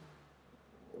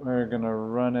 We're gonna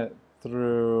run it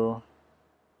through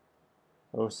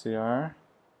OCR.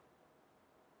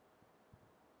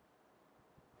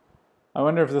 I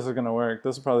wonder if this is gonna work.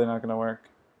 This is probably not gonna work.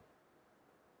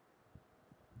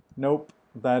 Nope,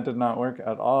 that did not work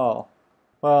at all.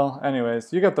 Well,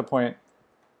 anyways, you get the point.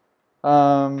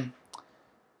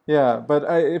 Yeah, but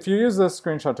if you use this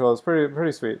screenshot tool, it's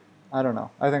pretty sweet. I don't know.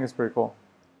 I think it's pretty cool.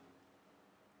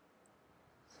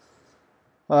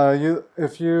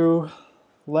 If you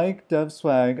like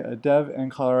DevSwag, a dev in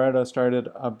Colorado started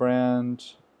a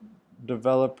brand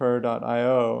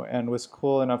developer.io and was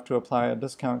cool enough to apply a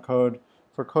discount code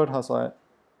for Code Hustle.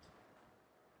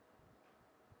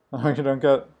 Oh, you don't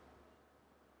get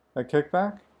a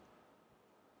kickback?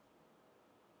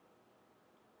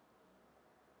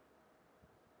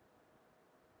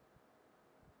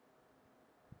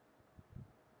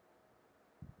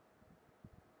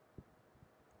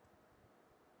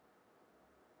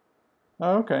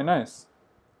 Oh, okay, nice.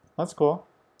 That's cool.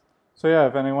 So yeah,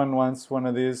 if anyone wants one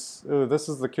of these, ooh, this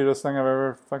is the cutest thing I've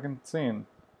ever fucking seen.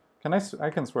 I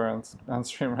can swear on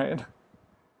stream, right?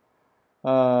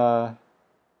 Uh,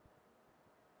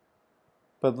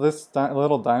 but this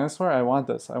little dinosaur, I want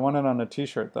this. I want it on a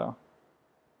t-shirt though.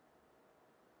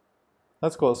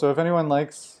 That's cool. So if anyone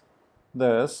likes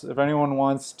this, if anyone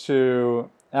wants to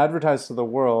advertise to the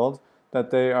world that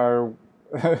they are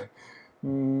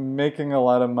making a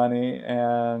lot of money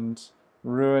and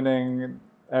ruining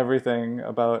everything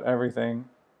about everything,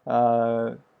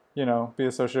 uh, be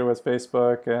associated with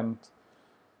Facebook and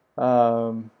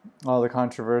all the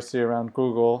controversy around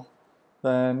Google,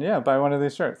 then yeah, buy one of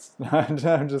these shirts.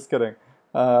 I'm just kidding.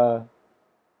 Uh,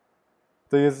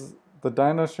 the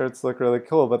dino shirts look really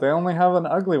cool, but they only have an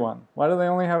ugly one. Why do they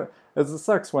only have it? It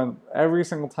sucks when every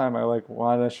single time I like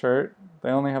want a shirt, they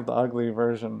only have the ugly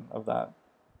version of that.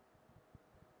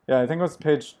 Yeah, I think it was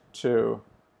page 2.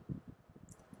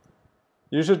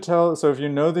 You should so if you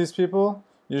know these people,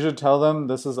 you should tell them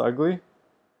this is ugly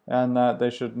and that they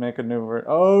should make a new version.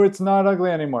 Oh, it's not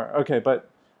ugly anymore. Okay, but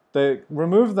they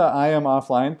remove the I am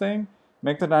offline thing,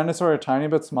 make the dinosaur a tiny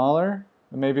bit smaller,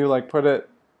 and maybe like put it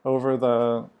over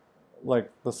the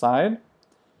side.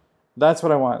 That's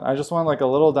what I want. I just want like a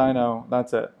little dino.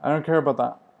 That's it. I don't care about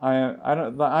that. I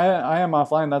am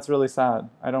offline. That's really sad.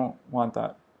 I don't want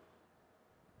that.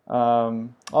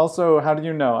 Also, how do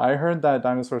you know? I heard that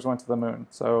dinosaurs went to the moon,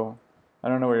 so I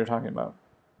don't know what you're talking about.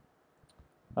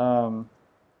 Um,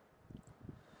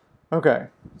 okay,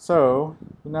 so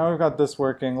now we've got this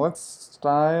working. Let's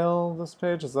style this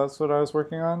page, is that's what I was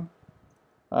working on?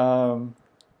 Um,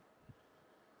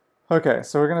 okay,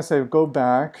 so we're gonna say go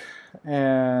back,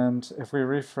 and if we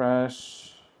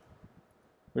refresh,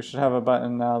 we should have a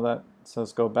button now that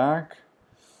says go back.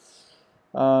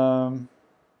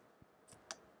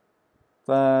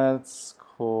 That's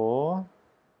cool.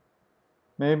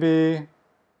 Maybe,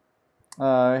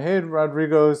 hey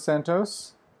Rodrigo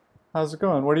Santos, how's it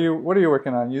going? What are you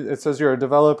working on? It says you're a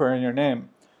developer in your name.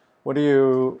 What do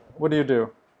you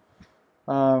do?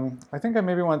 I think I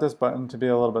maybe want this button to be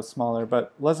a little bit smaller,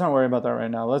 but let's not worry about that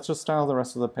right now. Let's just style the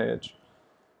rest of the page.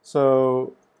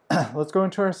 So let's go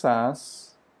into our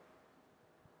SAS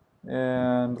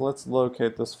and let's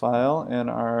locate this file in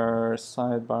our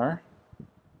sidebar.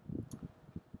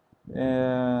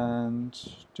 And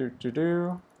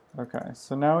okay,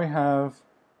 so now we have,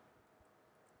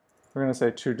 we're going to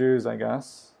say to-dos, I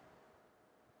guess.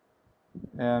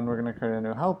 And we're going to create a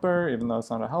new helper, even though it's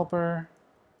not a helper.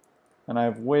 And I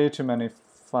have way too many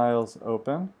files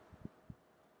open.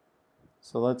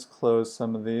 So let's close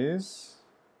some of these.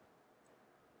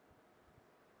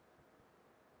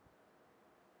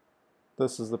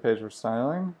 This is the page for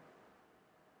styling.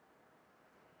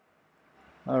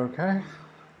 Okay.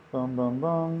 Boom, boom,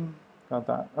 boom. Got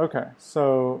that. Okay,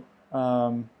 so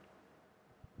we're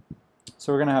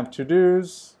gonna have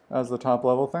to-dos as the top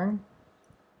level thing,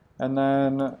 and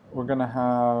then we're gonna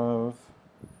have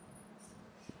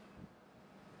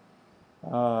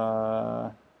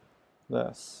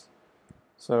this.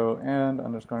 So and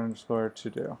underscore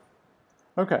to-do.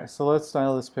 Okay, so let's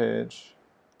style this page.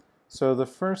 So the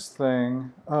first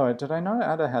thing, oh, did I not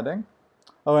add a heading?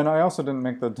 Oh, and I also didn't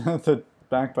make the the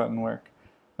back button work.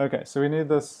 Okay, so we need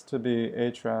this to be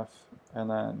href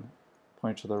and then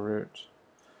point to the root.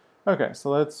 Okay, so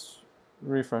let's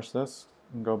refresh this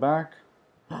and go back.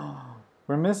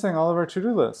 We're missing all of our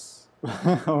to-do lists.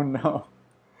 Oh no,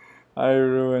 I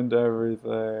ruined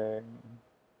everything.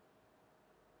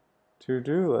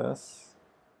 To-do lists?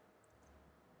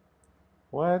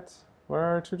 What? Where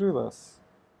are our to-do lists?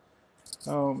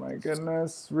 Oh my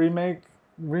goodness, Remake,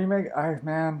 I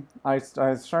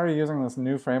started using this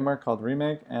new framework called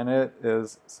Remake, and it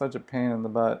is such a pain in the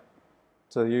butt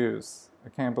to use. I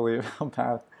can't believe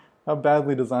how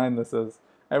badly designed this is.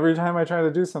 Every time I try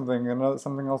to do something,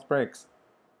 something else breaks.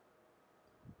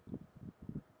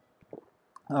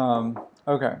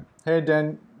 Okay. Hey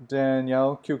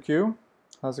Danielle QQ,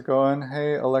 how's it going?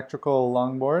 Hey electrical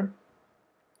longboard.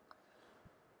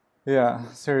 Yeah,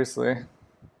 seriously.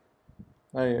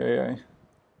 Ay.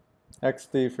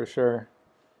 XD for sure.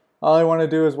 All I want to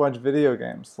do is watch video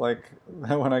games, like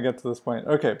when I get to this point.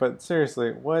 Okay, but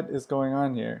seriously, what is going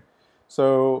on here?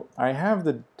 So I have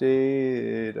the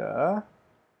data,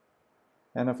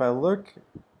 and if I look,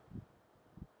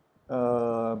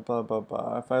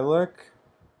 if I look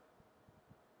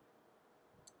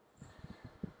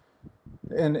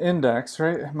in index,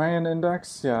 right? Am I in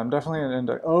index? Yeah, I'm definitely in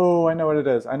index. Oh, I know what it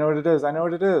is. I know what it is. I know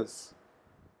what it is.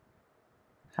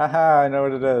 Haha, I know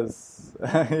what it is.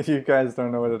 You guys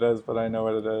don't know what it is, but I know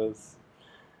what it is.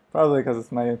 Probably because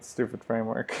it's my stupid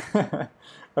framework.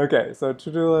 Okay, so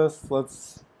to-do list,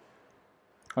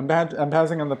 I'm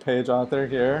passing on the page author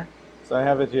here. So I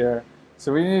have it here.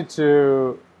 So we need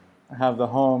to have the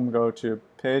home go to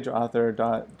page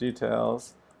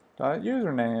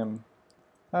author.details.username.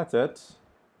 That's it.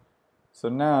 So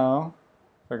now,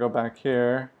 if I go back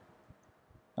here,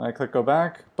 and I click go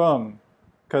back, boom.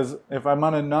 Because if I'm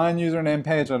on a non-username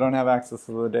page, I don't have access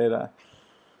to the data.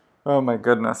 Oh my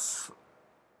goodness.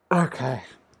 Okay.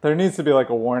 There needs to be like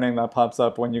a warning that pops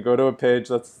up when you go to a page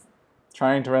that's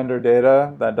trying to render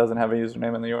data that doesn't have a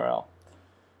username in the URL.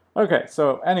 Okay,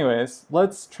 so anyways,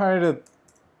 let's try to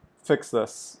fix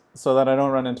this so that I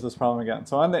don't run into this problem again.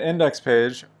 So on the index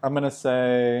page, I'm going to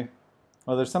say,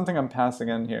 well, there's something I'm passing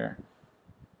in here.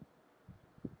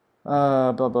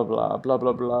 Blah, blah, blah, blah,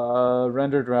 blah, blah,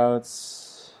 rendered routes.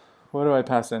 What do I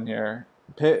pass in here?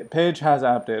 Page has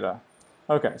app data.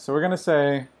 Okay, so we're going to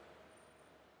say,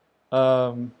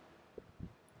 we're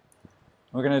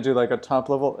going to do like a top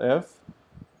level if.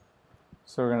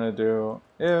 So we're going to do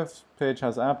if page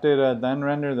has app data, then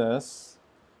render this.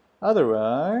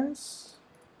 Otherwise,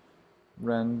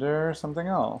 render something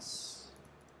else.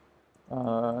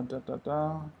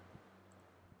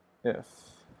 If.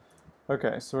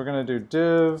 Okay, so we're going to do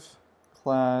div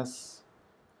class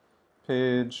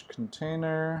page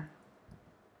container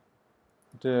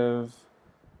div,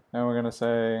 and we're going to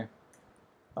say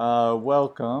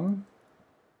welcome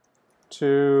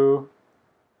to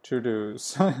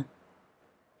to-dos.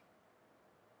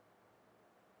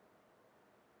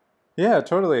 Yeah,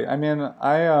 totally. I mean,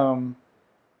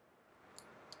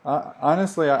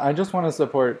 honestly, I just want to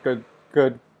support good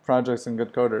projects and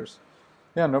good coders.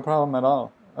 Yeah, no problem at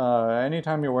all.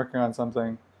 Anytime you're working on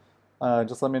something,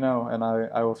 just let me know and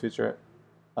I will feature it.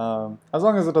 As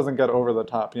long as it doesn't get over the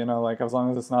top, like as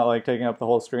long as it's not like taking up the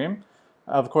whole stream.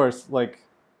 Of course, like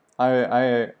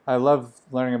I love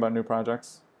learning about new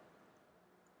projects.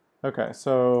 Okay,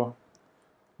 so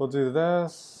we'll do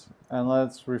this and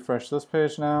let's refresh this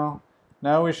page now.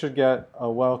 Now we should get a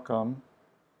welcome.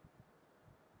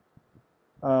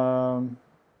 Um,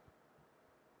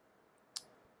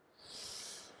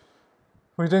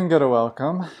 we didn't get a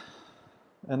welcome,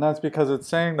 and that's because it's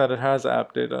saying that it has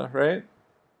app data, right?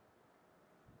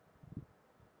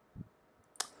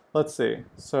 Let's see.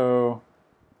 So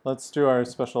let's do our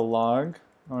special log.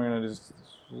 We're going to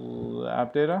do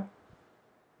app data.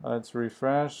 Let's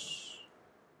refresh.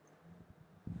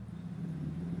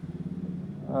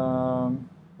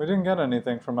 We didn't get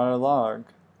anything from our log.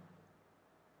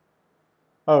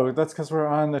 Oh, that's because we're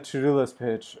on the to-do list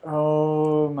page.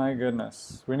 Oh my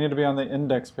goodness. We need to be on the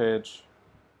index page.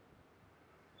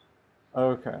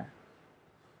 Okay.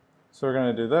 So we're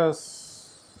going to do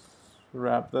this.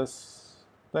 Wrap this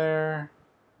there.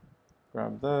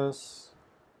 Grab this.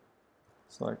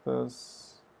 Select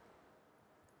this.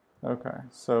 Okay,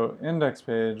 so index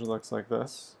page looks like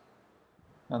this.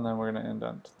 And then we're going to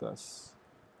indent this.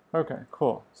 Okay,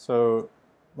 cool. So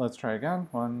let's try again.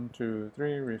 1, 2,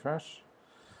 3, refresh.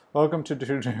 Welcome to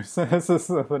to-dos. This is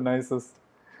the nicest.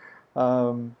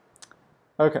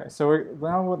 Okay, so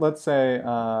now let's say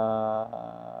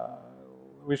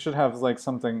we should have like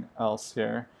something else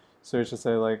here. So we should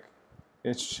say like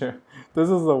it should. This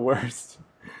is the worst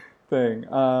thing.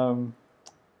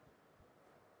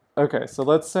 Okay, so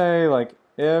let's say like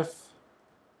if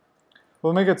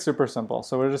we'll make it super simple.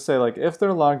 So we'll just say like if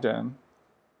they're logged in.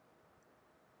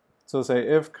 So say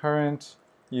if current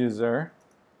user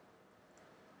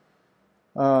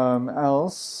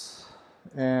else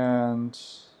and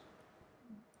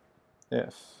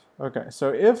if. Okay,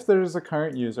 so if there's a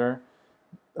current user,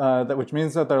 which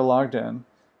means that they're logged in,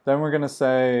 then we're going to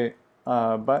say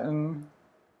button,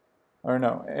 or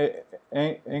no,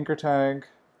 anchor tag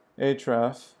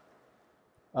href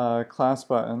class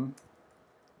button.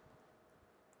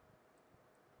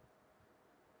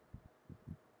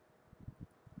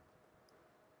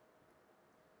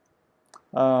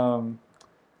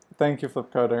 Thank you,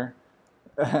 Flipcoder.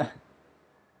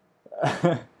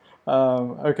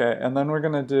 Okay, and then we're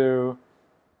going to do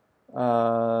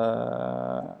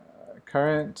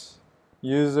current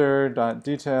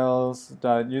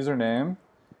user.details.username,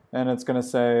 and it's going to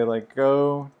say like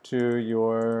go to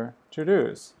your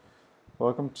to-dos.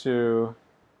 Welcome to,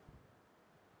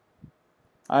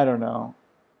 I don't know.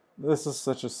 This is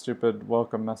such a stupid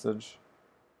welcome message.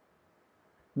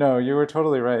 No, you were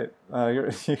totally right.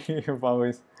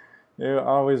 You're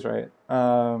always right.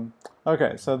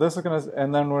 Okay, so this is gonna,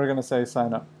 and then we're gonna say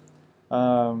sign up.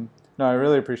 No, I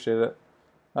really appreciate it.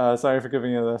 Sorry for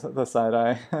giving you the side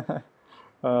eye.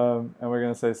 And we're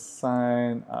gonna say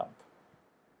sign up.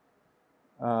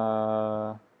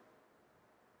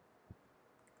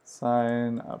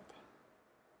 Sign up.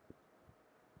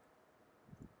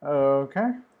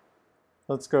 Okay.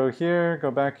 Let's go here,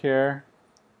 go back here.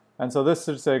 And so this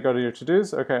should say go to your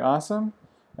to-dos. Okay, awesome.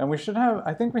 And we should have,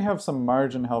 I think we have some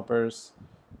margin helpers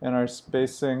in our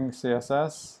spacing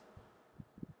CSS.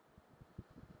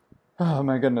 Oh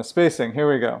my goodness, spacing, here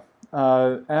we go.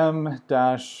 M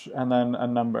dash and then a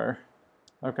number.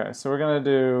 Okay, so we're gonna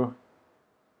do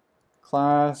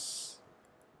class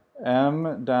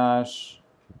M dash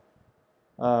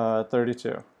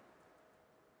 32.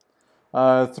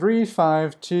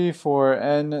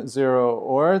 35T4N0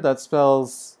 or that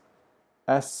spells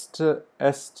oh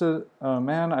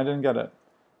man, I didn't get it.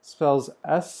 Spells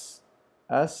Estenor.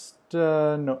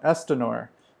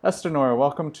 Estenor,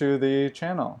 welcome to the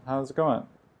channel. How's it going?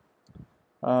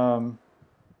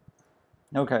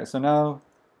 Okay, so now,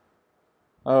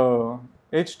 oh,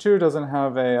 H2 doesn't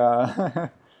have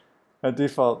a a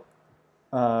default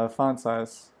font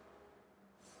size.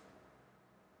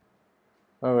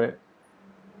 Oh wait.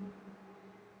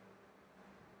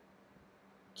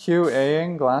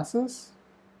 QAing glasses?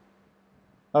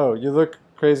 Oh, you look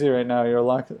crazy right now. You're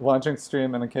watching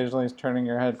stream and occasionally turning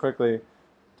your head quickly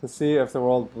to see if the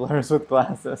world blurs with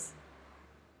glasses.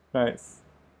 Nice.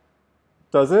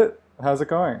 Does it? How's it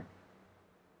going?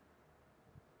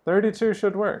 32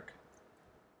 should work.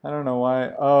 I don't know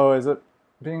why. Oh, is it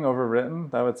being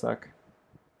overwritten? That would suck.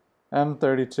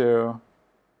 M32.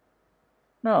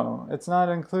 No, it's not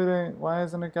including. Why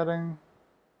isn't it getting?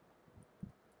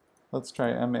 Let's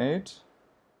try M8.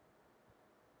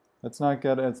 It's not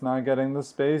getting the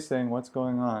spacing. What's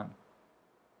going on?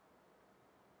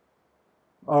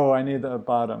 Oh, I need the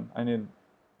bottom. I need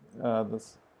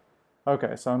this.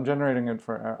 Okay, so I'm generating it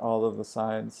for all of the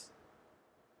sides.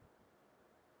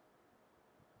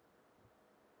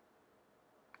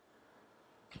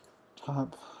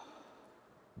 Top,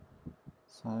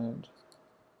 side.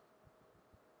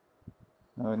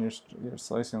 Oh, and you're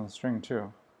slicing the string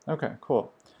too. Okay,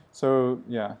 cool. So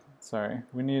yeah, sorry,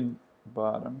 we need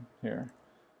bottom here.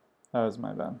 That was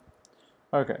my bad.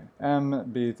 Okay,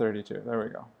 MB32. There we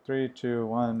go. 3, 2,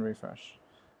 1, refresh.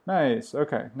 Nice.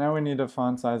 Okay, now we need a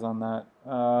font size on that.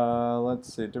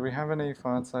 Let's see. Do we have any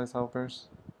font size helpers?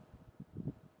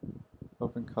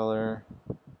 Open color.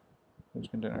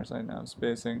 Page container side nav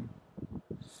spacing.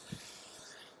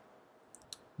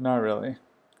 Not really.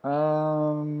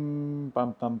 Bum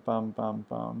bum bum bum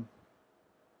bum.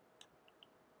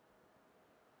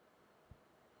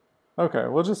 Okay,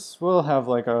 we'll have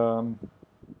like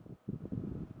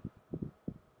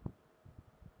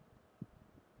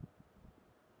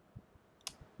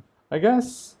I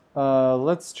guess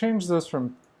let's change this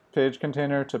from page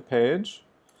container to page,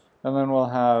 and then we'll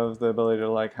have the ability to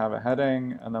like have a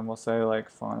heading, and then we'll say like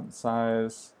font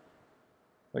size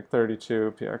like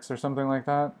 32 px or something like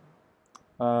that.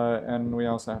 And we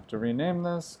also have to rename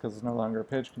this because it's no longer a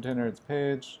page container, it's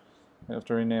page. We have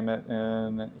to rename it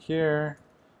in here,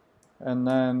 and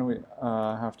then we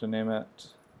have to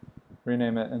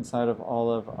rename it inside of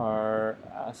all of our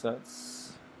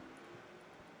assets.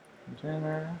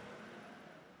 Container.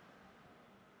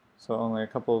 So only a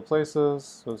couple of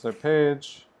places. So it's our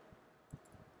page,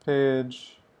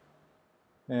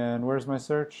 and where's my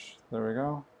search? There we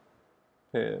go,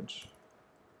 page.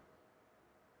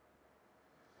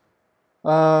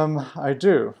 I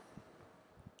do.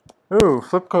 Ooh,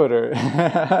 Flipcoder.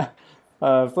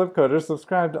 Flipcoder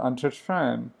subscribed on Twitch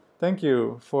Prime. Thank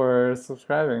you for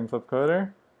subscribing,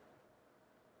 Flipcoder.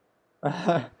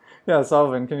 Yeah,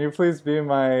 Sullivan, can you please be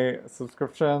my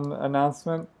subscription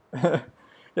announcement?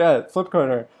 Yeah,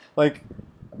 Flipcoder. Like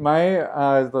my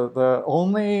the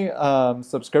only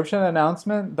subscription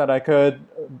announcement that I could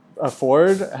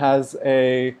afford has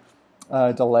a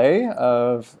delay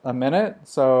of a minute.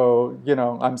 So you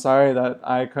know, I'm sorry that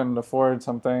I couldn't afford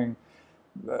something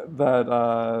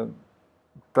that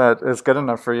that is good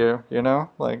enough for you. You know,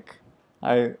 like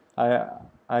I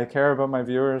care about my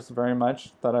viewers very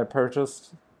much. That I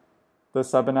purchased the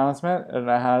sub announcement, and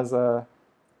it has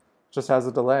just has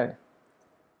a delay.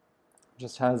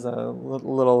 Just has a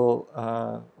little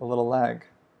lag.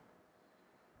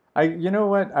 You know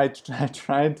what? I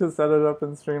tried to set it up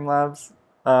in Streamlabs.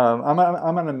 I'm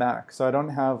on a Mac, so I don't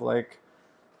have like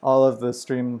all of the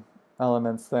Stream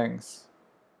Elements things.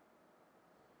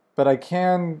 But I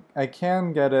can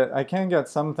get it. I can get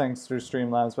some things through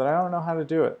Streamlabs, but I don't know how to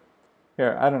do it.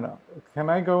 Here, I don't know. Can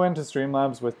I go into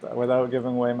Streamlabs without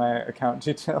giving away my account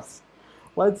details?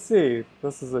 Let's see.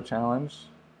 This is a challenge.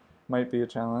 Might be a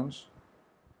challenge.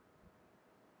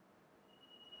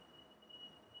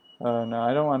 Oh no,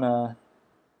 I don't want to.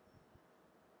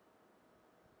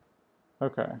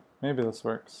 Okay, maybe this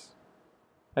works.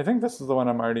 I think this is the one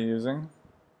I'm already using.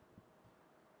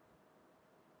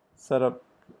 Set up.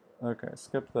 Okay,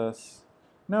 skip this.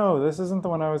 No, this isn't the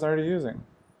one I was already using.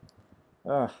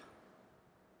 Ugh.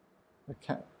 I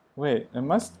can't. Wait, it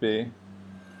must be.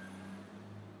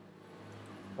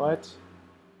 What?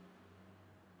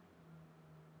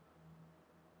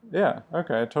 Yeah,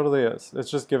 okay, it totally is. It's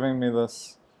just giving me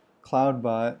this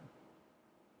CloudBot.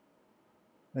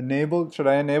 Should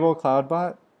I enable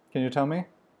CloudBot? Can you tell me?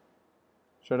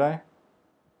 Should I?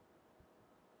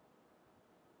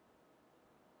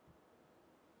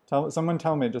 Someone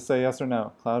tell me, just say yes or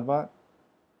no. CloudBot?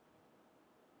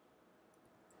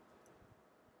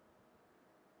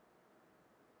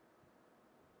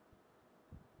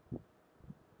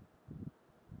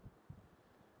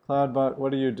 CloudBot,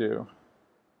 what do you do?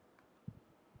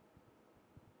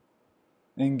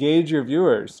 Engage your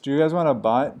viewers. Do you guys want a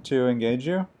bot to engage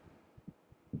you?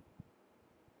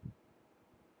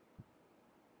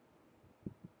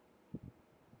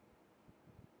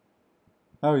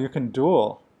 Oh, you can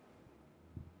duel.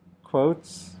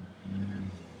 Quotes.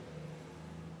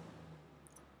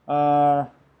 I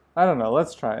don't know.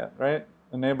 Let's try it, right?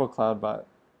 Enable CloudBot.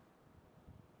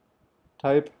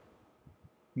 Type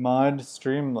mod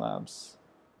Streamlabs.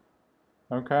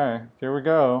 Okay, here we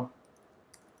go.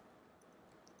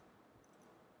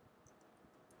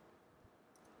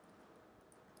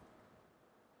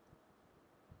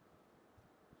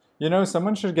 You know,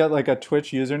 someone should get like a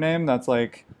Twitch username that's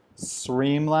like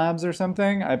Streamlabs or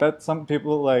something. I bet some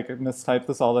people like mistype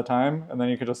this all the time, and then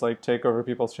you could just like take over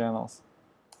people's channels.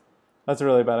 That's a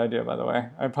really bad idea, by the way.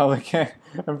 I probably can't.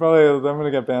 I'm gonna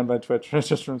get banned by Twitch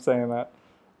just from saying that.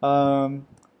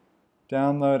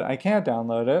 Download. I can't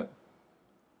download it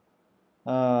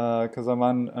because I'm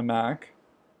on a Mac.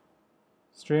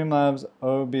 Streamlabs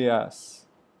OBS.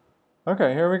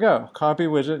 Okay, here we go. Copy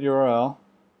widget URL.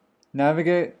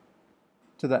 Navigate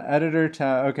to the editor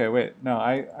tab. Okay, wait. No,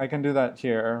 I can do that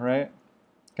here, right?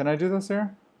 Can I do this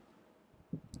here?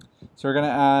 So we're gonna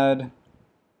add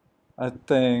a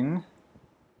thing.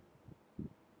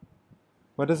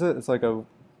 What is it? It's like a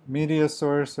media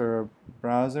source or a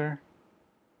browser.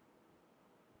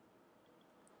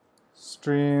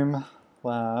 Streamlabs.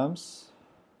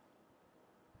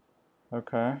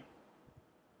 Okay.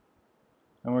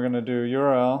 And we're gonna do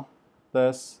URL,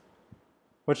 this.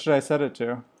 What should I set it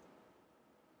to?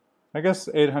 I guess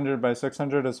 800 by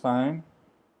 600 is fine.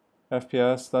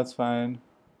 FPS, that's fine.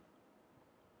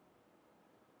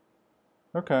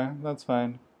 Okay, that's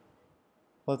fine.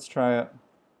 Let's try it.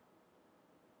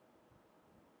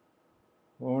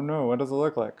 Oh no, what does it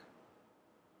look like?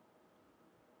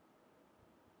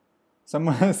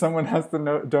 Someone has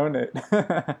to donate.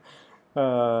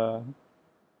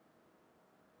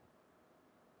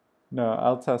 No,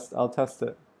 I'll test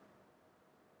it.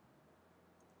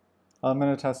 I'm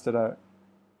gonna test it out.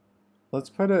 Let's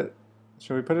put it,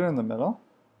 should we put it in the middle?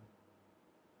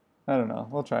 I don't know,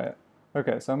 we'll try it.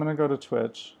 Okay, so I'm gonna go to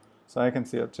Twitch so I can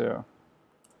see it too.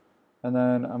 And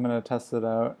then I'm gonna test it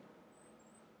out.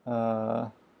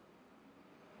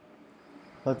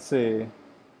 Let's see.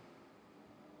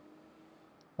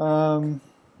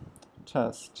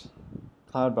 Test.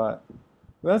 Cloudbot.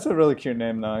 That's a really cute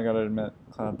name though, I gotta admit.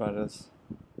 Cloudbot is.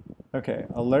 Okay,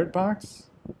 alert box.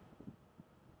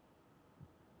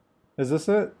 Is this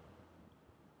it?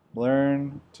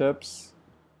 Learn tips.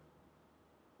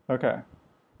 Okay.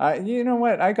 You know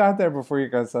what? I got there before you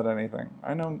guys said anything.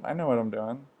 I know what I'm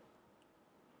doing.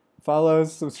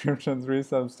 Follows, subscriptions,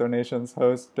 resubs, donations,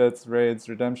 hosts, bits, raids,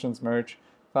 redemptions, merch,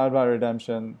 Cloudbot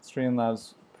redemption,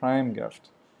 Streamlabs Prime gift.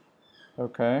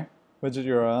 Okay. Widget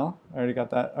URL. I already got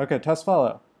that. Okay, test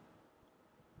follow.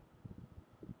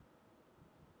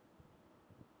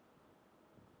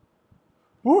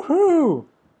 Woohoo!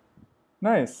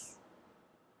 Nice.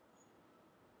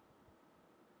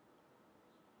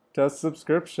 Test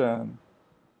subscription.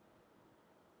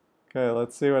 Okay,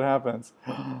 let's see what happens.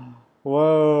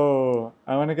 Whoa!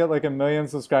 I want to get like 1 million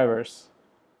subscribers.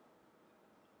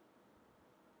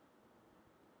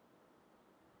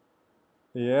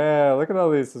 Yeah, look at all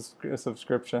these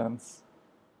subscriptions.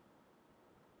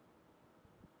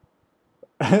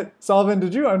 Solvin,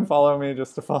 did you unfollow me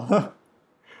just to follow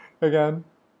again?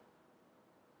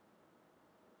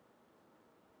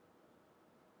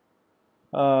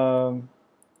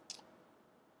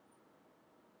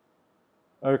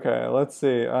 Okay, let's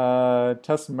see.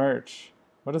 Test merch.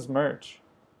 What is merch?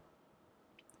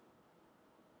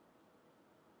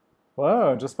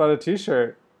 Whoa, just bought a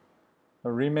t-shirt.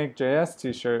 A Remake JS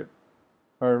t-shirt.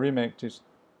 Or a Remake t-shirt.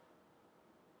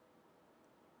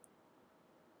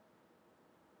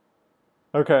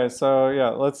 Okay, so yeah,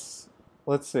 let's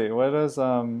see. What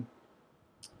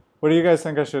do you guys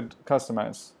think I should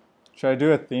customize? Should I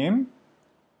do a theme?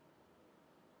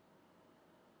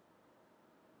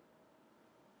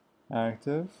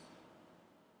 Active.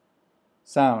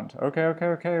 Sound.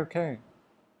 Okay.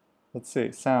 Let's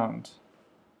see. Sound.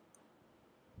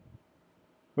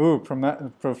 Ooh,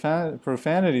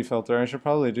 profanity filter. I should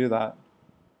probably do that.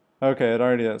 Okay, it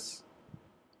already is.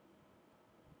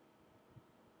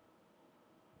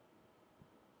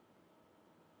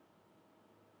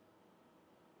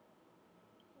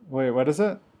 Wait, what is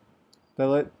it? They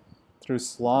let through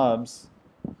slobs.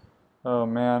 Oh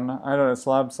man, I don't know.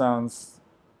 Slob sounds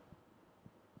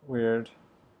weird.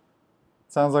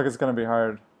 Sounds like it's gonna be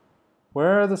hard.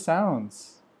 Where are the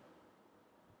sounds?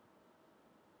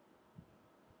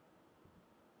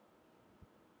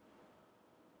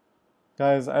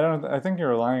 Guys, I think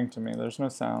you're lying to me. There's no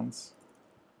sounds.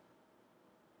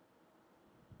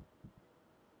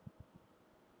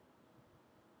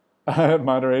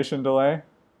 Moderation delay?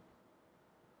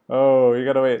 Oh, you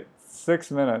gotta wait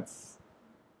 6 minutes.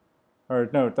 Or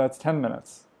no, that's 10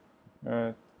 minutes.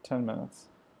 10 minutes.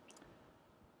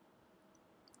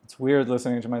 It's weird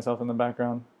listening to myself in the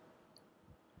background.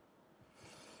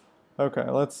 Okay,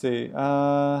 let's see.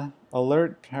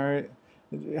 Alert parry.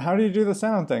 How do you do the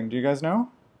sound thing? Do you guys know?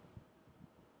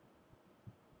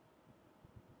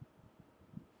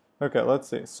 Okay, let's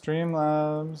see.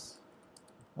 Streamlabs,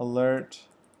 alert,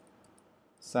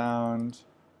 sound.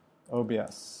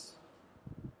 OBS.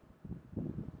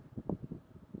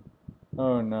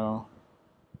 Oh no.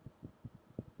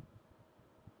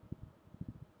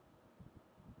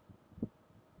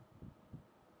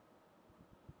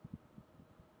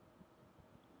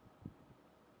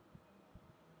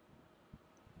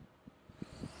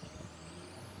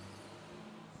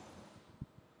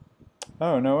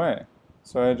 Oh, no way.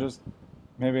 So I just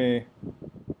maybe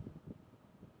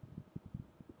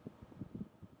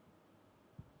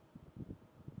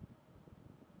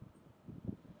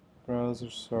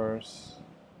browser source.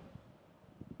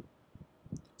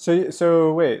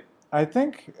 So wait. I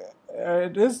think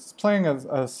it is playing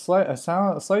a slight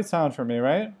sound for me,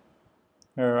 right?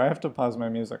 Or I have to pause my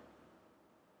music.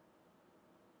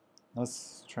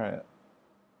 Let's try it.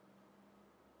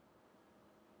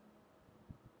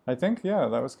 I think, yeah,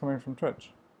 that was coming from Twitch.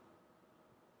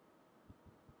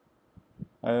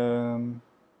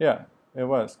 Yeah, it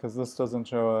was, because this doesn't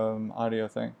show an audio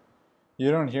thing. You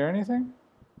don't hear anything?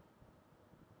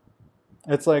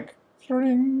 It's like,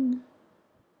 ring.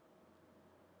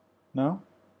 No?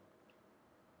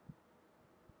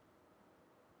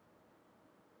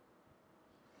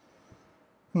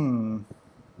 Hmm.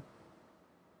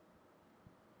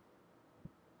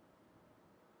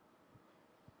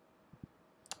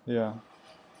 Yeah.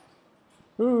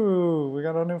 Ooh, we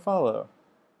got a new follow.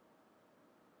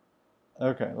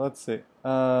 Okay, let's see.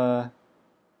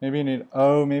 Maybe you need,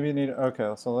 oh, maybe you need,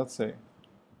 okay, so let's see.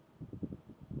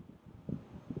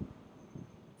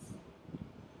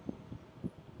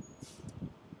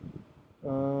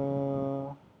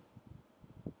 Uh,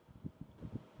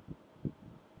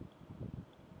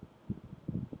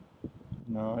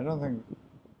 no, I don't think,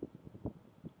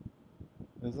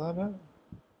 is that it?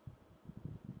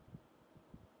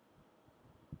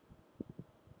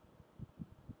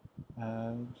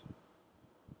 Add,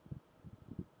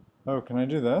 oh, can I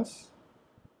do this?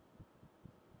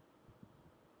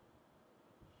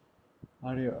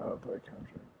 Audio output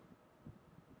capture.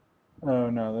 Oh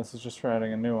no, this is just for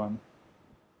adding a new one.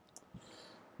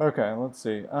 Okay, let's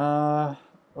see. OBS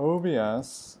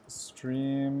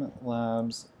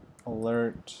Streamlabs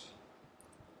alert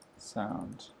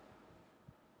sound.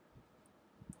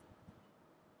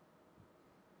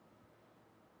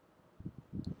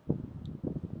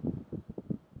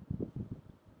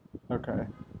 Okay.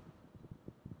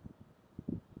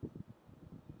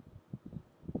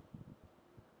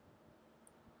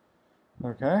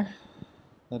 Okay.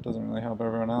 That doesn't really help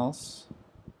everyone else.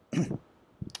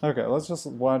 Okay, let's just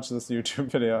watch this YouTube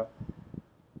video.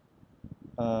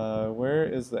 Where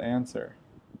is the answer?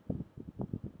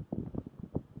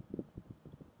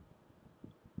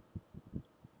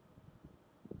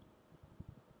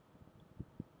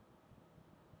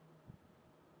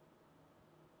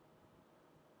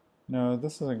 No,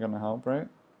 this isn't gonna help, right?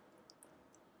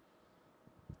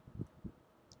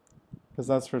 Because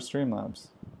that's for Streamlabs.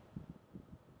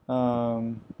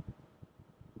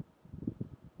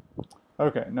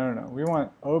 Okay, no. We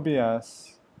want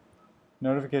OBS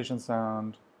notification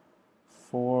sound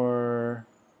for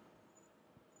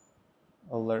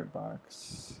alert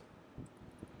box.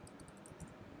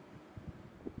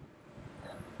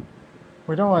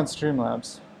 We don't want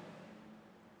Streamlabs.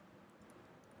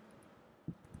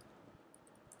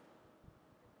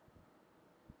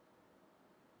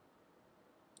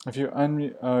 If you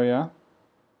unmute, oh yeah?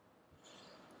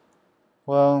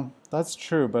 Well, that's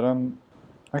true, but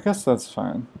I guess that's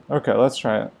fine. Okay, let's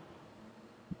try it.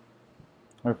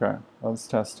 Okay, let's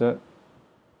test it.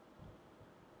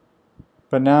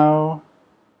 But now,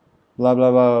 blah,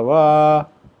 blah, blah, blah.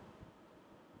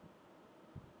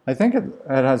 I think it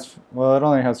has, well, it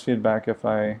only has feedback if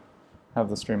I have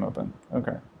the stream open.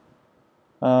 Okay.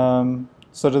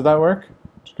 So did that work?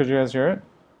 Could you guys hear it?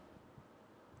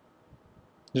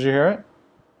 Did you hear it?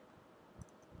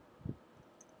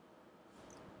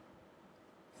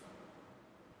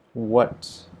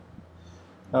 What?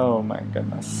 Oh my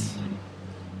goodness.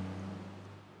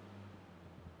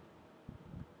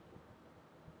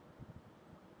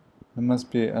 It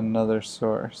must be another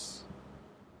source.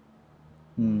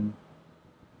 Okay.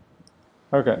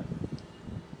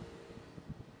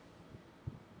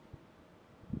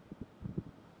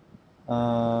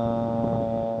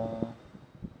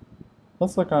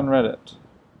 Let's look on Reddit.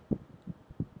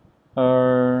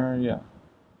 Or, yeah.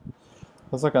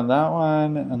 Let's look on that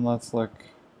one, and let's look.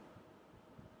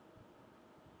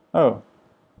 Oh.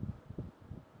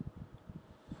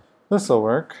 This'll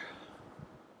work.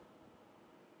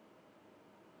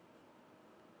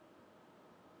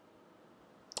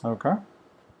 Okay.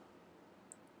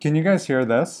 Can you guys hear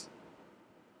this?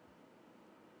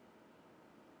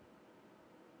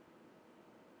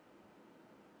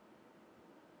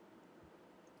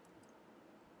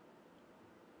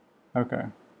 Okay.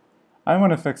 I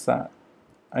want to fix that.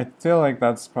 I feel like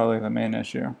that's probably the main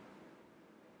issue.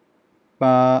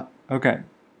 But, okay.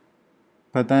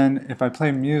 But then if I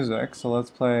play music, so let's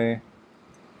play...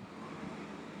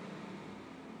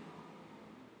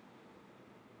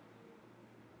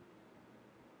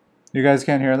 You guys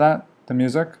can't hear that? The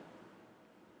music?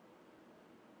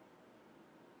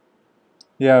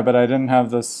 Yeah, but I didn't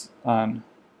have this on.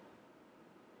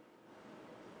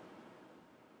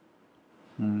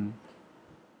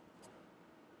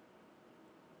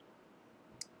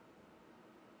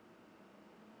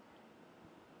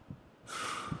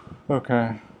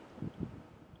 Okay.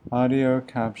 Audio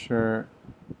capture.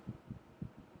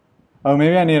 Oh,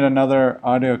 maybe I need another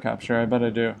audio capture. I bet I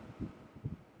do.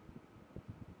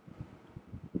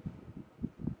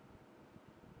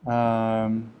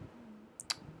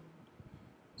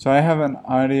 So I have an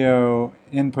audio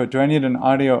input. Do I need an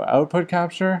audio output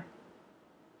capture?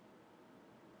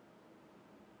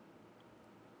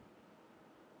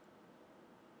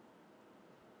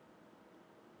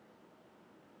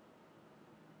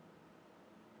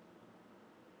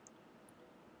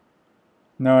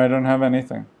 No, I don't have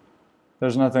anything.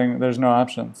 There's nothing, there's no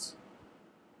options.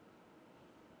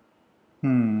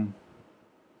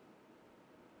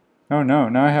 Oh no,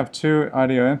 now I have two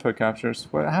audio input captures.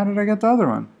 What, how did I get the other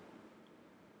one?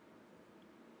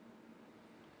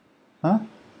 Huh?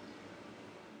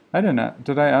 I didn't,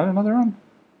 did I add another one?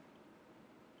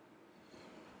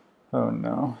 Oh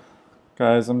no.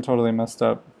 Guys, I'm totally messed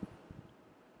up.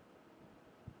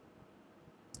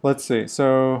 Let's see,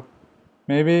 so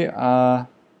maybe, oh,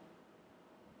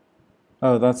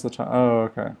 that's the, oh,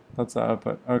 okay. That's the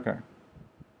output, okay.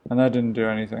 And that didn't do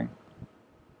anything.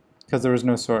 Because there was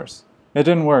no source. It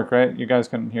didn't work, right? You guys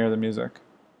couldn't hear the music.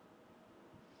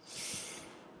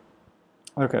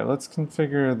 Okay, let's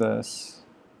configure this.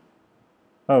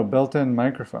 Oh, built-in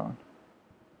microphone.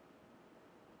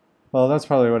 Well, that's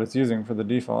probably what it's using for the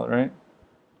default, right?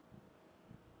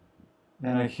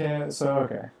 And I can't, so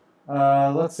okay.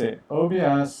 Let's see.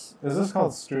 OBS, is this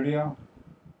called Studio?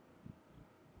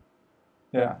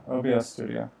 Yeah, OBS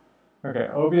Studio. Okay,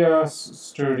 OBS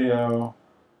Studio,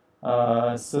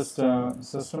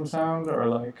 system sound, or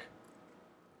like,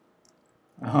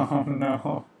 oh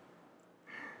no.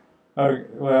 Okay,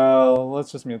 well,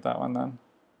 let's just mute that one then.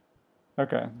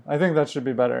 Okay, I think that should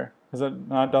be better. Is it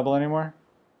not double anymore?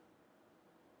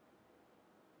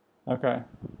 Okay.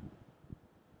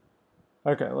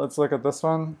 Okay, let's look at this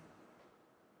one.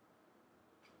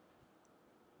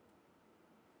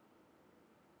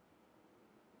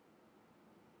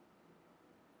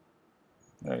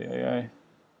 Ay, ay, ay.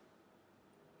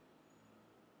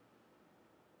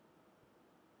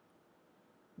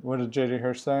 What did JD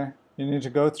Hirsch say? You need to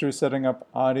go through setting up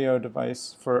audio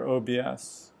device for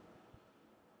OBS.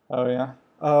 Oh yeah?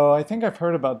 Oh, I think I've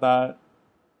heard about that.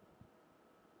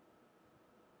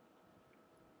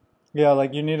 Yeah,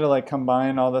 like you need to like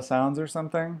combine all the sounds or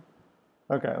something.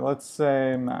 Okay, let's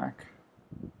say Mac.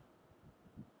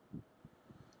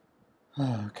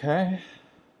 Okay.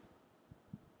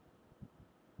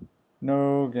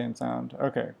 No game sound.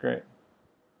 Okay, great.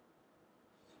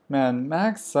 Man,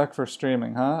 Macs suck for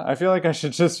streaming, huh? I feel like I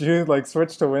should just use like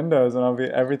switch to Windows and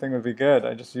everything would be good.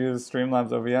 I just use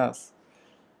Streamlabs OBS.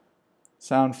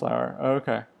 Soundflower.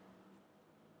 Okay.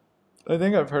 I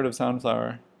think I've heard of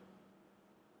Soundflower.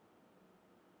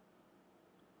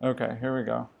 Okay, here we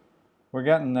go. We're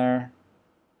getting there.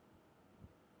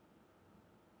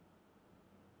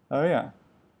 Oh yeah.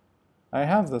 I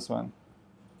have this one.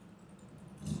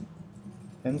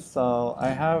 Install.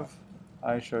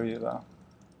 I show you though.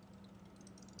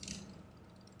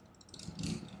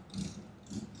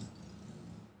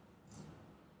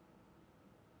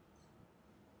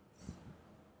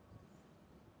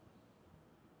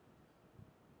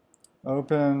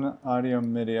 Open audio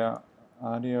MIDI.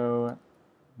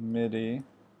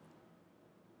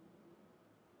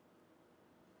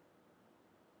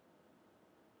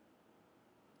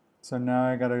 So now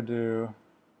I gotta do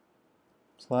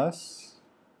plus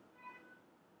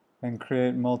and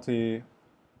create multi,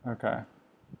 okay.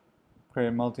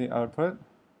 Create multi output.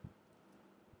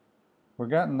 We're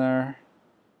getting there.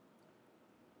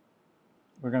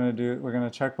 We're gonna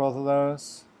check both of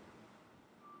those.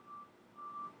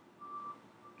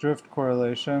 Drift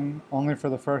correlation, only for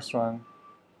the first one.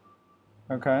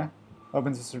 Okay.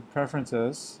 Open system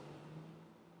preferences.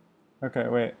 Okay,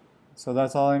 wait. So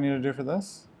that's all I need to do for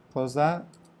this? Close that.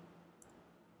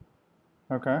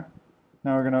 Okay.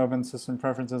 Now we're going to open system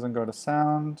preferences and go to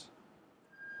sound.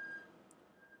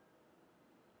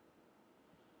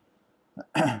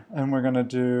 And we're going to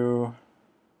do,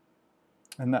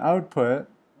 in the output,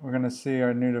 we're gonna see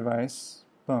our new device.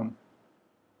 Boom.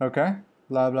 Okay.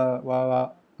 Blah, blah, blah,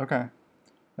 blah. Okay.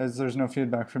 There's no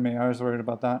feedback for me. I was worried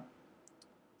about that.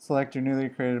 Select your newly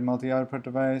created multi-output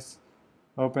device.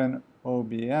 Open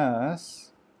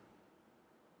OBS.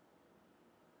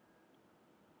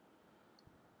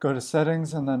 Go to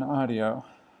settings and then audio.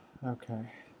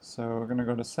 Okay, so we're gonna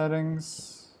go to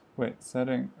settings. Wait,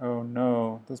 setting, oh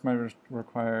no, this might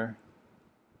require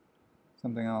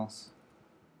something else.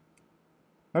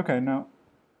 Okay, no.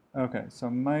 Okay, so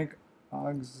mic,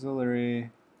 auxiliary,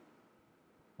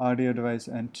 audio device,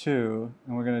 and 2,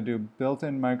 and we're gonna do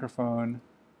built-in microphone,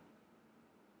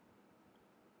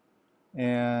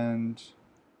 and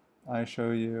I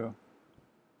show you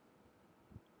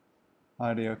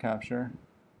audio capture.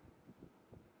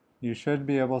 You should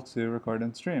be able to record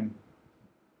and stream.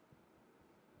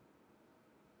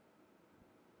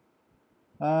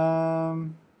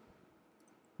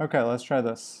 Okay, let's try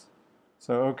this.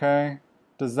 So, okay,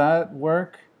 does that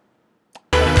work?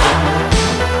 Maybe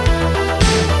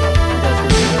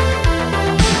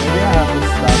I have to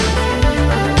stop the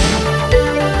stream.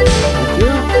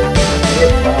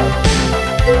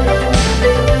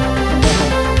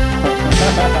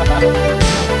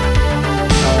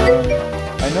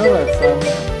 I know that some...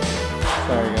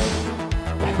 Sorry, guys.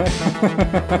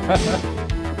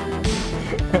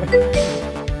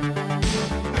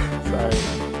 Sorry.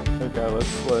 Okay,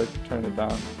 let's turn it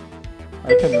down.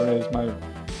 I can raise my...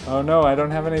 Oh no, I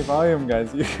don't have any volume,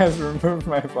 guys. You guys removed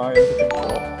my volume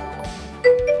control.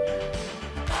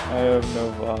 I have no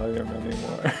volume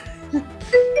anymore.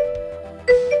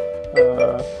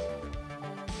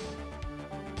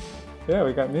 Yeah,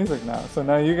 we got music now. So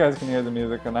now you guys can hear the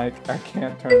music and I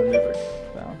can't turn the music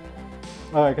down.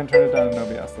 Oh, I can turn it down in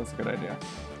OBS. That's a good idea.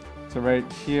 So right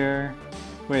here...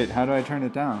 Wait, how do I turn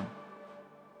it down?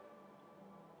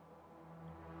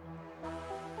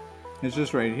 It's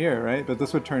just right here, right? But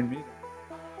this would turn me down.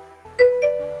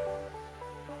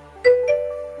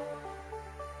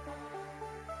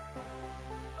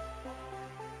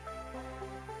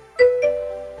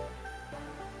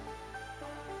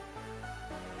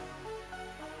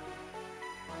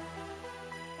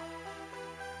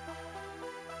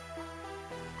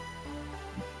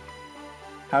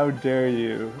 How dare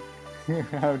you?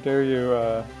 How dare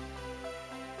you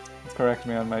correct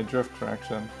me on my drift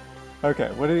correction?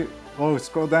 Okay, what do you... Oh,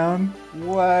 scroll down?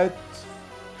 What?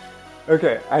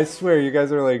 Okay, I swear you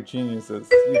guys are like geniuses.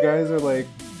 You guys are like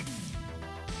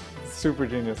super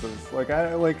geniuses. Like,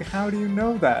 how do you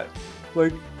know that?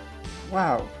 Like,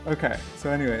 wow. Okay, so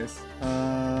anyways,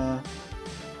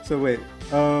 so wait.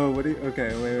 Oh, what do you...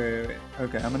 Okay, wait.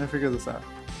 Okay, I'm gonna figure this out.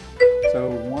 So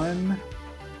 1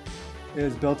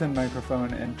 is built-in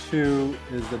microphone and 2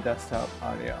 is the desktop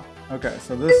audio. Okay,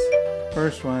 so this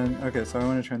first one, okay, so I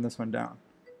want to turn this one down.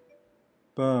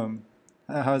 Boom.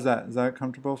 How's that? Is that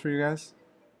comfortable for you guys?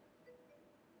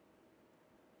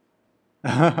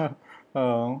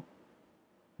 Oh,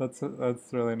 that's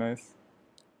really nice.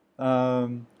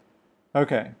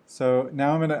 Okay, so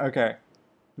now I'm gonna, okay,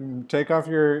 take off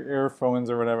your earphones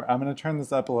or whatever. I'm gonna turn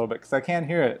this up a little bit because I can't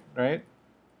hear it, right?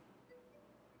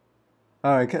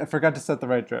 Oh, I forgot to set the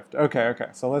right drift. Okay,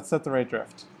 so let's set the right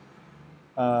drift.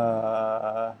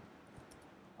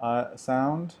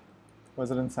 Sound? Was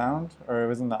it in sound? Or it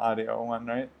was in the audio one,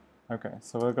 right? Okay,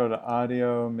 so we'll go to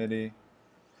audio, MIDI.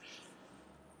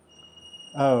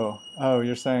 Oh,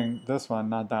 you're saying this one,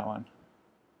 not that one.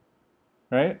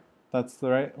 Right? That's the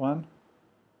right one?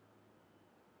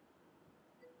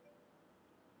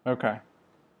 Okay.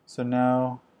 So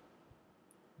now,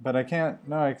 but I can't,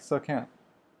 no, I still can't.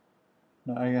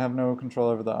 No, I have no control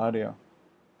over the audio.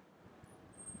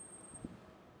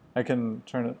 I can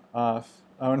turn it off.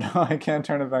 Oh no, I can't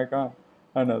turn it back on.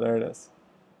 Oh no, there it is.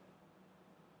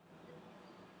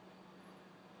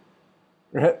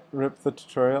 Rip the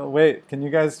tutorial. Wait, can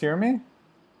you guys hear me?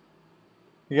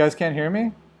 You guys can't hear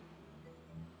me?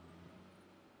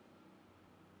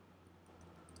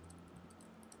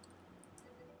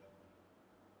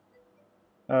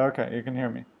 Oh, okay, you can hear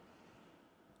me.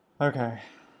 Okay.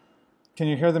 Can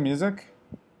you hear the music?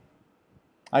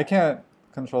 I can't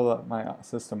control my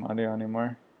system audio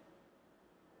anymore.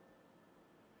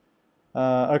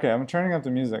 Okay, I'm turning up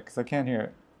the music because I can't hear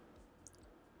it.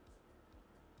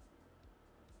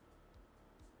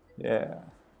 Yeah.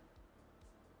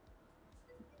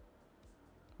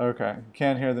 Okay,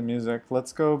 can't hear the music.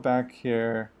 Let's go back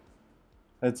here.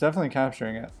 It's definitely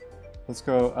capturing it. Let's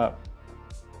go up.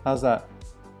 How's that?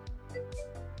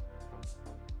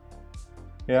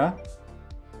 Yeah?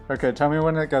 Okay, tell me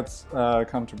when it gets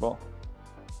comfortable.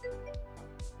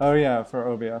 Oh yeah, for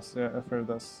OBS, yeah, for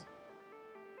this.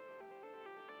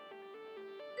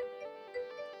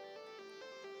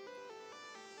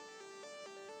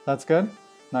 That's good?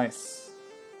 Nice.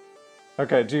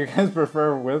 Okay, do you guys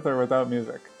prefer with or without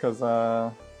music? Because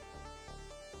I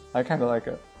kind of like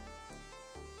it.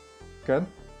 Good?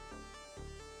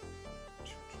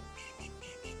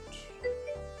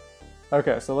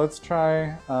 Okay, so let's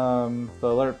try the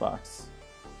alert box.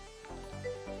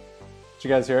 Did you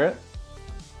guys hear it?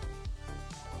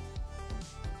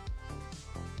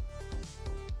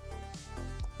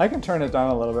 I can turn it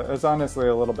down a little bit. It's honestly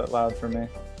a little bit loud for me.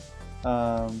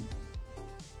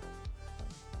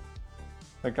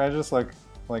 Like I just like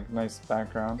nice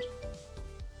background.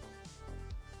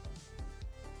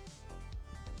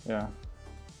 Yeah.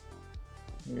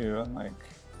 Even like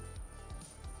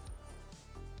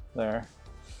there.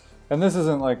 And this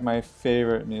isn't like my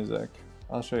favorite music.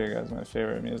 I'll show you guys my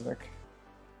favorite music.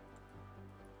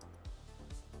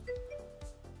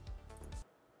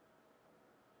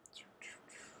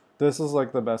 This is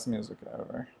like the best music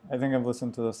ever. I think I've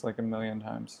listened to this like a million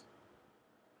times.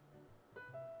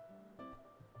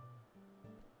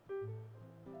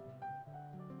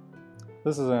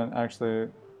 This isn't actually...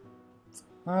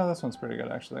 Oh, this one's pretty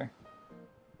good actually.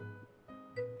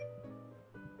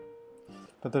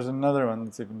 But there's another one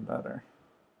that's even better.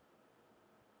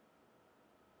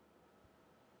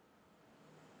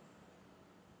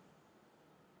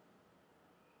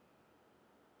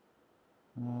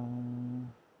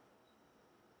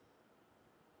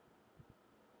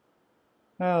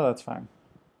 Yeah, that's fine.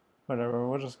 Whatever,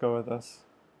 we'll just go with this.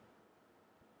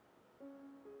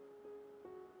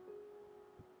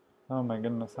 Oh my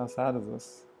goodness, how sad is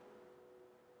this?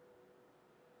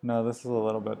 No, this is a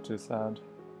little bit too sad.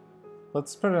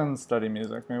 Let's put in study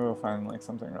music. Maybe we'll find like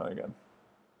something really good.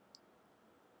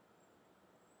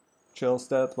 Chill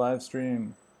Step live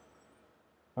stream.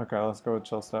 Okay, let's go with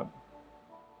Chill Step.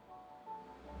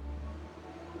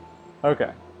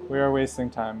 Okay, we are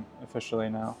wasting time officially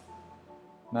now.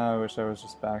 Now I wish I was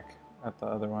just back at the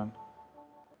other one.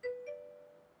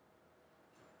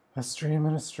 A stream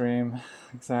and a stream,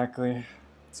 exactly.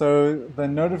 So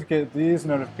the these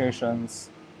notifications,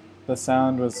 the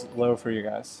sound was low for you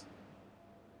guys.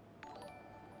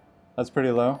 That's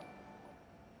pretty low.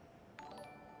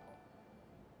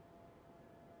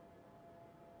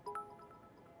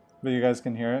 But you guys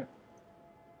can hear it.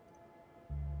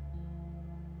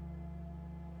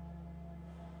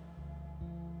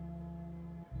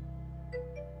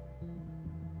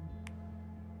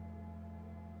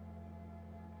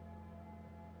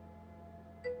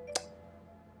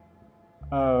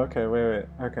 Oh, okay, wait.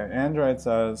 Okay, Android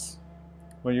says,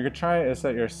 what you could try is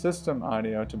set your system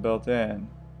audio to built-in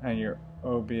and your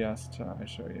OBS to I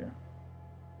show you.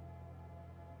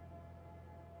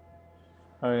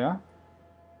 Oh yeah?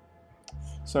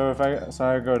 So if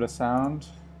I go to sound,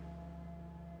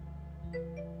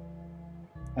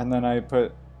 and then I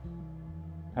put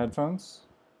headphones.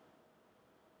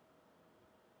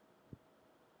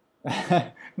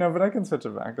 No, but I can switch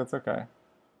it back, that's okay.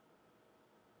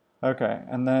 Okay,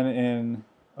 and then in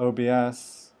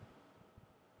OBS,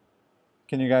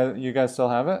 can you guys still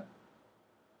have it?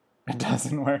 It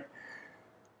doesn't work.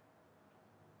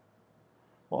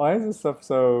 Why is this stuff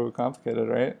so complicated,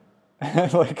 right?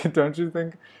 Like, don't you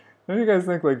guys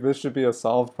think like this should be a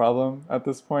solved problem at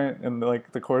this point in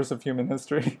like the course of human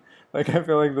history? Like, I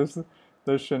feel like this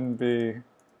shouldn't be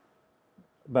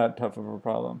that tough of a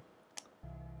problem.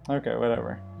 Okay,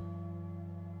 whatever.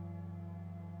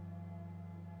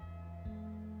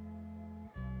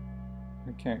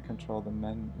 I can't control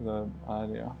the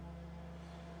audio.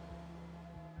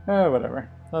 Whatever.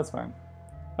 That's fine.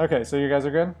 Okay, so you guys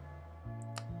are good?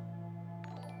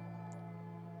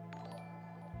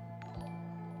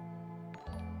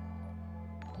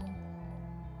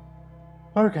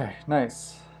 Okay,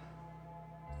 nice.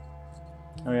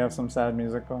 And we have some sad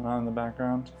music going on in the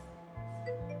background.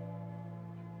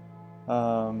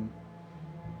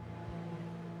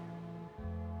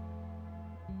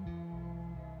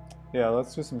 Yeah,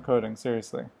 let's do some coding,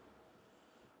 seriously.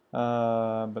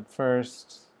 But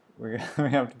first, we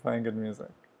have to find good music.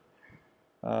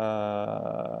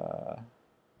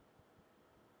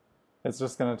 It's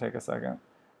just gonna take a second.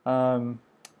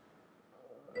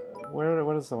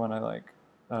 What is the one I like?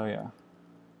 Oh yeah.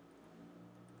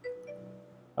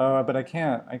 Oh, but I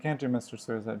can't do Mr.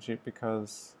 Suicide Cheat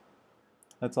because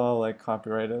it's all like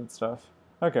copyrighted stuff.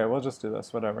 Okay, we'll just do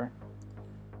this, whatever.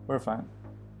 We're fine.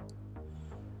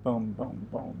 Boom, boom,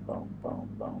 boom, boom, boom,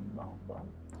 boom, boom, boom.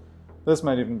 This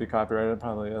might even be copyrighted, it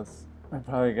probably is. I'll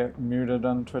probably get muted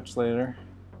on Twitch later.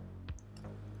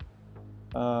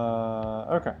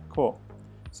 Okay, cool.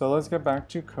 So let's get back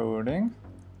to coding.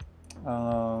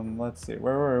 Let's see,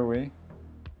 where were we?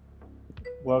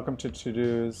 Welcome to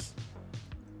to-dos.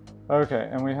 Okay,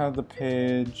 and we have the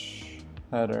page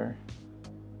header.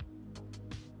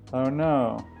 Oh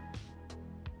no.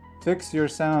 Fix your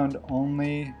sound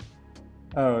only.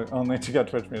 Oh, only to get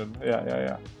Twitch muted.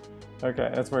 Yeah.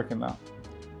 Okay, it's working now.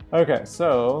 Okay,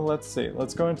 so let's see.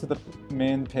 Let's go into the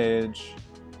main page.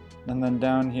 And then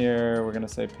down here, we're going to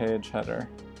say page header.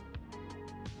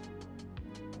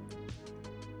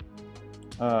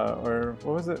 Or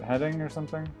what was it? Heading or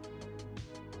something?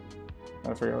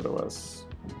 I forget what it was.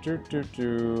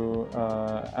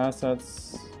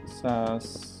 Assets,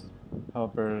 SAS,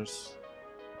 helpers,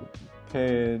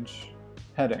 page,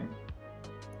 heading.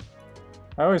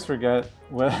 I always forget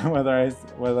whether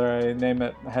I name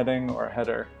it heading or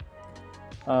header.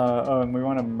 Oh, and we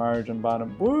want to merge and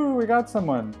bottom. Woo, we got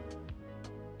someone.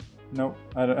 Nope,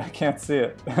 I can't see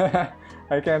it.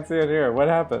 I can't see it here. What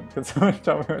happened? Could someone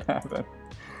tell me what happened?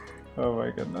 Oh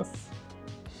my goodness.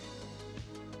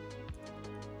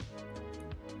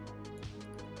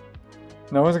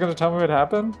 No one's gonna tell me what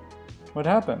happened? What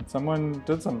happened? Someone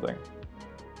did something.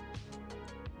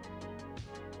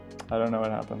 I don't know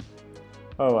what happened.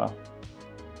 Oh well.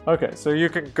 Okay, so you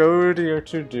can go to your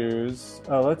to-dos.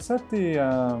 Let's set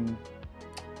the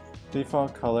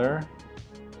default color,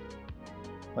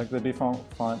 like the default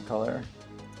font color,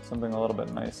 something a little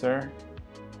bit nicer,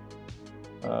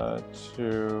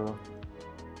 to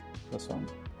this one.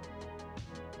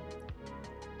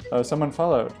 Oh, someone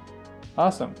followed.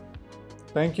 Awesome.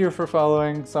 Thank you for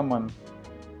following someone.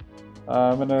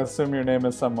 I'm gonna assume your name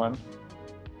is someone.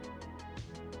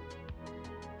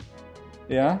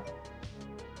 Yeah?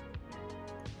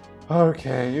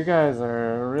 Okay, you guys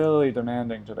are really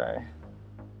demanding today.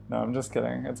 No, I'm just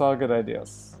kidding. It's all good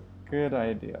ideas. Good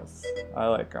ideas. I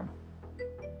like them.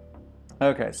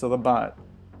 Okay, so the bot.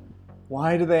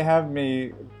 Why do they have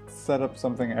me set up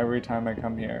something every time I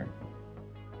come here?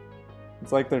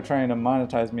 It's like they're trying to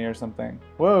monetize me or something.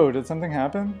 Whoa, did something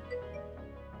happen?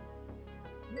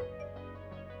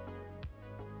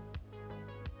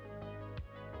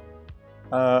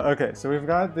 Okay, so we've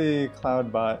got the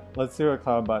CloudBot. Let's see what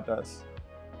CloudBot does.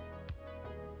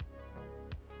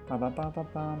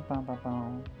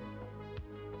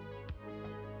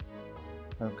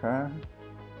 Okay.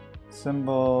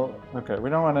 Symbol. Okay, we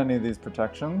don't want any of these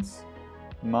protections.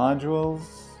 Modules.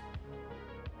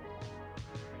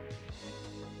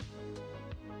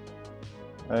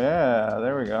 Oh, yeah,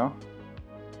 there we go.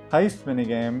 Heist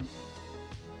minigame.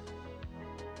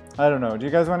 I don't know. Do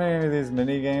you guys want any of these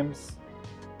mini games?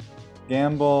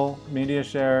 Gamble, media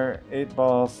share,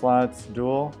 8-ball, slots,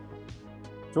 duel.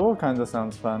 Duel kind of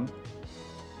sounds fun.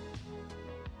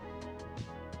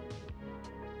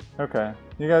 Okay,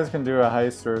 you guys can do a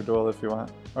heist or a duel if you want.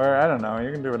 Or I don't know,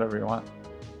 you can do whatever you want.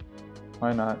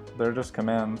 Why not? They're just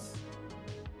commands.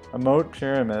 Emote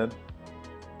pyramid.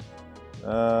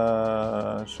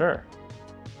 Sure.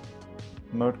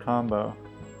 Emote combo.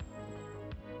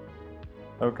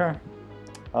 Okay.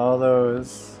 All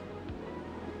those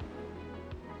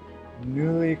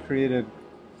newly created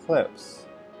clips.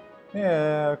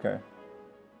 Yeah, okay.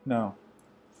 No.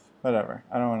 Whatever.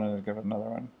 I don't want to give another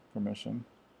one permission.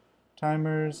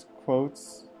 Timers,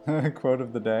 quotes, quote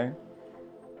of the day.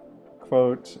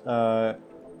 Quote,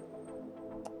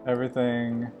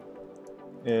 everything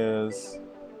is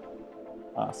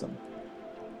awesome.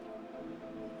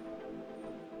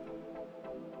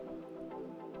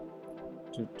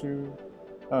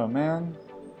 Oh man.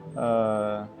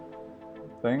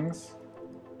 Things.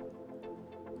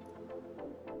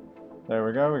 There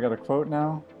we go, we got a quote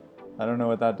now. I don't know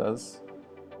what that does.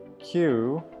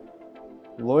 Q.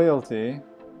 Loyalty.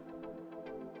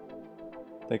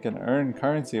 They can earn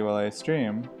currency while I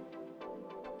stream.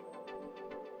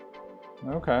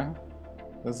 Okay.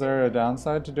 Is there a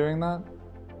downside to doing that?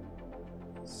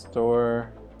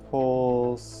 Store,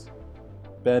 polls,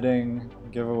 betting,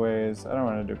 giveaways. I don't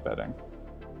want to do betting.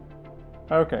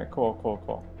 Okay,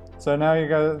 cool. So now you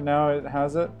guys, now it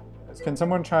has it. Can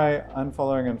someone try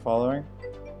unfollowing and following?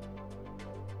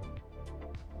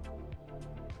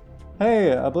 Hey,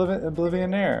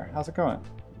 Oblivionaire, how's it going?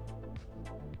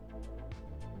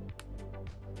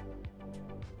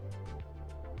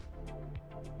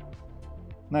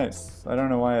 Nice. I don't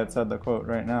know why it said the quote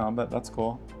right now, but that's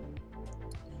cool.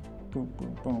 Boom,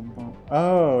 boom, boom, boom.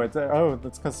 Oh,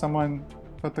 that's because someone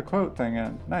put the quote thing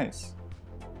in. Nice.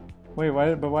 Wait,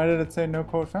 why did it say no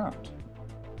quote found?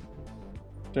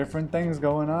 Different things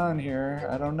going on here.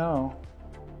 I don't know.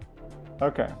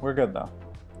 Okay, we're good though.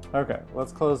 Okay,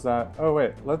 let's close that. Oh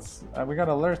wait, we got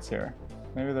alerts here.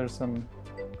 Maybe there's some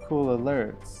cool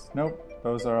alerts. Nope,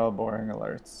 those are all boring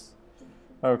alerts.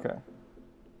 Okay.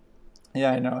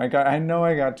 Yeah, I know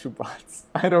I got two bots.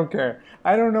 I don't care.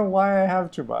 I don't know why I have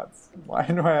two bots. Why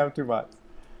do I have two bots?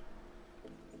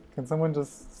 Can someone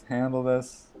just handle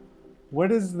this?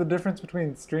 What is the difference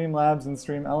between Streamlabs and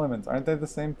Stream Elements? Aren't they the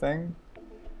same thing?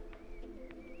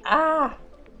 Ah!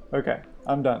 Okay,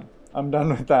 I'm done. I'm done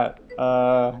with that.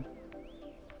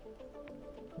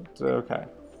 Okay.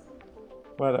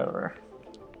 Whatever.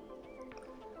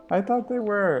 I thought they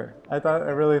were. I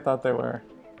really thought they were.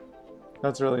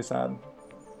 That's really sad.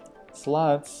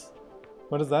 Slots?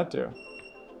 What does that do?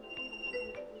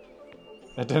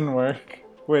 It didn't work.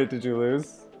 Wait, did you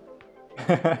lose?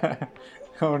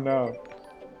 Oh no.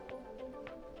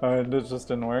 Oh, it just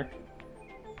didn't work?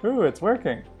 Ooh, it's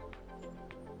working.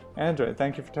 Android,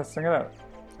 thank you for testing it out.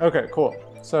 Okay, cool.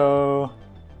 So,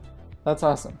 that's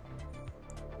awesome.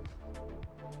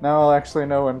 Now I'll actually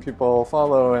know when people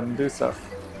follow and do stuff.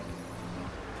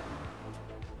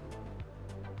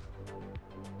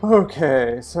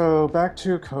 Okay, so back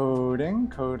to coding.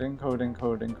 Coding.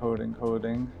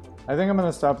 I think I'm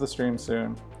gonna stop the stream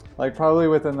soon. Like probably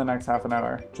within the next half an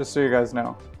hour, just so you guys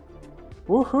know.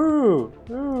 Woohoo!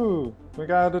 Ooh, we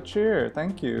got a cheer.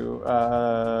 Thank you.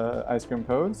 Ice cream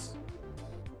codes.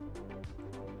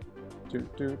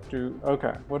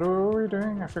 Okay, what were we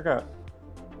doing? I forgot.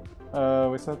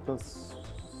 We set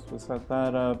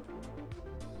that up.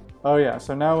 Oh yeah,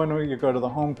 so now when you go to the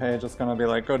home page, it's gonna be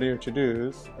like, go to your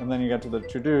to-dos, and then you get to the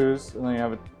to-dos, and then you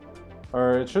have it,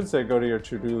 or it should say go to your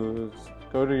to-dos,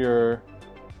 go to your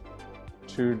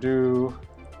to-do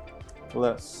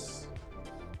list.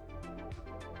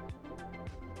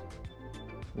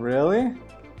 Really?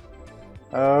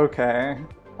 Okay,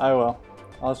 I will.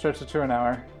 I'll stretch it to an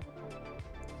hour.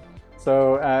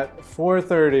 So at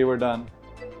 4:30 we're done.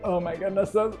 Oh my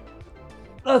goodness,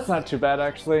 that's not too bad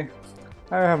actually.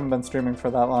 I haven't been streaming for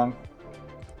that long.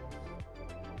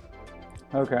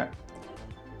 Okay.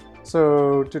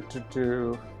 So,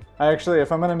 actually,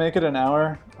 if I'm gonna make it an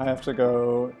hour, I have to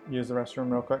go use the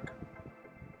restroom real quick.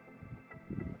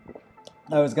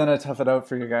 I was gonna tough it out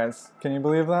for you guys. Can you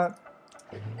believe that?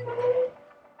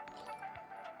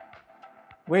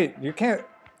 Wait, you can't...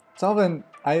 Salvin,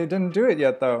 I didn't do it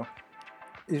yet though.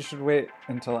 You should wait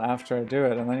until after I do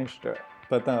it and then you should do it.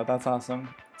 But no, that's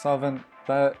awesome. Salvin,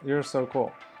 you're so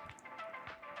cool.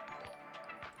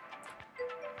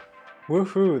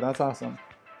 Woohoo, that's awesome.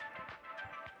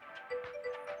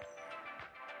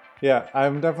 Yeah,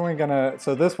 I'm definitely gonna,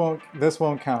 so this won't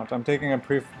count. I'm taking a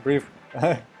brief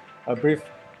a brief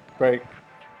break.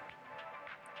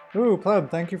 Ooh,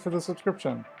 Pleb, thank you for the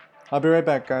subscription. I'll be right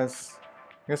back, guys.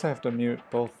 I guess I have to mute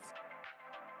both.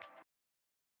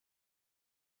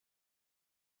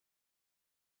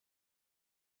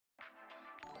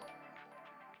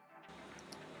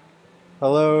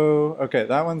 Hello. Okay,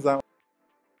 that one's that one.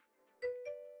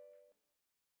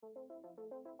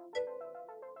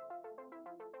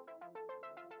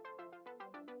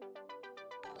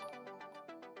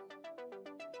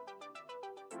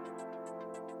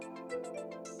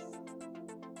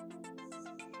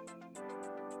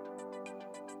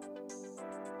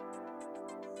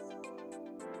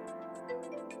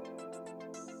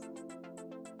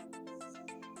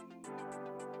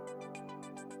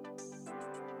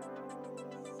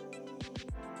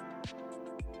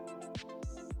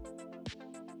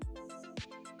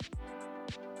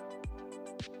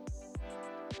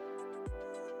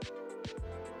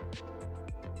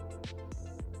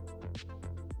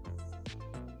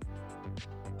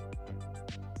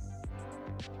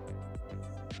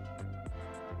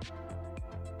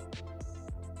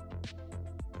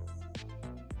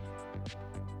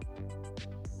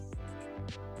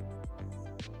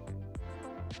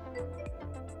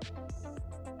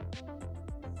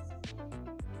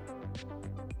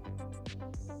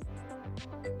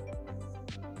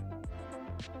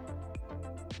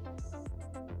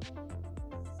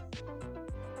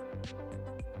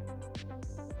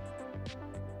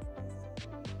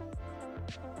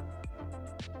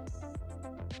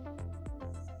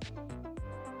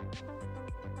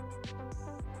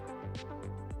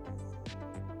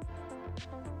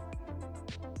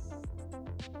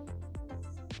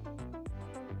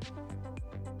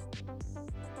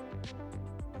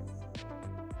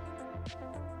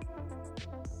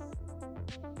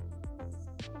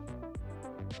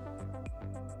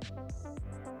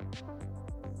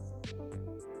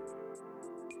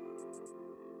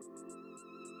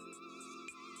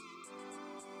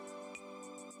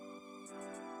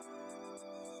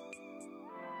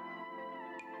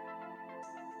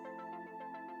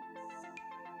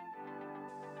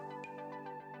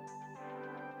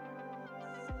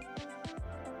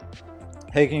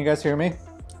 Hey, can you guys hear me?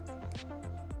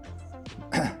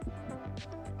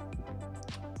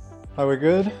 Are we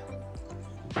good?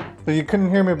 But you couldn't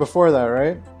hear me before that,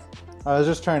 right? I was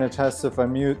just trying to test if I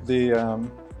mute the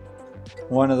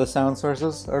one of the sound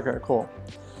sources. Okay, cool.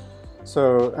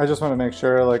 So I just want to make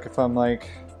sure, like, if I'm like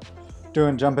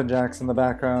doing jumping jacks in the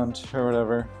background or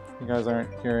whatever, you guys aren't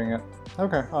hearing it.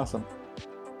 Okay, awesome.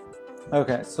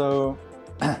 Okay, so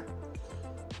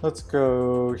let's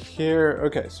go here.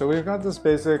 Okay, so we've got these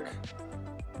basic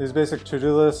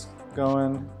to-do lists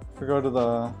going. If we go to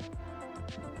the,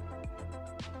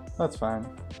 that's fine.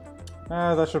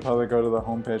 That should probably go to the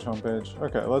homepage.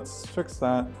 Okay, let's fix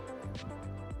that.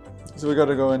 So we got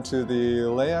to go into the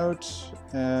layout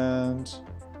and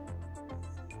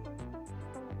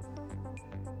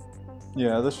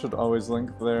yeah, this should always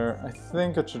link there. I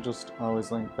think it should just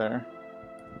always link there.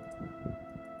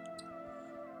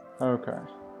 Okay,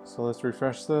 so let's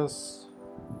refresh this.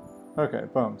 Okay,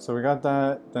 boom. So we got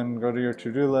that. Then go to your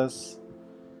to-do list.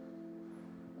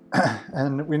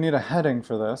 And we need a heading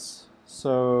for this.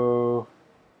 So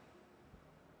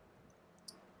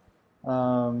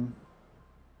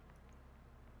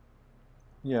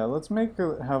yeah, let's make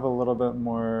it have a little bit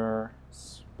more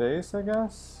space, I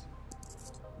guess.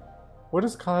 What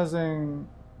is causing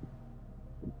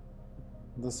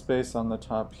the space on the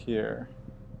top here?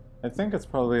 I think it's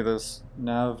probably this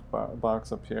nav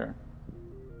box up here.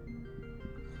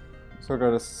 So go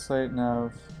to site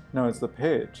nav. No, it's the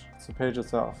page. It's the page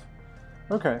itself.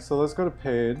 Okay, so let's go to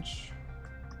page.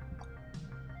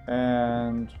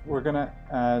 And we're gonna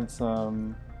add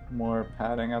some more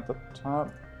padding at the top.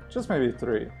 Just maybe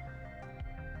 3.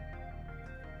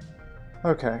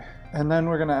 Okay, and then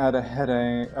we're gonna add a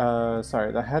heading.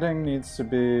 Sorry, the heading needs to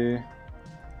be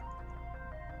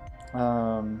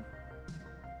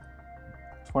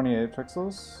 28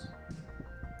 pixels.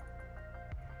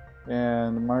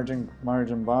 And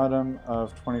margin bottom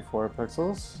of 24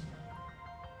 pixels.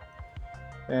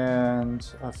 And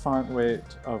a font weight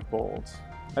of bold.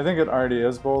 I think it already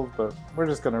is bold, but we're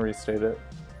just going to restate it.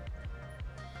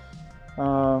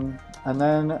 And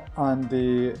then on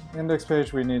the index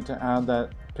page, we need to add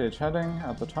that page heading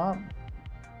at the top.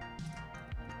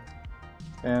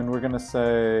 And we're going to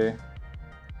say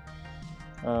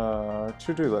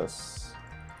to-do lists.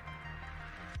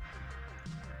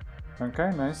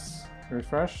 Okay, nice.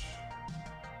 Refresh.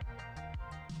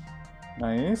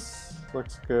 Nice.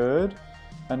 Looks good.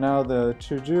 And now the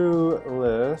to-do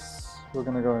list, we're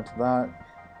going to go into that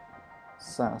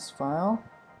SAS file.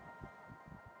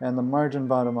 And the margin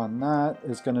bottom on that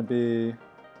is going to be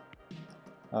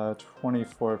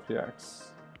 24px.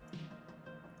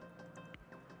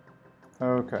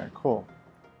 Okay, cool.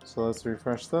 So let's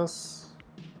refresh this.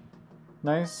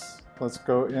 Nice. Let's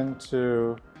go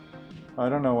into, I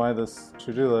don't know why this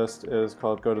to-do list is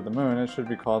called Go to the Moon. It should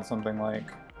be called something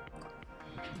like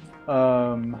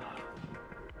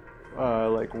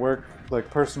work, like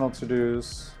personal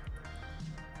to-dos,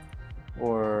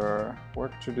 or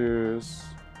work to-dos,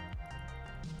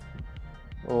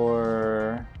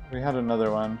 or we had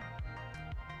another one,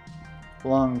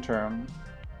 long-term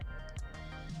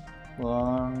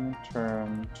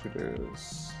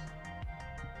to-dos.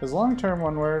 Is long-term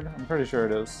one word? I'm pretty sure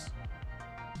it is.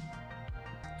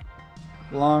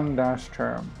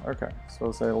 Long-term. Okay, so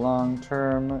we'll say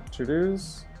long-term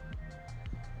to-dos.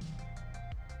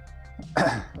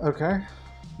 Okay,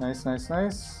 nice.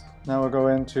 Now we'll go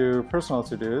into personal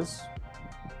to-dos.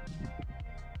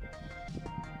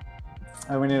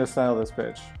 And we need to style this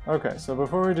page. Okay, so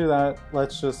before we do that,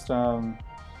 let's just, I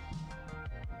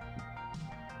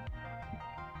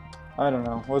don't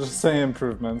know, we'll just say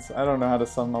improvements. I don't know how to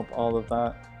sum up all of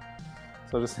that.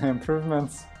 So just say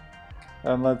improvements,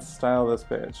 and let's style this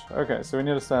page. Okay, so we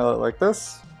need to style it like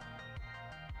this.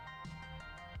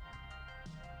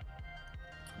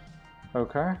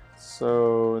 Okay,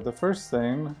 so the first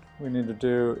thing we need to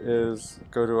do is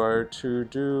go to our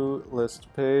to-do list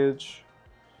page,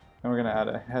 and we're going to add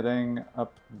a heading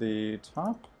up the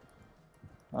top,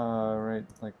 right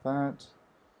like that,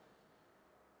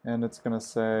 and it's going to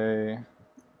say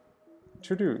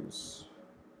to-dos.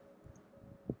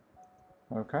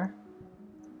 Okay,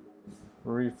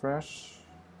 refresh.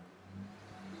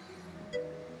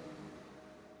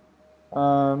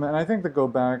 And I think the go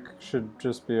back should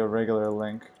just be a regular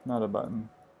link, not a button.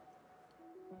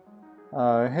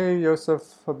 Hey Yosef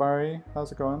Habari,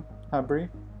 how's it going? Habri,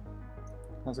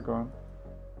 how's it going?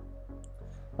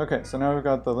 Okay, so now we've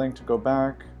got the link to go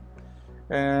back.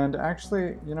 And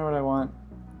actually, you know what I want?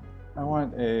 I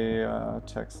want a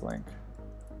text link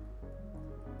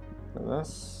for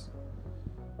this.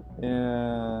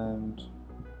 And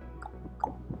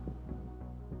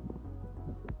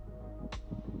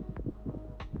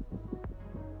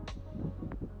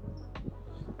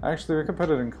Actually, we could put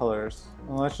it in colors.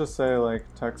 And let's just say like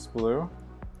text blue.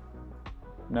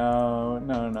 No,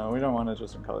 no, no, we don't want it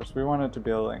just in colors. We want it to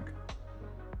be a link.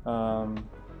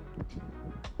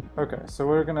 Okay, so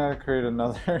we're gonna create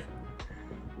another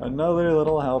another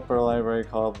little helper library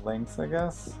called links, I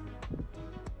guess.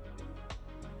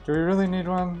 Do we really need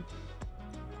one?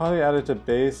 Probably add it to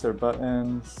base or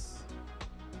buttons.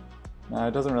 Nah,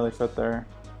 it doesn't really fit there.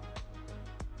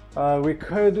 We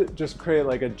could just create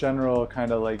like a general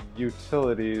kind of like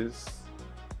utilities.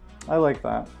 I like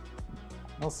that.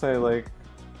 We'll say like,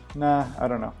 nah, I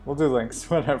don't know. We'll do links,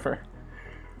 whatever.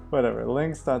 Whatever,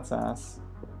 links.sass.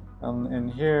 In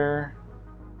here,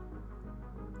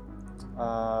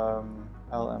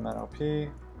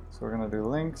 LMNOP, so we're gonna do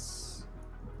links.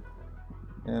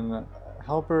 In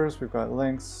helpers, we've got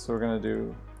links, so we're gonna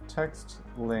do text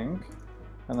link,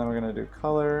 and then we're gonna do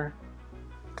color.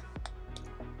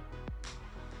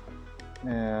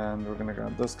 And we're gonna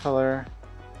grab this color,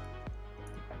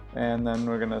 and then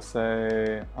we're gonna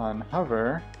say on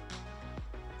hover,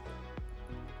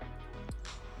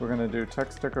 we're gonna do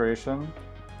text decoration,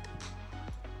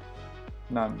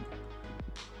 none.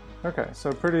 Okay,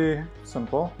 so pretty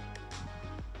simple.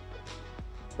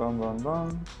 Boom, boom,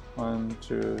 boom. 1,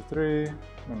 2, 3. I'm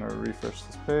gonna refresh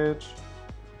this page.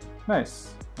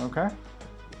 Nice. Okay.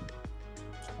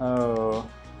 Oh.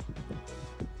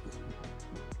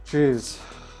 Jeez.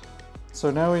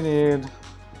 So now we need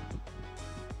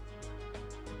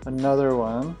another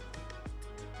one,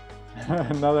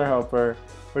 another helper,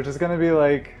 which is going to be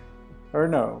like, or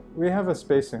no, we have a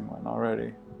spacing one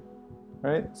already,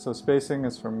 right? So spacing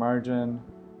is for margin,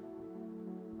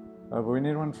 but we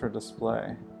need one for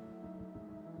display.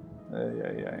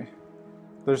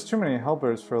 There's too many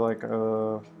helpers for like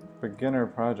a beginner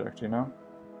project, you know?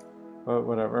 But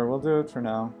whatever, we'll do it for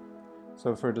now.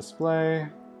 So for display,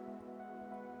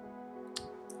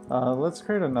 let's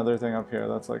create another thing up here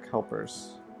that's like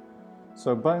helpers.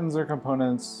 So buttons are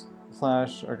components,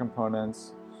 flash are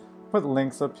components. Put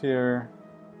links up here.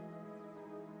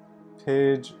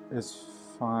 Page is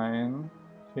fine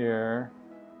here.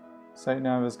 Site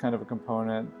nav is kind of a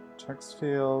component. Text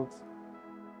field.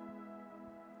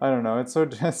 I don't know. It's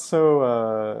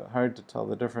so hard to tell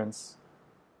the difference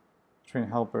between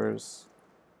helpers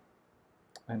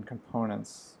and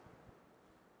components.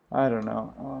 I don't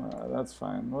know. That's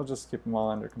fine. We'll just keep them all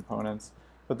under components.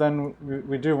 But then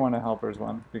we do want a helpers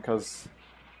one because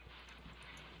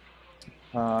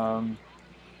we want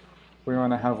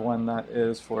to have one that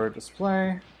is for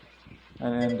display.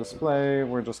 And in display,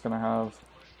 we're just going to have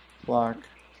block,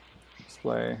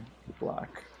 display,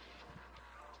 block.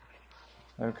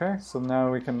 Okay, so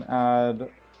now we can add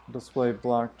display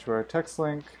block to our text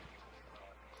link.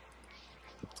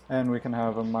 And we can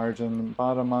have a margin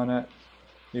bottom on it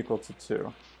equal to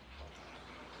 2.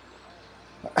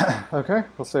 Okay,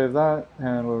 we'll save that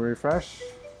and we'll refresh.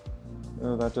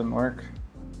 Oh, that didn't work.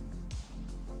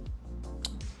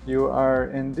 You are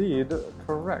indeed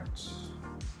correct.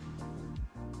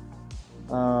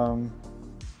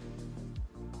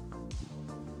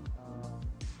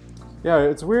 Yeah,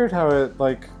 it's weird how it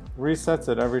like resets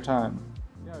it every time.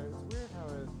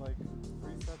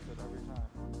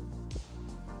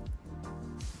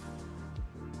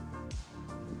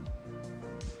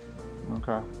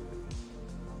 Okay.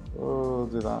 We'll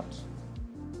do that.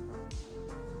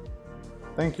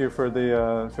 Thank you for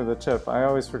the tip. I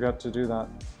always forget to do that.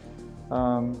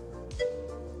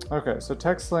 Okay, so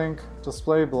text link,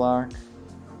 display block,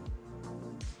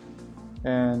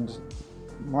 and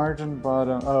margin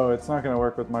bottom. Oh, it's not going to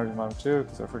work with margin bottom too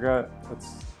because I forgot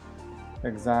it's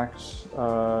exact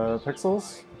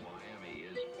pixels.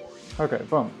 Okay,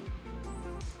 boom.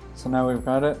 So now we've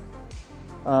got it.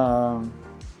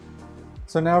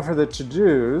 So now for the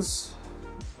to-dos,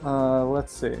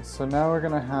 let's see. So now we're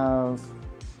going to have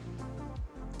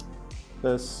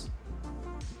this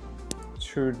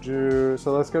to-do.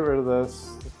 So let's get rid of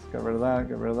this. Let's get rid of that,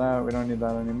 get rid of that. We don't need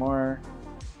that anymore.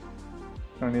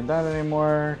 Don't need that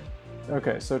anymore.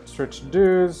 Okay, so for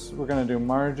to-dos, we're going to do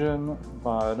margin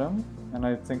bottom. And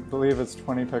I believe it's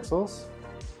 20 pixels.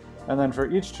 And then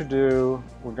for each to-do,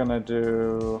 we're going to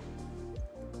do...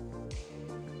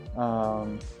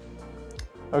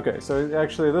 okay, so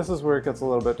actually this is where it gets a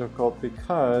little bit difficult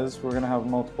because we're going to have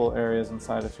multiple areas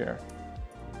inside of here.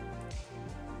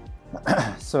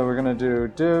 So we're going to do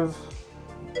div.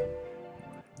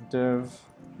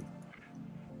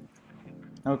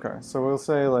 Okay, so we'll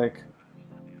say like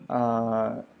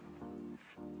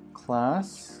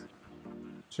class,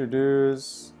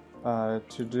 to-dos,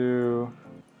 to-do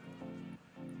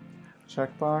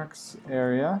checkbox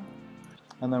area,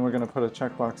 and then we're going to put a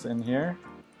checkbox in here.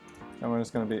 And we're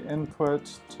just going to be input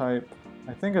type,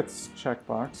 I think it's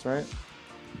checkbox, right?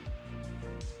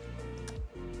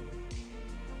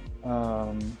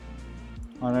 And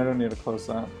I don't need to close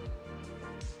that.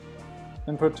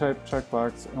 Input type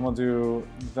checkbox, and we'll do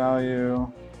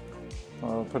value.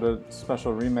 I'll put a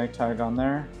special remake tag on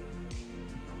there.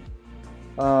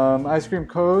 Ice cream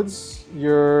codes,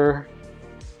 you're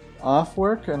off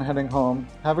work and heading home.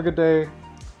 Have a good day,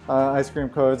 ice cream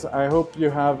codes. I hope you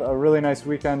have a really nice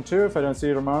weekend too if I don't see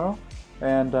you tomorrow.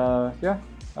 And yeah,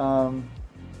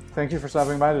 thank you for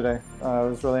stopping by today. It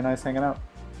was really nice hanging out.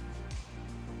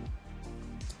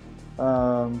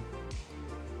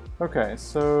 Okay,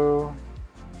 so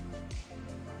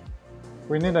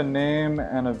we need a name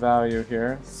and a value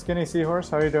here. Skinny Seahorse,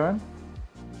 how are you doing?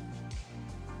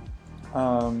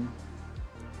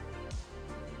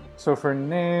 So for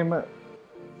name,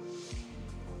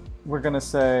 we're gonna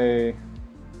say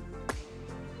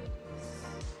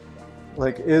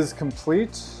like is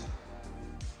complete.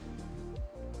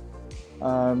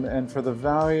 And for the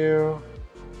value,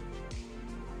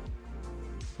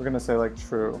 we're gonna say like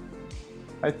true.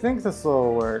 I think this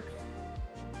will work.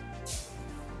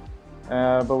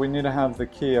 But we need to have the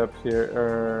key up here,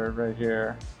 or right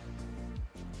here.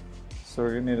 So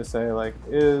we're gonna need to say like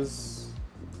is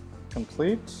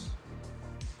complete.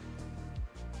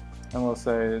 And we'll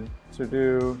say to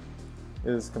do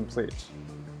is complete.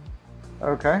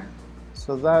 Okay,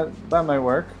 so that might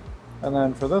work. And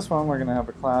then for this one, we're gonna have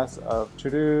a class of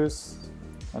to-dos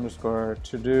underscore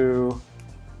to-do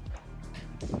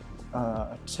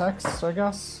text, I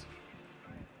guess.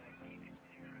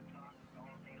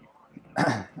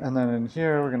 And then in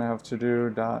here, we're gonna have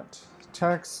to-do dot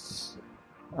text.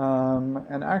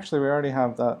 And actually, we already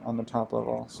have that on the top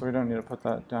level, so we don't need to put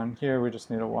that down here. We just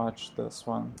need to watch this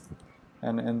one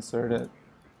and insert it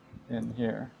in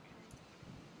here.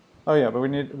 Oh yeah, but we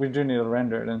do need to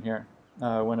render it in here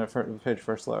when the page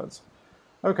first loads.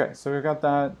 Okay, so we've got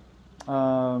that.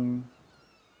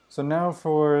 So now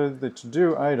for the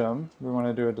to-do item, we want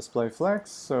to do a display flex,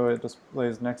 so it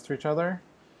displays next to each other.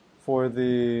 For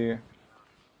the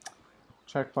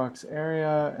checkbox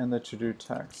area and the to-do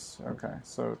text. Okay,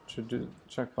 so to-do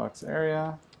checkbox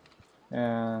area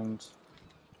and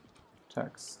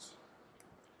text.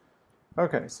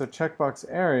 Okay, so checkbox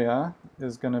area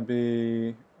is going to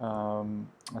be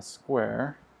a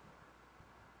square.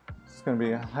 It's going to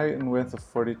be a height and width of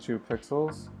 42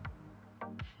 pixels.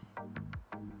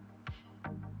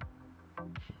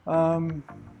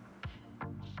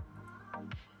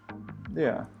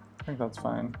 Yeah, I think that's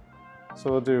fine. So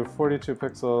we'll do 42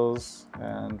 pixels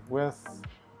and width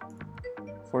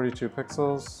 42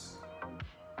 pixels.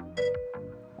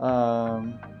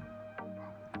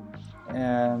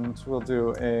 And we'll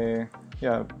do a,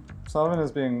 yeah, Sullivan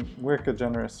is being wicked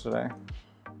generous today.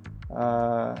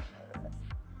 And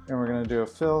we're going to do a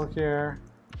fill here.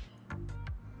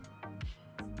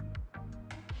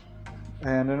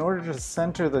 And in order to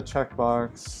center the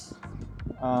checkbox,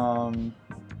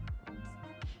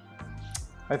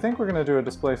 I think we're going to do a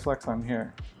display flex on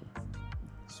here.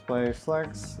 Display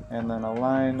flex, and then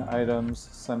align items,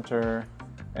 center,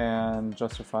 and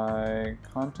justify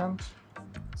content,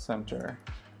 center.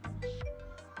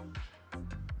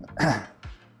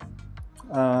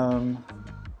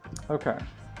 Okay,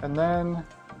 and then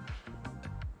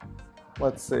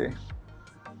let's see.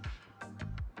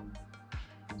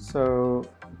 So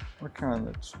what kind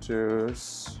of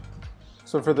to-dos?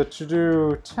 So for the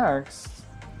to-do text,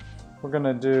 we're going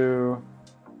to do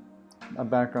a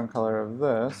background color of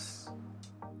this.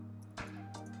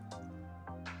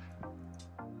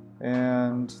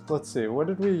 And let's see, what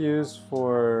did we use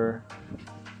for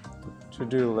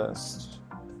to-do list?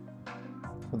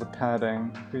 For the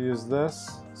padding, we use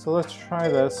this. So let's try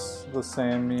this the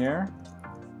same here.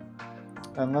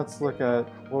 And let's look at,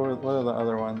 what are the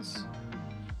other ones?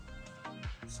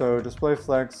 So display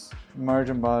flex,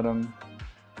 margin bottom.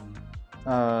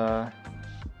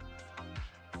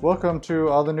 Welcome to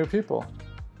all the new people.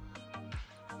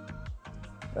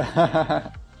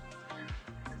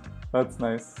 That's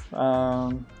nice.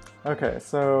 Okay,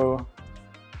 so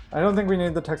I don't think we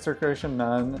need the text decoration,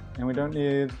 none, and we don't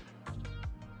need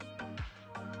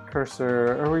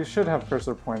cursor, or we should have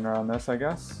cursor pointer on this, I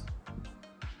guess.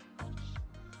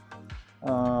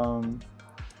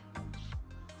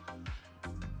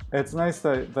 It's nice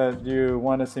that you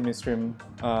want to see me stream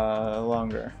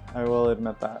longer. I will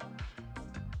admit that.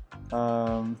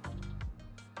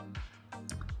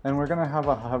 And we're gonna have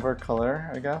a hover color,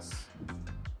 I guess.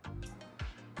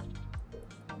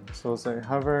 So we'll say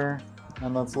hover,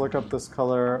 and let's look up this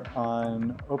color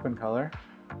on OpenColor.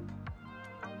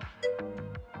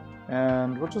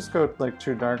 And we'll just go like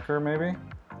too darker maybe.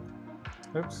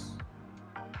 Oops.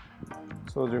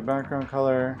 So we'll do background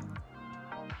color.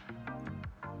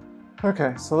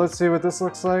 Okay, so let's see what this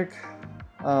looks like.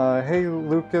 Hey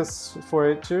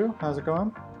Lucas482, how's it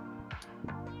going?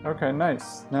 Okay,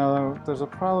 nice. Now there's a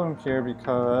problem here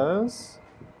because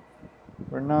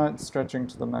we're not stretching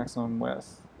to the maximum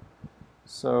width.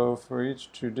 So for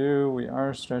each to-do we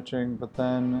are stretching, but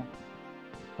then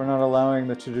we're not allowing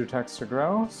the to-do text to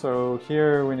grow. So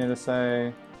here we need to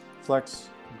say flex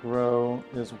grow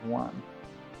is 1.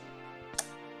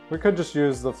 We could just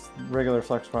use the regular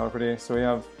flex property. So we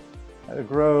have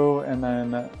grow and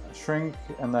then shrink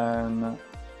and then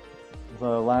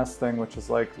the last thing, which is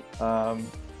like, I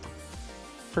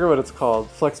forget what it's called,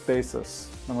 flex basis.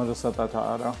 And we'll just set that to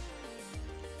auto.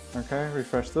 Okay,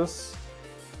 refresh this.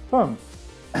 Boom.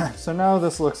 So now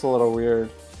this looks a little weird.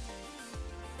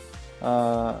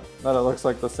 That it looks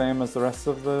like the same as the rest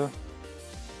of the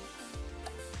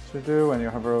to-do when you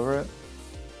hover over it.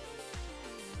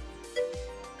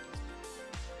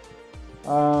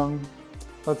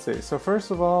 Let's see. So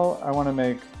first of all, I want to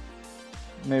make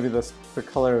maybe the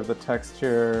color of the text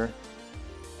here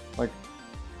like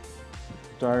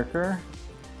darker.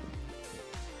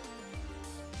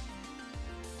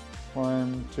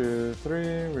 1, 2,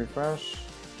 3, refresh.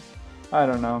 I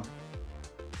don't know.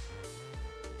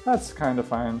 That's kind of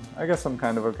fine. I guess I'm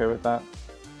kind of okay with that.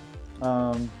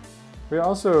 We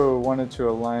also wanted to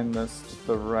align this to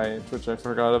the right, which I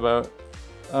forgot about.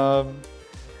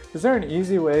 Is there an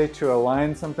easy way to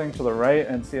align something to the right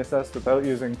in CSS without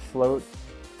using float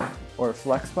or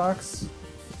flexbox?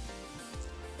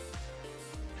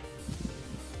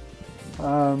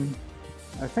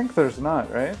 I think there's not,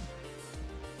 right?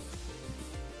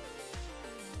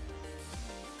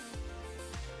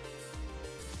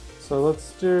 So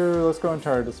let's go into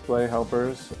our display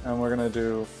helpers and we're gonna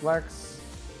do flex,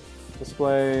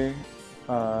 display,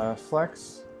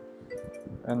 flex,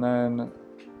 and then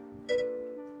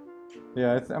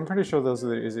yeah, I'm pretty sure those are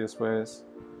the easiest ways.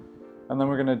 And then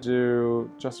we're gonna do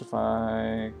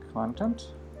justify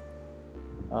content.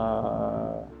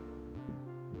 No,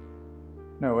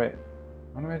 wait,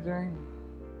 what am I doing?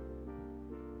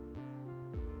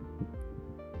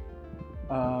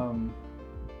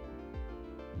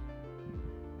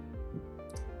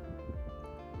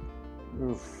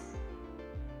 Oof.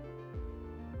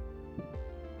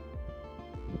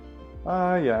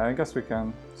 Yeah, I guess we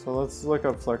can. So let's look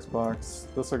up Flexbox.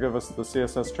 This will give us the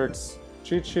CSS tricks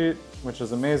cheat sheet, which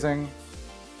is amazing.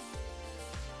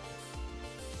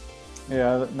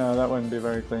 Yeah, no, that wouldn't be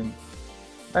very clean.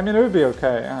 I mean, it would be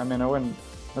okay. I mean, it wouldn't,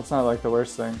 that's not like the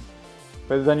worst thing.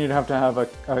 But then you'd have to have a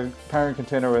parent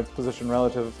container with position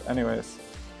relative anyways.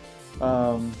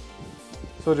 So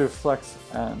we'll do flex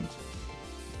end.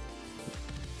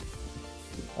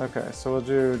 Okay, so we'll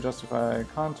do justify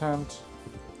content,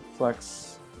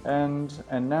 flex end,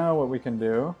 and now what we can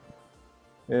do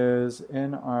is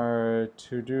in our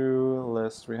to-do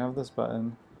list, we have this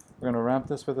button. We're going to wrap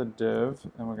this with a div,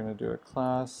 and we're going to do a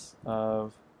class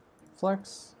of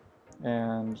flex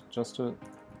and justify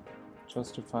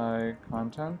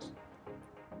content,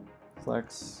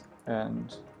 flex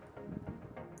end.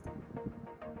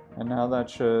 And now that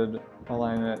should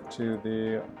align it to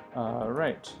the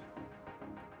right,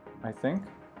 I think.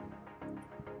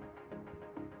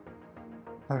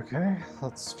 Okay,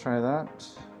 let's try that.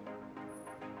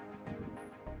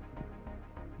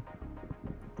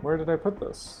 Where did I put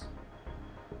this?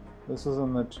 This is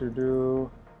in the to-do.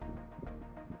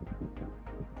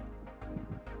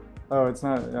 Oh, it's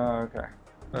not. Okay.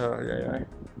 Oh, yeah.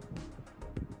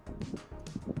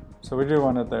 So we do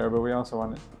want it there, but we also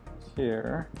want it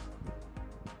here.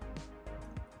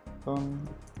 Boom,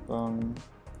 boom,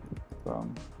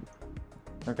 boom.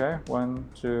 Okay, 1,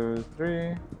 2,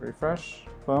 3, refresh,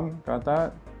 boom, got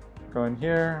that. Go in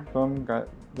here, boom, got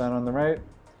that on the right.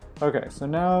 Okay, so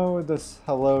now this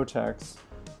hello text,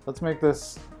 let's make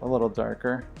this a little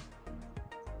darker.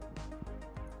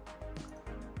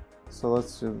 So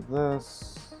let's do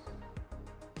this.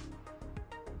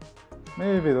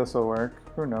 Maybe this will work,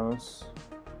 who knows.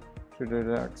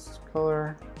 To-do text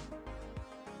color.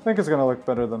 I think it's gonna look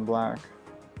better than black.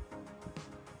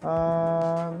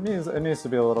 It needs to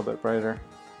be a little bit brighter.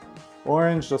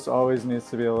 Orange just always needs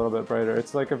to be a little bit brighter.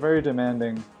 It's like a very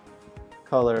demanding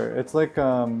color. It's like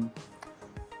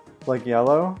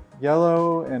yellow.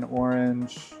 Yellow and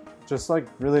orange just like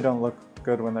really don't look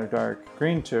good when they're dark.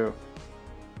 Green too.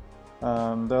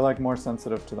 They're like more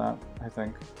sensitive to that, I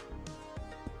think.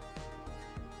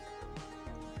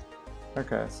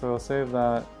 Okay, so we'll save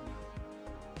that.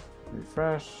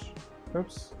 Refresh.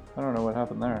 Oops, I don't know what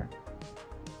happened there.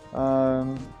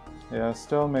 Yeah,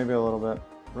 still maybe a little bit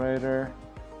brighter.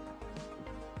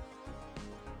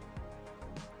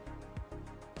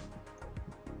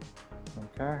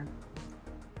 Okay.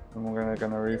 And we're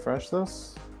gonna refresh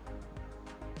this.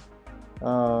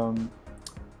 And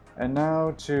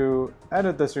now to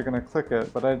edit this, you're gonna click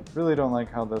it, but I really don't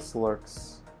like how this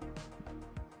looks.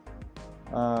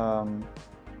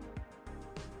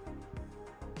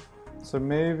 So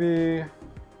maybe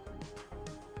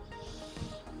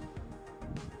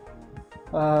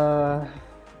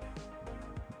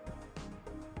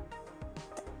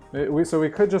so we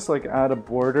could just like add a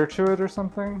border to it or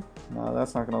something. No,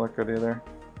 that's not gonna look good either.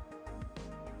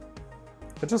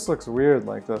 It just looks weird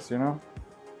like this, you know?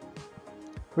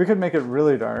 We could make it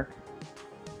really dark.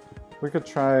 We could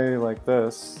try like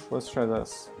this. Let's try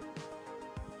this.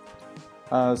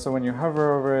 So when you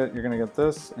hover over it, you're gonna get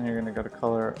this, and you're gonna get a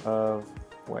color of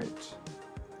white.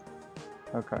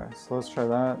 Okay, so let's try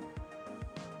that.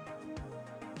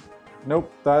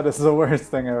 Nope, that is the worst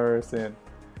thing I've ever seen.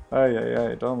 Oh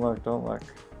yeah, don't look, don't look.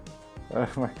 Oh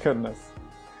my goodness.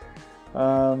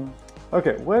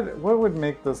 Okay, what would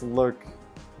make this look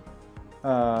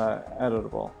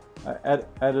editable?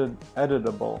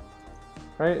 Editable,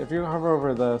 right? If you hover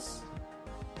over this,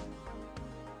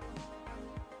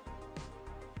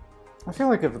 I feel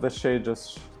like if the shade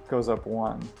just goes up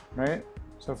one, right?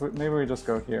 So if maybe we just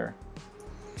go here.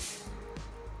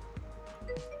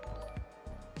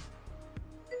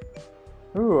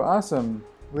 Ooh, awesome.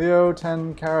 Leo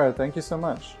 10 Kara, thank you so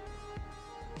much.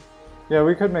 Yeah,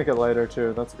 we could make it lighter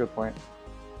too. That's a good point.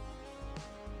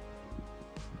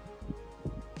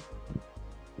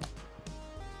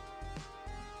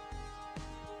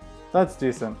 That's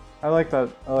decent. I like that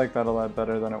a lot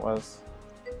better than it was.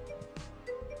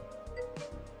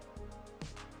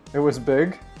 It was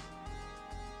big.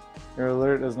 Your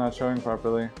alert is not showing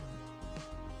properly.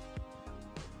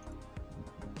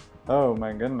 Oh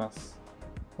my goodness.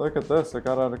 Look at this, it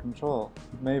got out of control.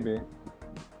 Maybe.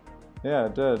 Yeah,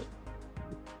 it did.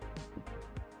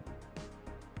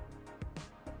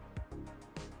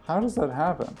 How does that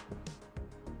happen?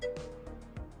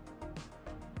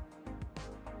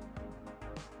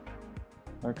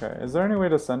 Okay, is there any way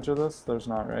to center this? There's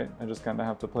not, right? I just kind of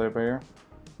have to play it by ear.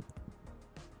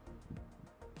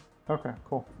 Okay,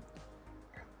 cool.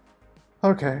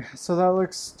 Okay, so that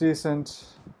looks decent.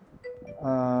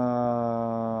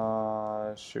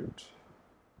 Shoot.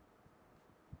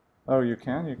 Oh, you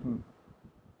can? You can...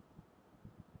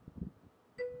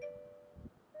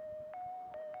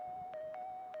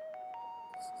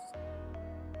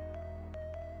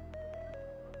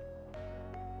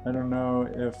 I don't know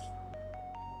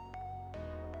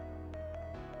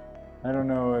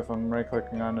if I'm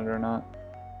right-clicking on it or not.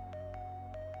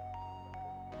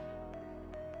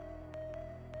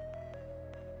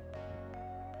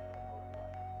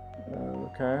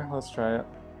 Okay, let's try it.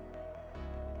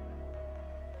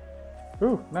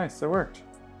 Ooh, nice, it worked.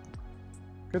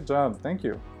 Good job, thank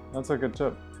you. That's a good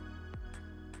tip.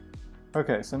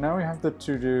 Okay, so now we have the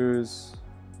to-dos.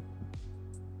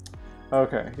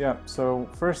 Okay, yeah, so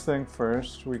first thing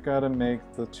first, we gotta make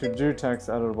the to-do text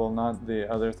editable, not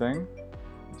the other thing.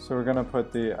 So we're gonna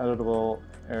put the editable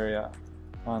area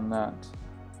on that.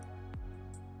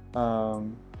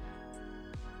 So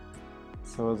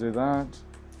we'll do that,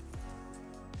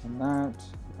 and that,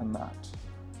 and that.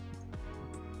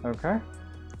 Okay,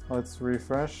 let's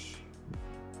refresh.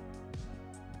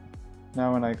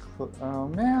 Now when I oh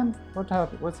man,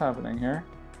 what's happening here?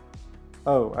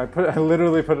 Oh, I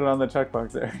literally put it on the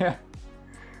checkbox area.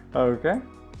 Okay,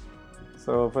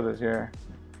 so we'll put it here.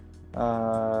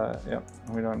 Yep,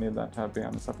 we don't need that to be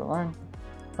on a separate line.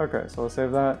 Okay, so we'll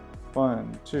save that.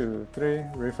 1, 2, 3,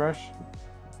 refresh.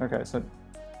 Okay, so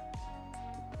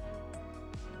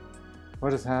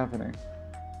what is happening?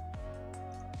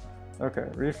 Okay,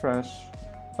 refresh.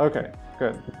 Okay,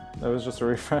 good. That was just a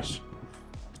refresh.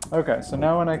 Okay, so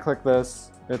now when I click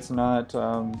this, it's not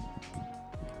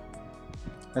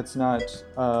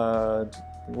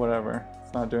whatever.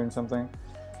 It's not doing something.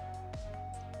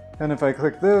 And if I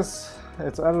click this,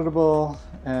 it's editable,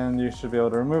 and you should be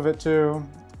able to remove it too.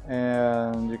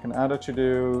 And you can add a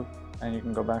to-do, and you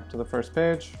can go back to the first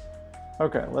page.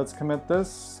 Okay, let's commit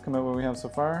this, commit what we have so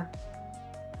far.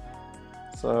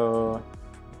 So,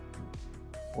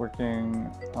 working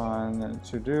on the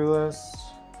to-do list.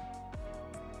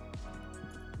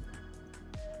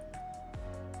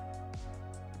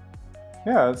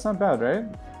 Yeah, it's not bad, right?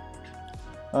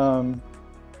 I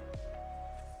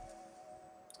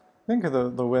think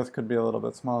the width could be a little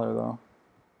bit smaller though.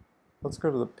 Let's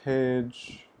go to the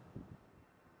page,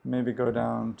 maybe go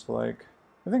down to like,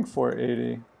 I think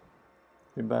 480.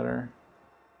 be better.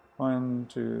 1,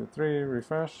 2, 3,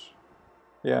 refresh.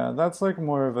 Yeah, that's like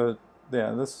more of a,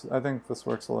 yeah, this, I think this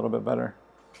works a little bit better.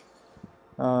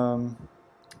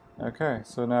 Okay,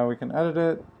 so now we can edit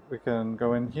it. We can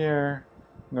go in here,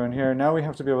 go in here. Now we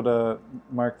have to be able to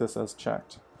mark this as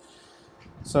checked.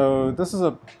 So this is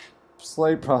a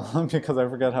slight problem because I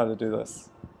forget how to do this.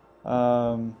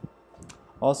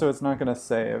 Also, it's not going to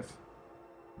save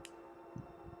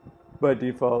by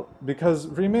default because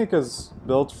Remake is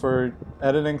built for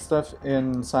editing stuff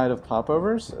inside of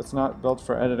popovers. It's not built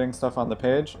for editing stuff on the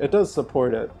page. It does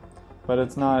support it, but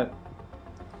it's not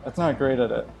great at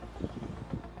it.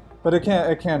 But it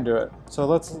can do it. So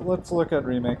let's look at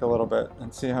Remake a little bit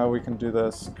and see how we can do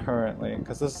this currently,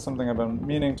 because this is something I've been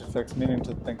meaning to fix, meaning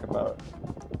to think about.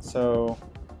 So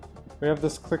we have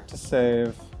this click to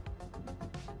save.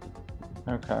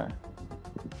 Okay.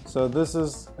 So this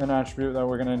is an attribute that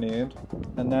we're going to need.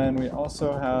 And then we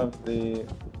also have the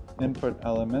input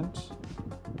element.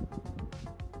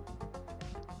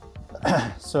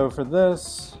 So for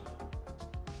this,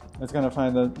 it's going to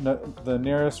find the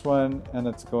nearest one, and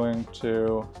it's going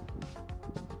to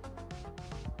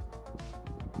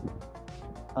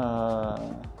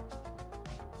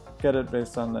get it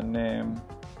based on the name.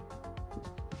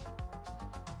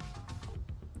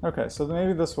 Okay, so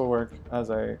maybe this will work as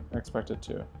I expect it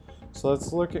to. So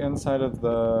let's look inside of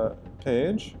the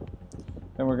page,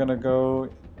 and we're going to go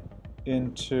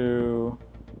into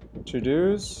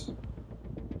to-dos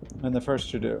and the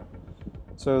first to-do.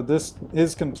 So this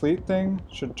is complete thing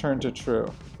should turn to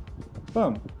true.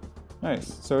 Boom.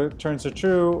 Nice. So it turns to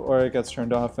true, or it gets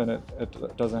turned off and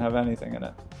it doesn't have anything in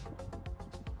it.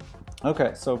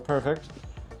 Okay, so perfect.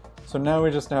 So now we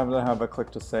just have to have a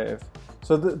click to save.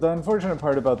 So the unfortunate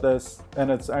part about this, and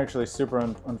it's actually super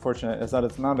unfortunate, is that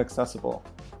it's not accessible.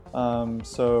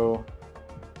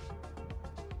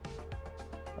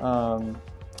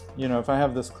 You know, if I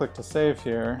have this click to save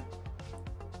here,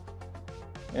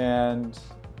 and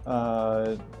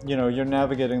you know, you're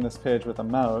navigating this page with a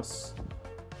mouse,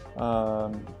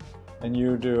 and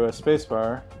you do a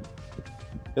spacebar,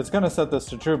 it's going to set this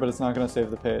to true, but it's not going to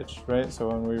save the page, right? So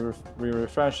when we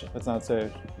refresh, it's not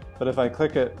saved. But if I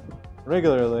click it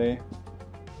regularly,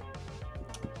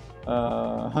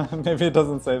 maybe it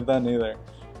doesn't save then either.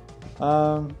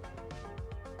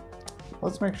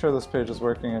 Let's make sure this page is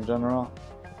working in general.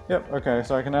 Yep, okay,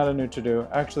 so I can add a new to-do.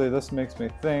 Actually, this makes me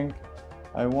think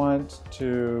I want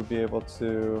to be able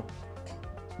to,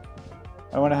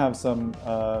 I want to have some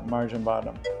margin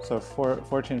bottom. So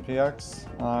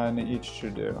 14px on each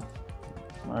to-do.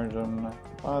 Margin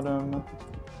bottom,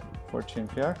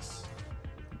 14px.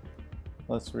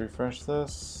 Let's refresh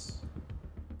this.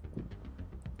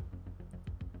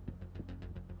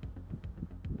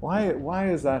 Why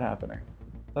is that happening?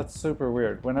 That's super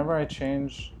weird. Whenever I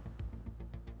change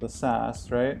the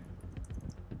SAS, right,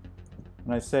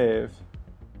 and I save,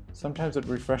 sometimes it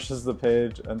refreshes the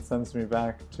page and sends me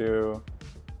back to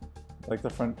like the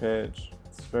front page.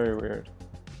 It's very weird.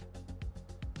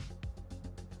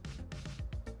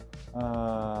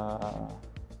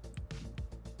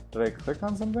 Did I click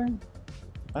on something?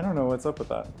 I don't know what's up with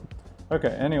that.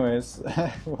 Okay, anyways,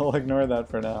 we'll ignore that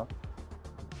for now.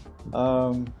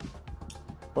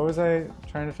 What was I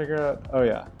trying to figure out? Oh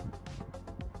yeah.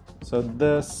 So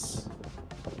this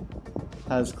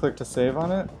has click to save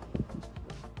on it.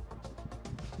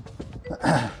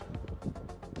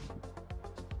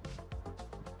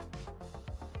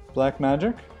 Black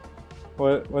magic?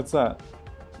 What's that?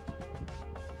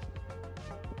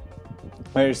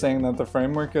 Are you saying that the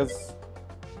framework is...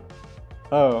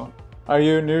 Oh, are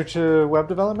you new to web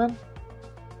development?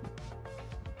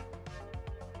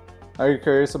 Are you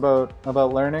curious about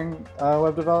learning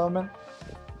web development?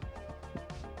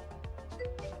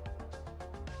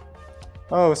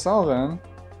 Oh, Salvin.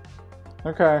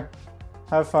 Okay,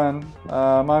 have fun.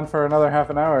 I'm on for another half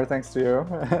an hour thanks to you.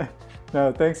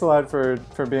 No, thanks a lot for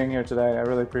being here today. I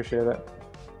really appreciate it.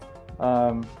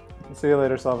 See you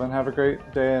later, Salvin. Have a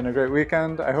great day and a great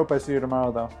weekend. I hope I see you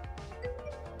tomorrow, though.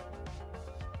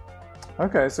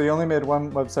 Okay, so you only made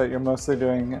one website. You're mostly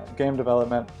doing game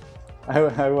development. I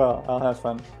will. I'll have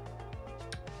fun.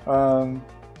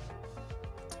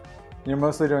 You're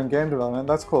mostly doing game development.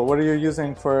 That's cool. What are you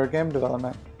using for game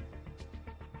development?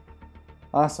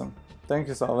 Awesome. Thank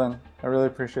you, Salvin. I really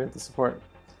appreciate the support.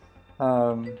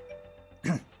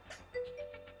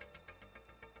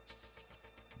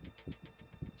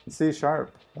 C#.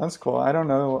 That's cool. I don't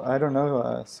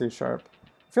know C#. I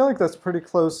feel like that's pretty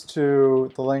close to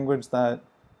the language that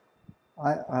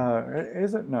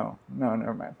is it? No,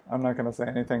 never mind. I'm not going to say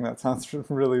anything that sounds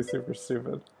really super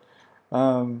stupid.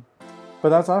 But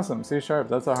that's awesome. C#,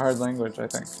 that's a hard language, I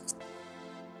think.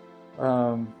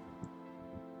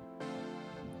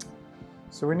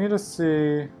 So we need to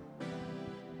see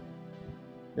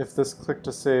if this click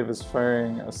to save is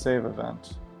firing a save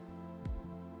event.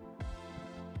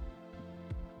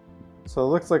 So it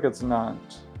looks like it's not,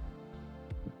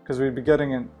 because we'd be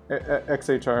getting an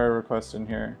XHR request in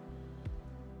here.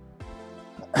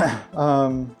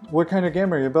 What kind of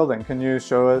game are you building? Can you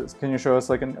show us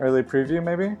like an early preview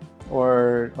maybe,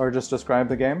 or just describe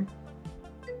the game?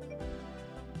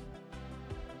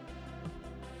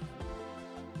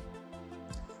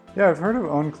 Yeah, I've heard of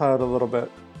OwnCloud a little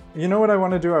bit. You know what I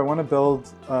want to do? I want to build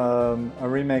a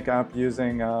Remake app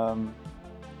using,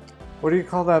 what do you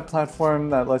call that platform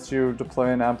that lets you deploy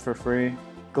an app for free?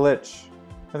 Glitch.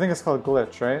 I think it's called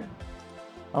Glitch, right?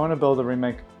 I want to build a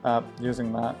Remake app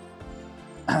using that.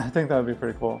 I think that would be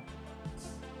pretty cool.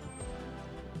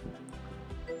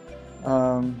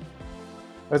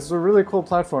 It's a really cool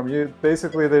platform.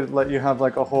 Basically they let you have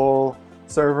like a whole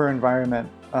server environment,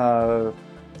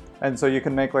 and so you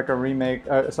can make like a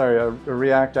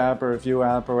React app or a Vue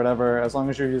app or whatever, as long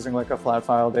as you're using like a flat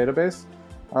file database.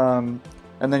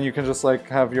 And then you can just like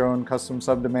have your own custom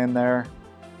subdomain there.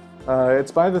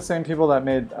 It's by the same people that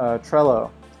made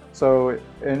Trello. So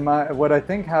what I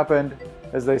think happened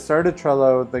is they started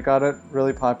Trello, they got it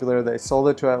really popular, they sold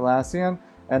it to Atlassian,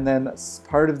 and then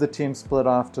part of the team split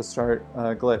off to start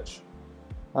Glitch.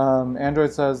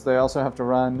 Android says they also have to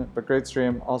run, but great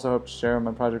stream. Also hope to share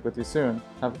my project with you soon.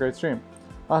 Have a great stream.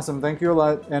 Awesome, thank you a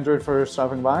lot, Android, for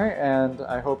stopping by, and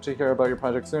I hope to hear about your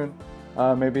project soon.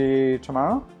 Maybe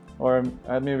tomorrow, or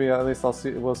maybe at least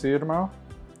we'll see you tomorrow.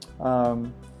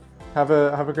 Have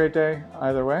a great day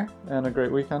either way, and a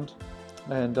great weekend.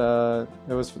 And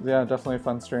it was, yeah, definitely a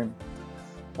fun stream.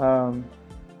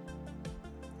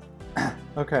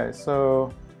 Okay,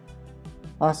 so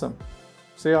awesome.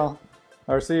 See y'all.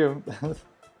 Or see you.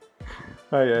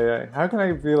 How can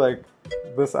I be like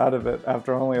this out of it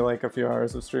after only like a few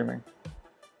hours of streaming?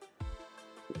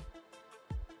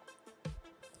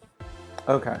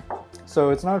 Okay, so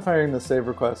it's not firing the save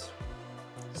request.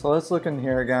 So let's look in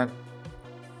here again.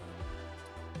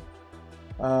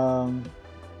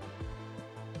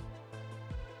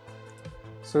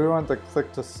 So we want the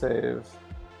click to save.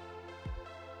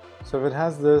 So if it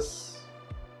has this,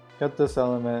 get this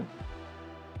element,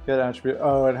 get attribute.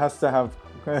 Oh, it has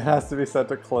to be set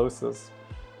to closest.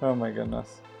 Oh my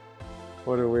goodness.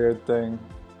 What a weird thing.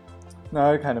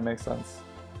 No, it kind of makes sense.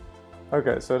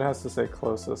 Okay, so it has to say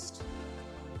closest.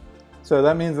 So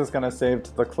that means it's going to save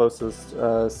to the closest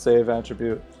save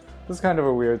attribute. This is kind of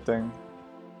a weird thing,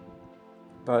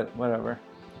 but whatever.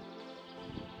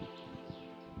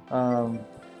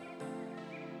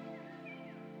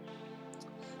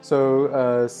 So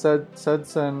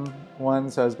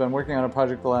Sedson1 says, been working on a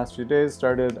project the last few days,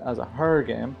 started as a horror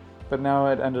game, but now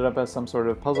it ended up as some sort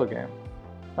of puzzle game.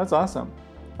 That's awesome.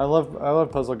 I love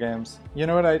puzzle games. You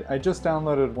know what, I just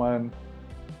downloaded one.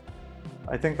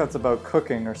 I think that's about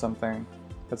cooking or something.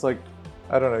 It's like,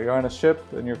 I don't know, you're on a ship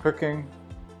and you're cooking.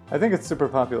 I think it's super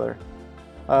popular.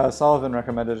 Sullivan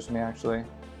recommended it to me actually.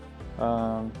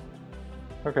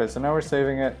 Okay, so now we're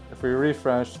saving it. If we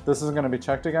refresh, this is going to be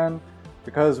checked again,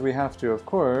 because we have to, of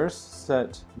course,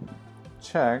 set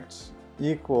checked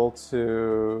equal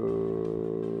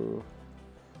to,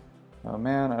 oh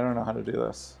man, I don't know how to do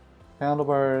this.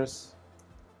 Handlebars,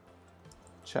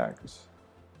 checked,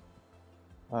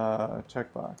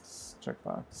 checkbox.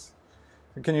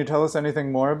 Can you tell us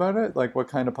anything more about it? Like what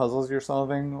kind of puzzles you're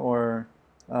solving, or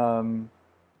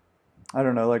I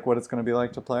don't know, like what it's going to be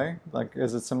like to play? Like,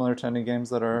 is it similar to any games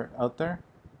that are out there?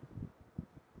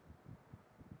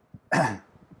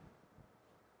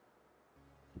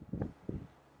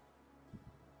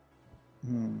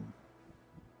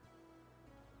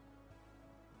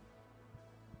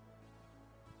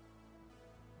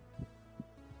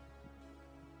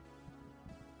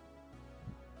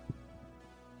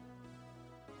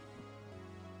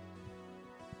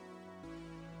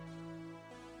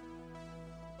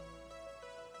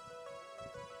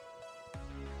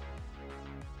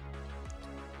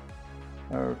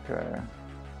 Okay.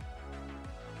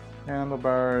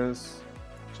 Handlebars,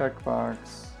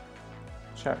 checkbox,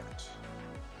 checked.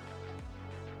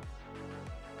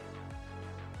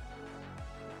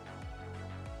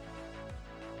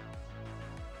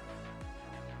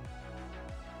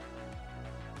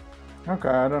 Okay,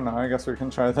 I don't know. I guess we can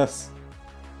try this.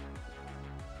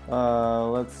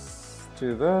 Let's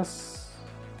do this.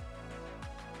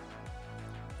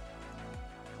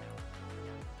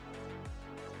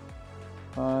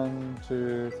 One,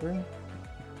 two, three.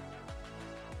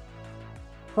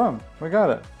 Boom, we got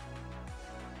it.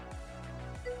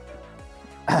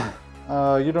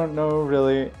 You don't know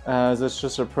really, as it's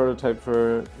just a prototype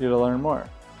for you to learn more.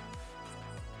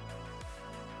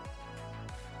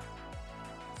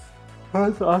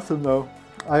 That's awesome though.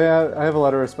 I have a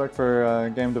lot of respect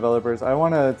for game developers. I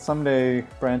want to someday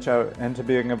branch out into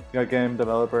being a game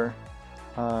developer.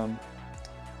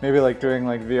 Maybe like doing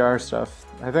like VR stuff.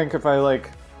 I think if I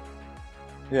like,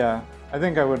 yeah, I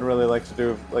think I would really like to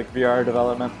do like VR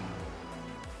development.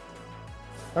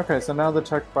 Okay, so now the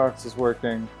checkbox is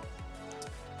working.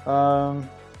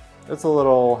 It's a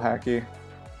little hacky.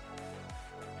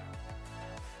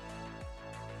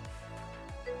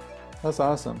 That's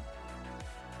awesome.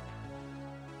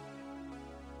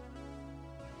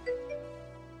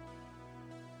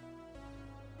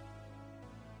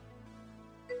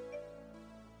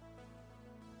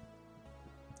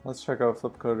 Let's check out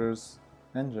Flipcoder's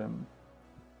engine.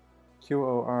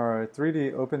 QOR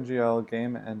 3D OpenGL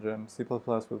game engine, C++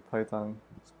 with Python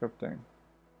scripting.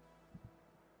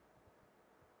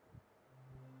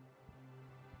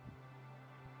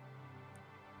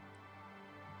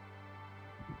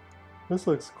 This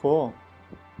looks cool.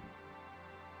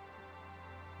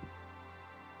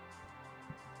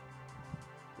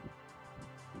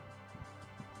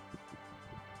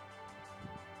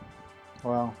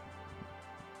 Wow.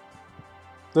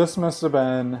 This must have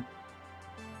been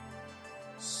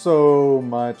so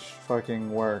much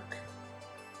fucking work.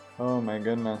 Oh my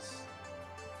goodness.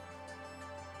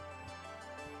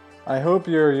 I hope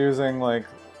you're using like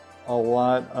a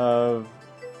lot of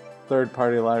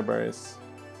third-party libraries.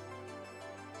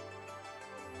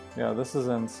 Yeah, this is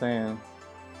insane.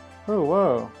 Oh,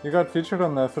 whoa. You got featured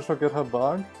on the official GitHub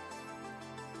blog?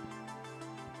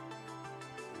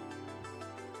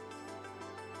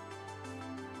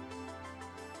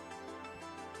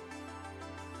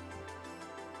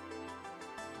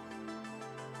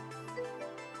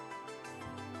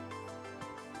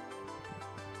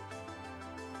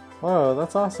 Whoa,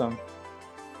 that's awesome.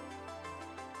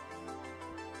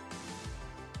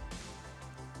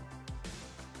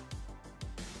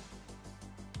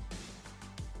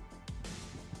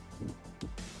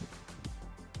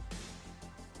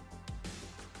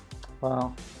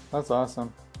 Wow, that's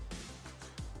awesome.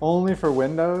 Only for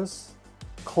Windows?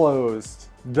 Closed.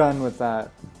 Done with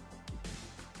that.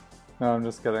 No, I'm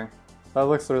just kidding. That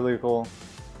looks really cool.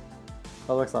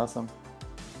 That looks awesome.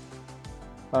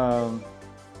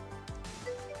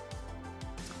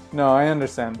 No, I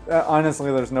understand.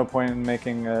 Honestly, there's no point in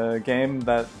making a game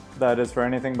that is for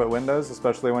anything but Windows,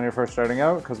 especially when you're first starting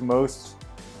out, because most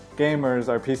gamers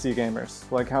are PC gamers.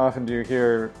 Like, how often do you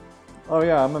hear, oh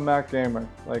yeah, I'm a Mac gamer?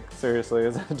 Like, seriously,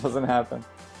 it doesn't happen.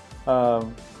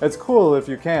 It's cool if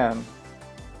you can.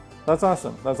 That's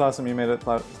awesome. That's awesome you made it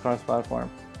cross-platform.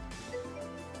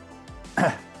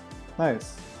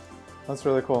 Nice. That's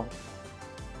really cool.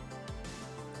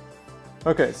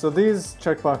 Okay, so these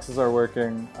checkboxes are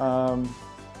working,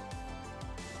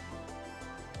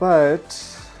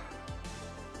 but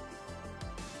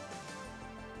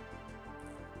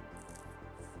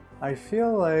I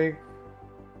feel like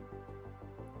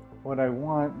what I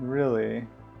want really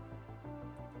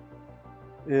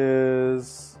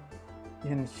is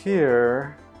in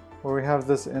here where we have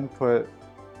this input.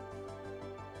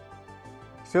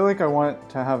 I feel like I want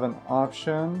to have an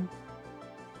option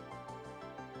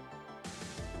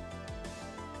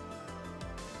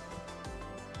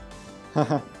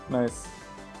nice.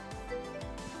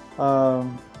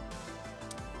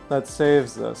 That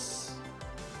saves this.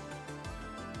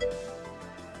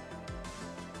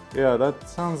 Yeah, that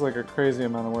sounds like a crazy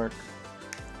amount of work.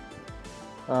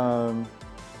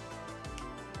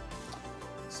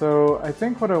 So I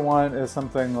think what I want is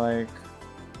something like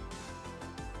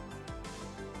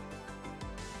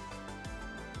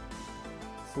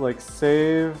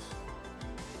save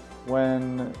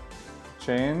when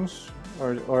changed.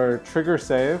 Or trigger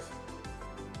save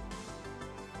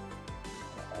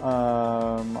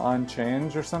on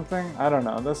change or something. I don't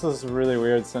know. This is really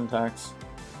weird syntax.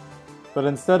 But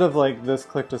instead of like this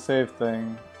click to save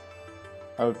thing,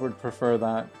 I would prefer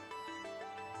that.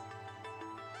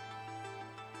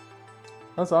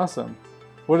 That's awesome.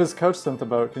 What is CouchSynth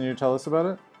about? Can you tell us about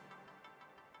it?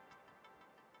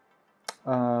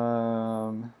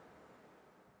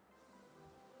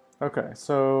 Okay,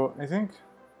 so I think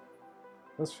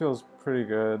this feels pretty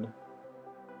good.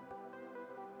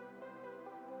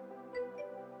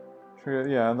 Sure,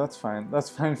 yeah, that's fine. That's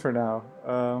fine for now.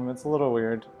 It's a little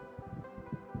weird,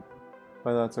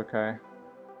 but that's okay.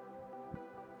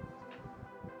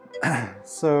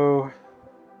 So,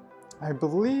 I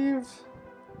believe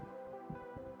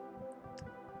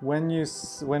when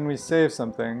we save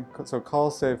something, so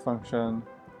call save function,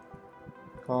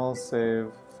 call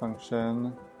save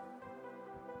function.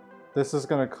 This is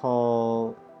going to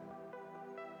call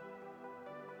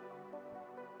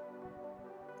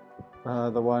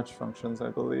the watch functions, I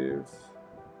believe.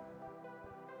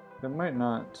 It might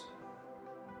not.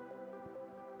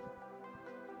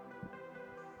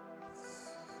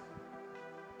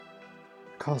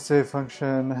 Call save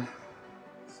function.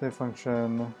 Save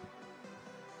function.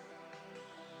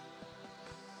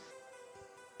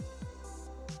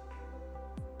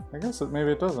 I guess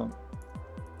maybe it doesn't.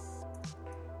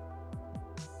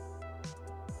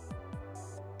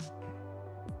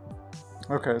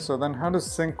 Okay, so then how does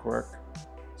sync work?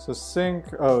 So sync,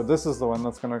 oh, this is the one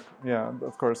that's gonna, yeah,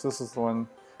 of course, this is the one.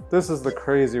 This is the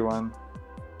crazy one.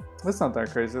 It's not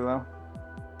that crazy though.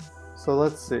 So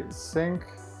let's see, sync.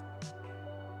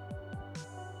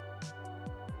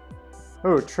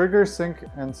 Oh, trigger, sync,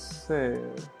 and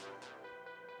save.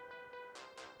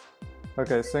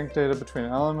 Okay, sync data between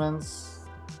elements.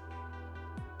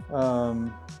 So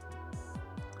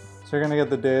you're gonna get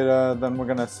the data, then we're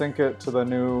gonna sync it to the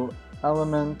new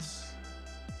element.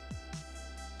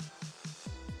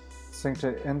 Sync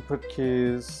to input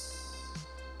keys.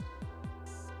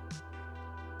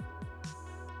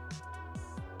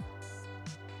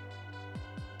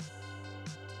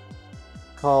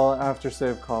 Call after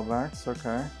save callbacks,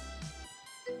 okay.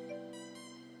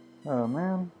 Oh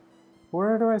man,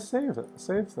 where do I save it?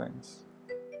 Save things.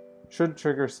 Should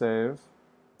trigger save.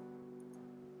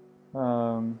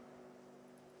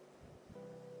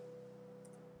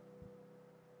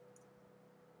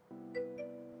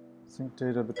 Sync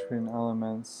data between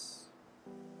elements.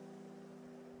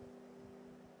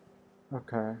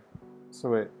 Okay, so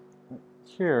wait,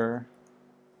 here.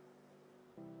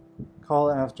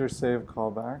 Call after save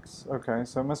callbacks. Okay,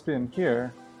 so it must be in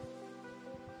here.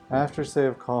 After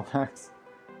save callbacks.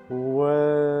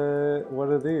 What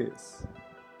are these?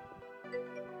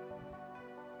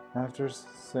 After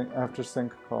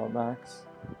sync callbacks.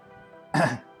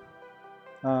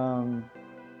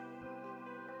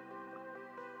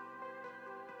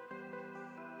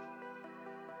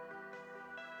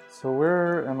 So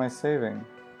where am I saving?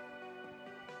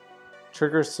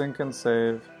 Trigger sync and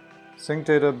save. Sync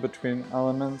data between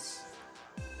elements.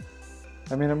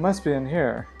 I mean, it must be in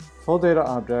here. Full data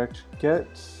object, get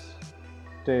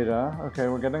data. Okay,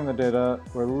 we're getting the data.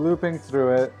 We're looping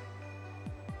through it.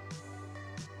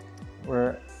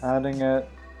 We're adding it.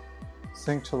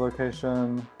 Sync to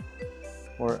location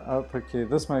or output key.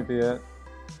 This might be it.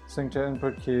 Sync to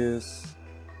input keys.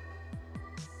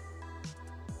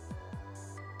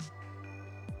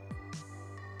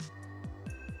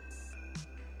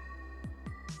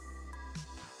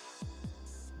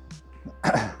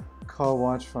 Call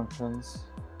watch functions.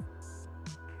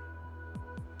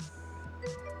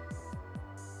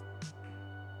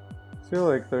 I feel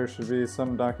like there should be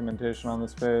some documentation on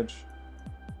this page.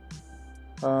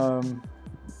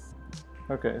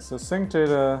 Okay, so sync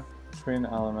data between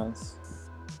elements.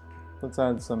 Let's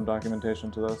add some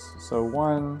documentation to this. So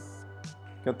 1,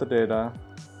 get the data.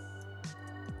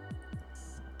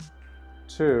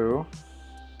 2,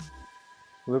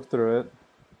 loop through it.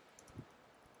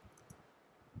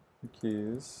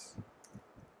 Keys.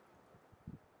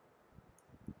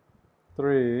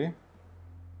 3.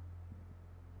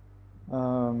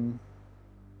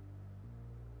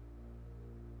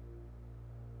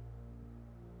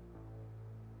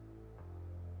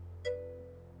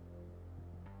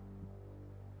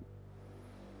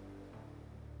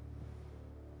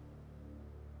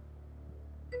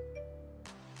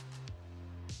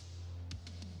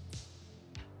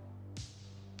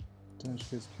 Dash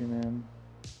keys key name.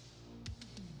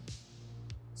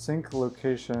 Sync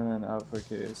location and output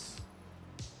keys.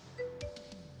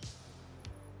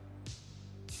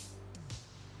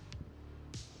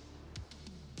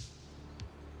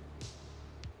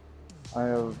 I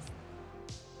have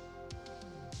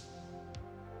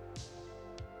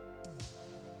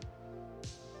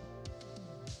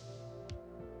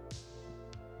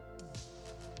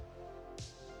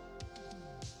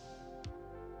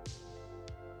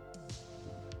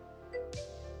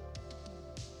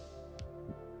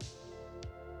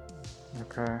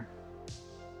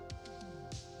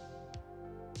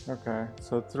Okay,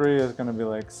 so 3 is going to be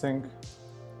like sync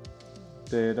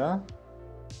data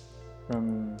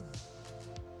from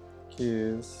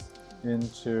keys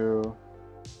into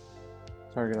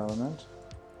target element.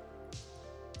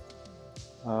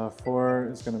 4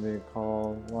 is going to be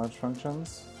call watch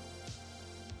functions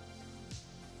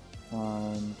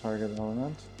on target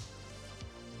element.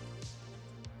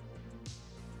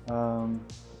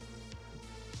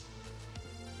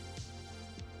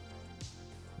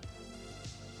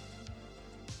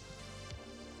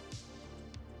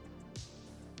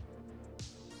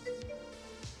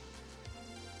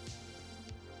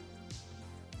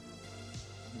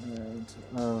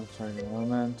 target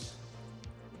element.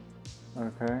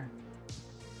 Okay.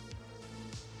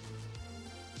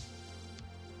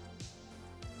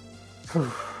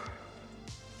 Whew.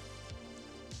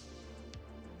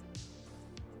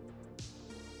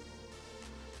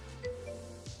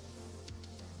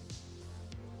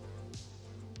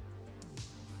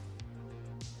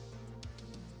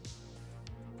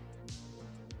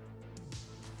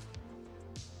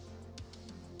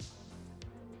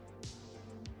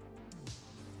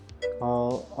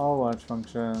 Call all watch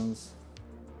functions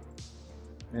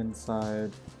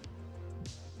inside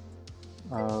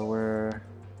where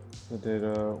the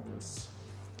data was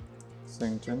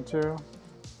synced into.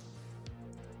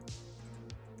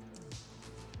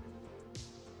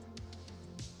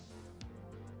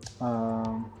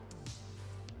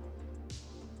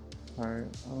 Sorry,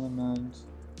 element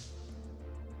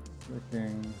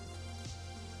looking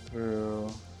through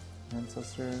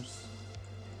ancestors.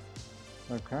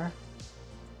 Okay.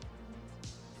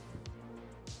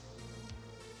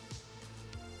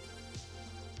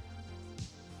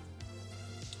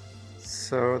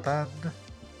 So then,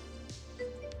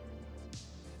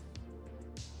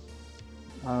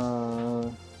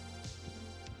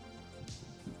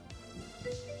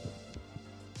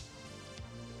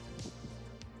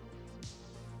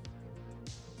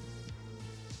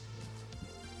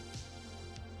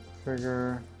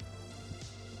 trigger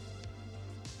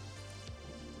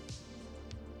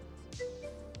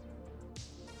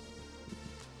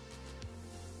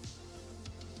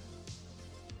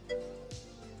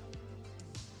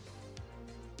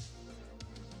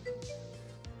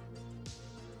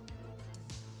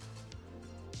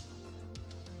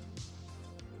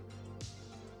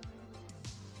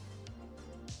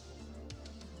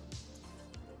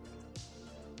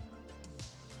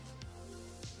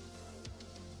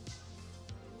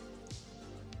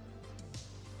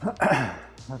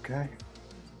okay.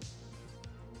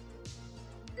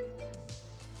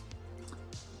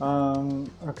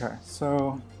 Okay,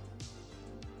 so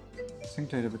sync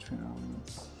data between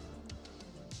elements.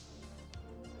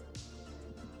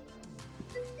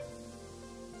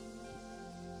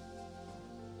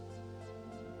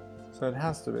 So it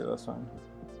has to be this one.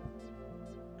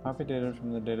 Copy data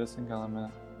from the data sync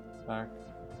element back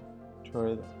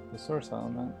toward the source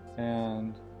element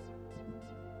and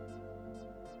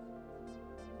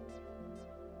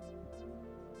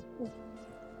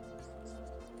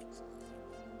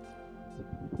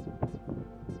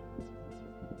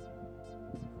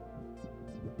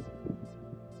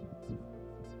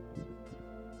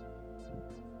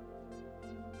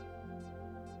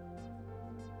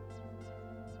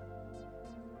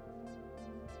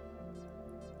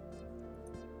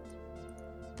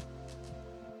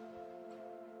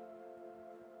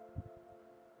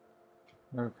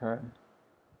okay.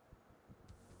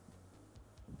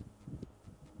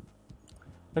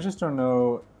 I just don't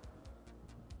know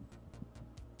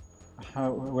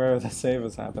where the save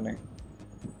is happening.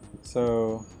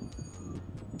 So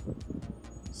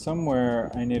somewhere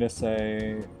I need to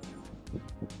say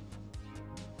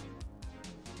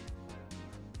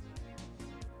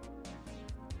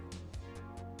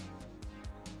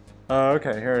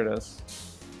okay, here it is.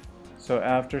 So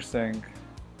after sync,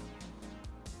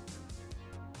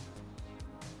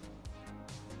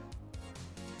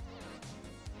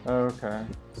 okay,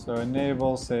 so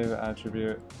enable save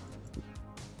attribute.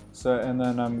 So, and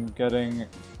then I'm getting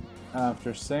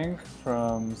after sync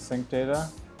from sync data.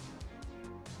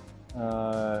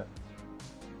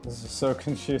 This is so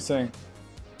confusing.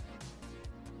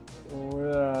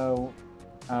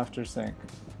 After sync.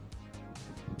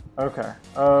 Okay,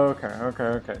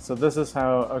 okay. So this is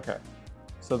how, okay.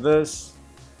 So this,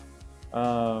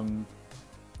 yeah,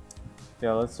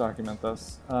 let's document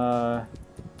this.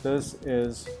 This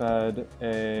is fed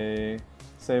a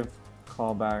save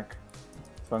callback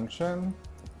function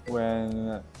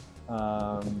when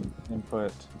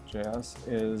input JS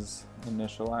is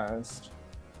initialized.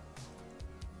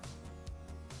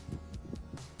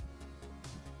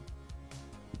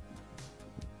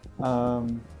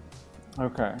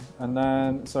 Okay, and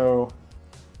then so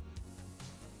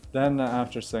then the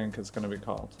after sync is going to be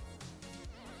called.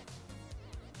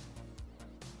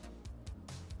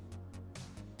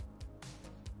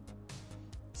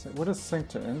 So what does sync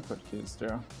to input keys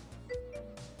do?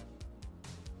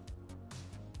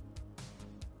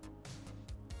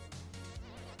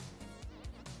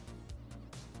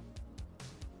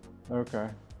 Okay.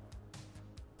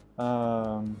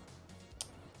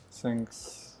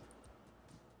 Syncs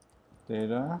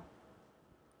data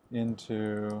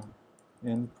into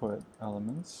input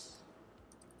elements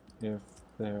if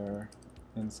they're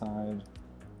inside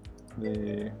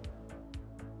the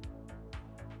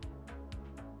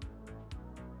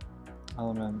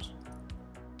element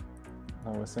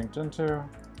that was synced into.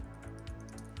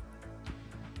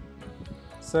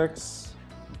 6.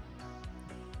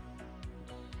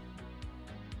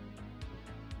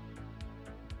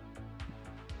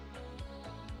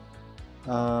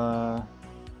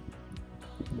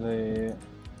 The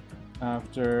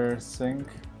after sync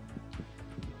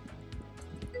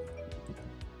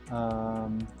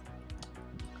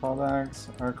callbacks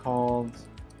are called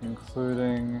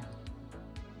including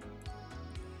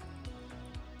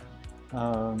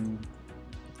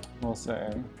we'll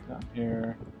say down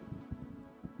here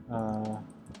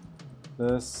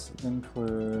this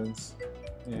includes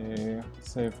a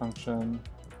save function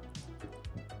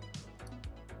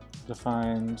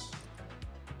defined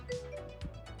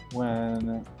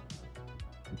when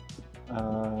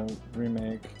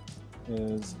remake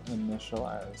is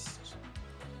initialized.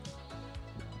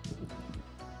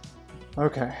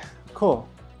 Okay, cool.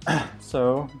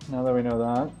 So now that we know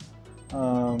that,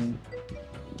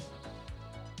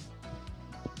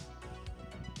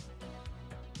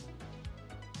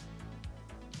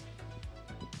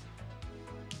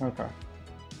 okay.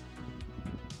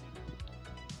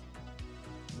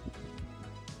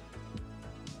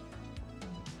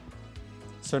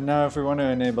 So now if we want to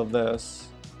enable this,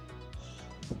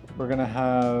 we're going to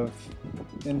have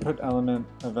input element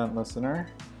event listener.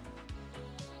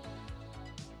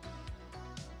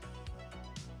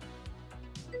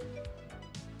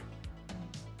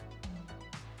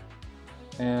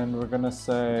 And we're going to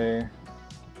say,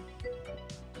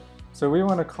 so we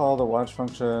want to call the watch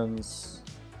functions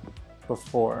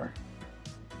before.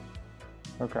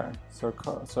 Okay, so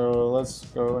let's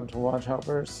go into watch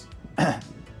helpers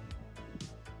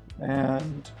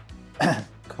and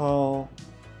call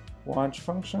watch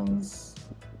functions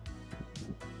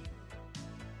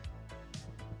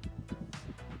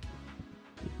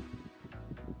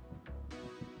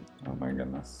oh my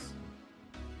goodness,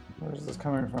 where is this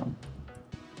coming from?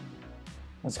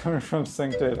 It's coming from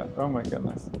sync data. Oh my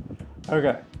goodness.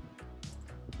 Okay.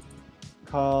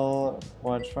 Call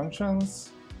watch functions.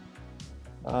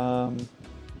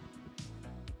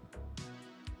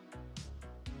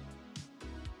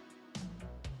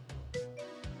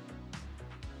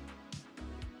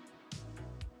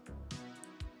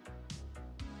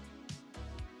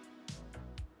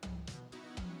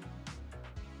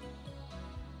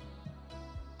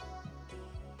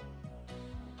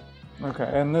 Okay,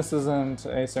 and this isn't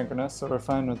asynchronous, so we're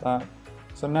fine with that.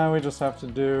 So now we just have to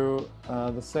do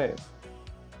the save.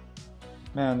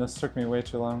 Man, this took me way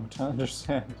too long to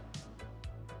understand.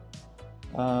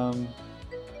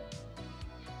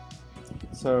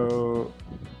 So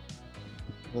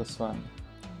this one.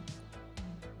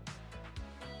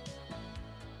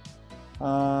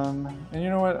 And you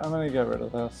know what? I'm gonna get rid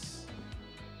of this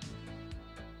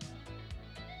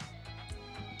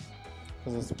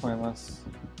because it's pointless.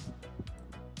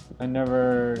 I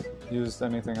never used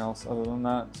anything else other than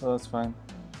that, so that's fine.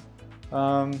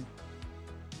 I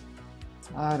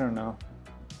don't know.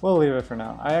 We'll leave it for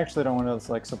now. I actually don't want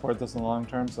to like support this in the long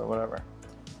term, so whatever.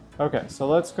 Okay, so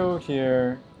let's go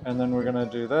here, and then we're gonna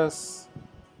do this,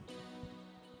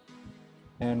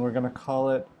 and we're gonna call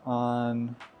it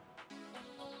on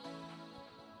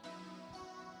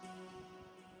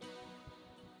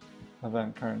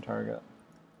event current target.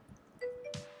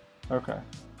 Okay.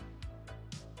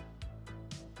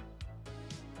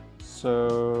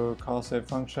 So call save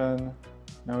function.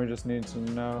 Now we just need to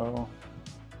know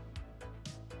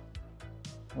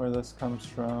where this comes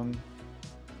from.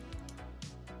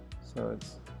 So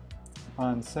it's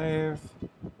on save.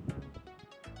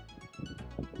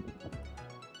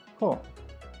 Cool.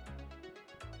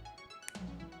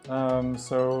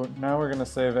 So now we're going to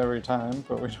save every time,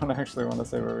 but we don't actually want to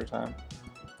save every time.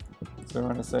 So we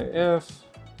want to say if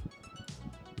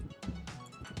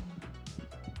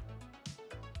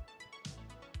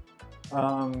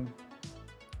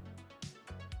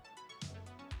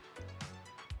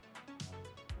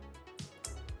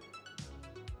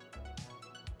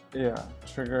yeah,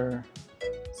 trigger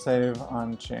save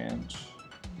on change.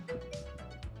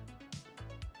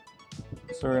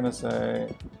 So we're going to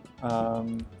say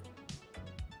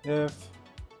if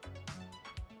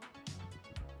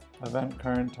event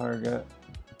current target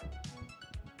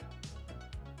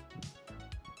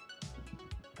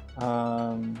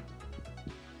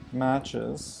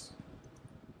matches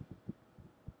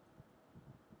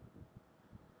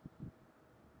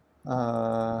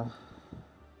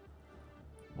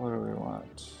what do we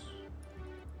want?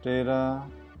 Data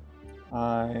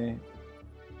I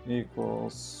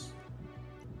equals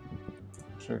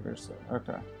triggers it.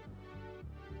 Okay.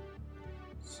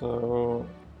 So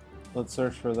let's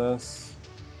search for this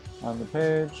on the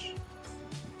page.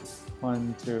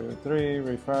 1, 2, 3,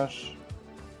 refresh.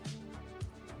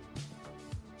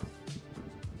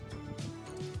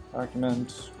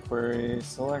 Document, query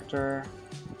selector,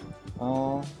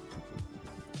 all.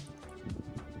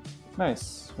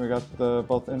 Nice. We got the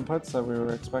both inputs that we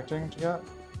were expecting to get.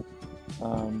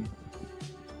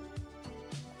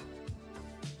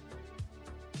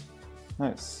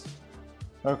 Nice.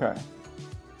 Okay. I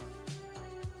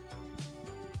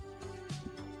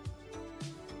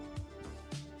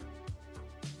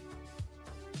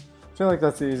feel like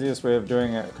that's the easiest way of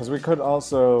doing it, because we could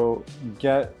also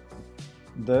get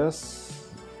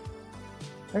this.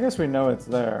 I guess we know it's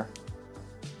there.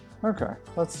 Okay,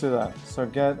 let's do that. So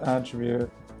get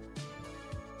attribute.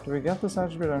 Do we get this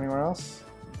attribute anywhere else?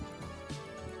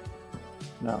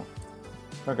 No.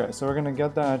 Okay, so we're going to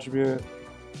get the attribute.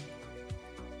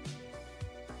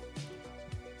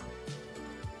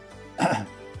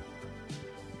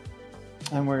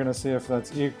 And we're going to see if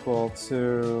that's equal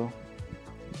to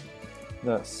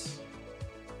this.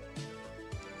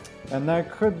 And that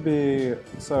could be,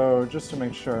 so just to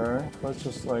make sure, let's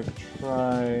just like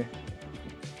try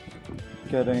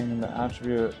getting the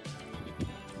attribute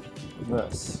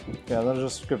this. Yeah, that'll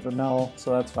just give a null,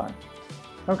 so that's fine.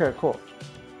 Okay, cool.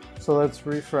 So let's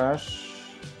refresh.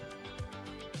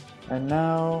 And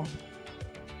now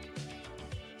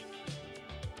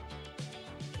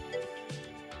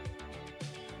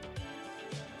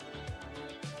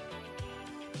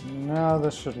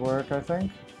this should work, I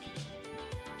think.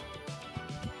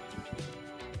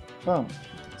 Boom.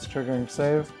 It's triggering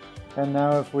save. And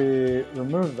now if we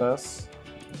remove this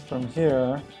from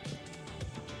here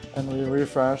and we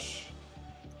refresh,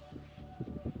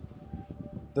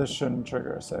 this shouldn't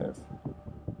trigger a save.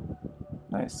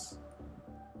 Nice.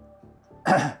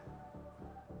 That's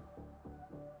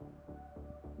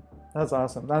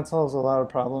awesome. That solves a lot of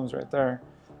problems right there.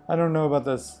 I don't know about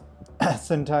this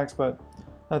syntax, but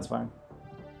that's fine.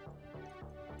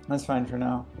 That's fine for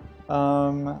now.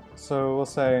 So we'll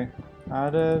say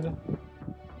added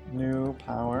new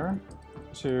power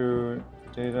to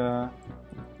data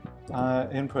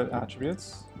input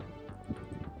attributes.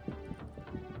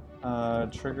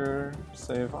 Trigger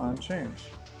save on change.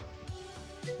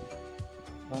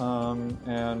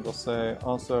 And we'll say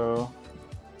also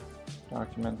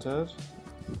documented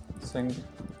sync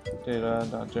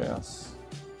data.js.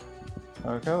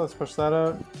 Okay, let's push that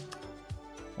out.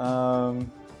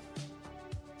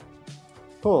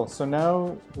 Cool, so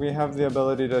now we have the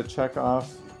ability to check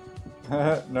off.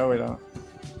 No, we don't.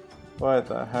 What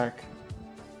the heck?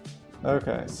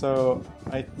 Okay, so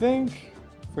I think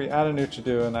if we add a new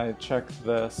to-do and I check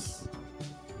this,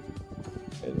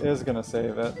 it is going to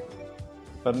save it.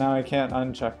 But now I can't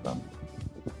uncheck them.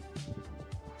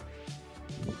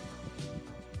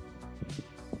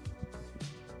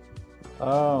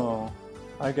 Oh,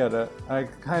 I get it. I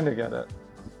kind of get it.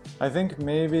 I think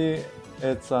maybe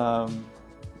it's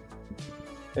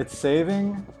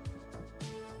saving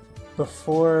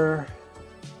before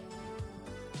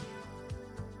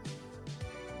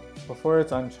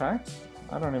it's unchecked?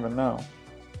 I don't even know.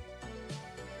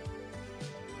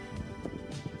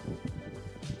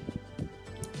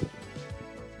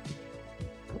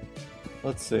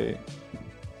 Let's see.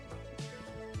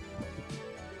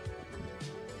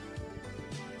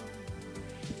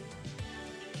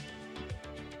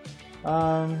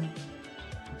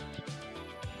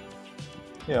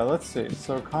 Yeah, let's see.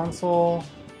 So console.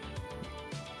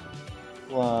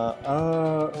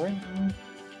 Wait.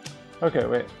 Okay,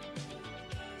 wait.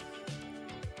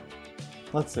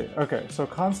 Let's see. Okay, so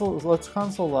console. Let's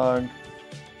console log.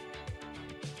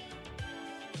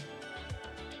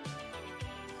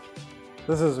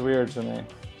 This is weird to me.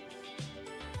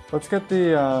 Let's get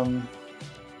the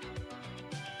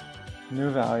new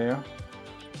value.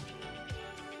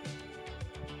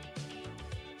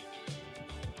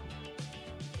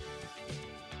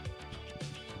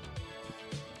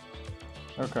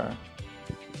 Okay.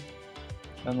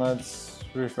 And let's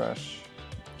refresh.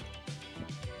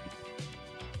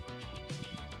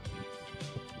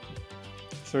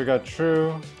 So we got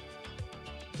true,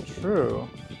 true.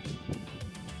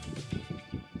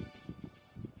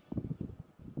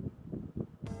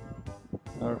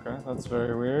 Okay, that's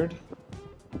very weird.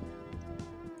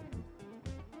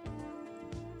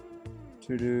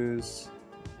 To-dos,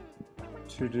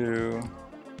 to-do.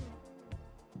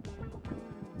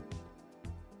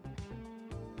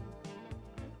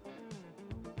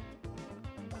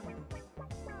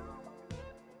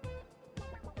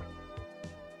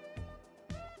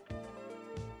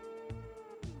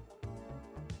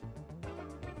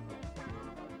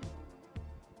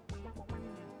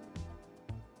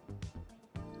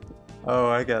 Oh,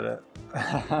 I get it.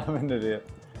 I'm an idiot.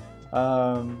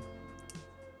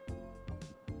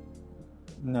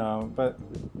 No, but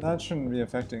that shouldn't be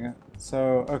affecting it.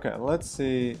 So, okay, let's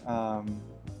see.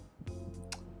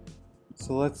 So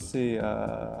let's see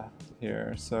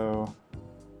here. So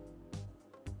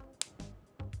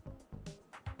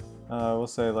we'll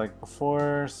say like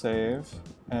before save,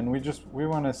 and we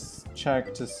want to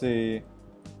check to see.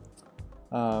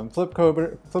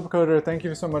 Flipcoder, thank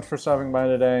you so much for stopping by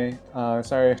today.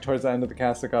 Sorry, towards the end of the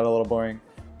cast it got a little boring.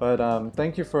 But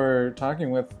thank you for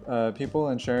talking with people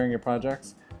and sharing your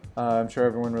projects. I'm sure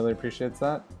everyone really appreciates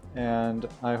that. And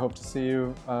I hope to see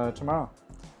you tomorrow.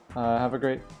 Have a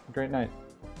great night.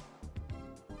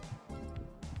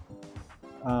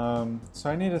 So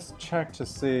I need to check to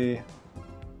see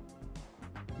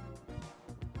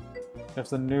if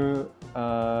the new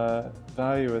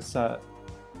value is set.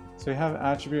 So we have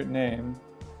attribute name.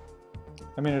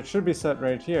 I mean, it should be set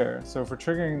right here. So if we're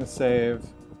triggering the save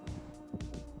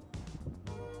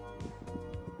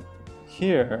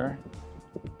here,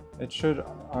 it should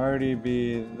already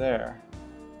be there.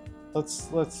 Let's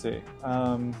see.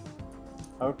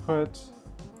 Output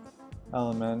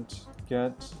element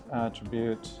get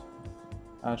attribute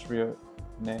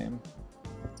name.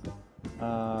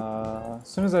 As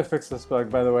soon as I fix this bug,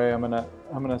 by the way, I'm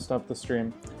gonna stop the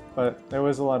stream. But it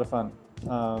was a lot of fun.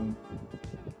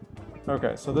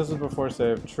 Okay, so this is before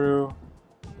save. True.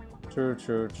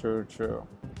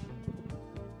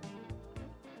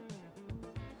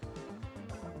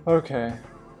 Okay.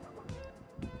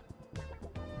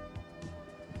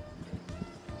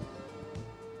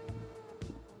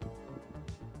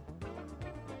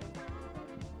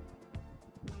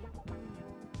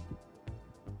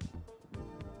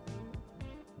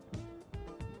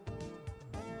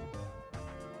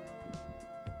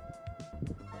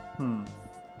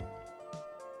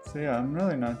 So yeah, I'm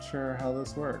really not sure how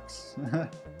this works.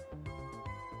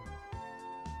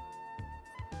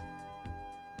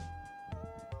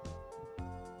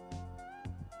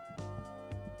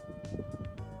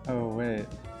 Oh, wait.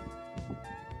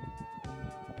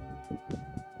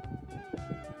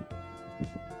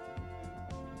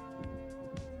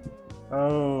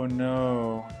 Oh,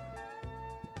 no.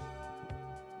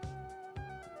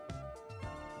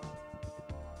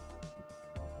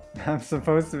 I'm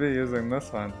supposed to be using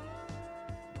this one.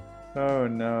 Oh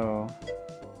no.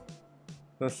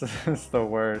 This is the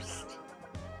worst.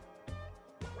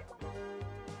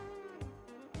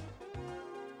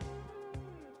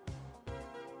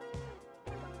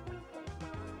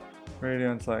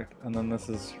 Radio and select, and then this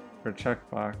is for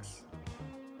checkbox.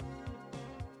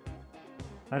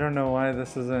 I don't know why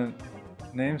this isn't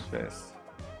namespace.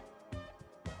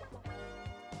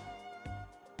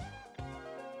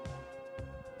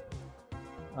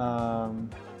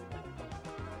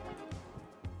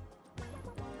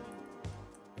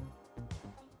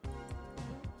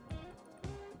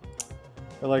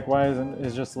 But like, why isn't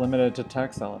it just limited to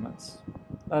text elements?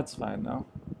 That's fine though.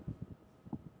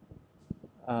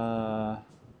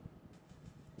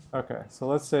 Okay, so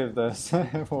let's save this.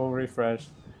 We'll refresh.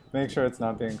 Make sure it's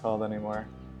not being called anymore.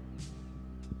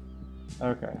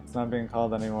 Okay, it's not being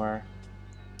called anymore.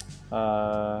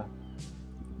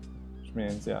 Which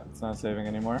means, yeah, it's not saving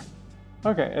anymore.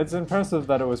 Okay, it's impressive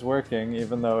that it was working,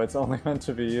 even though it's only meant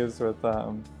to be used with,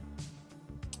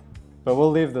 but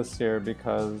we'll leave this here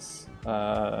because,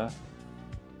 yeah,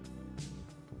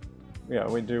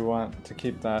 we do want to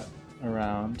keep that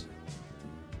around.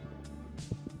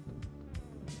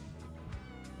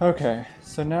 Okay,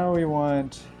 so now we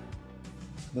want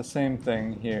the same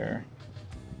thing here.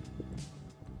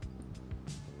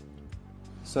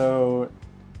 So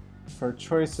for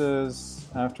choices,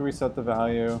 after we set the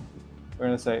value, we're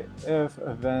going to say if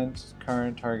event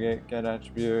current target get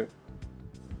attribute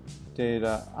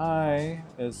data I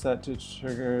is set to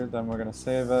trigger, then we're going to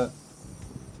save it.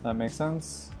 That makes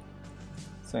sense.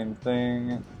 Same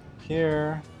thing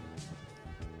here.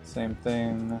 Same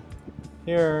thing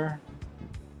here.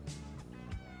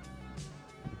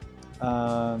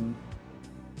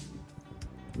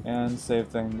 And same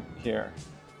thing here.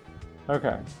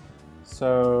 Okay,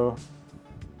 so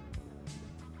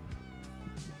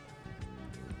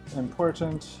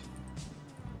important.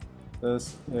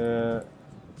 This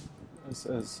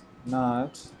is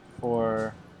not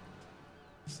for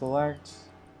select.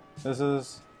 This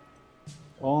is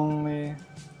only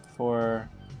for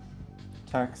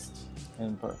text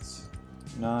inputs,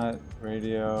 not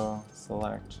radio,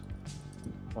 select,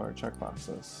 or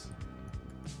checkboxes.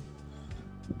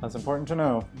 That's important to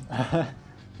know.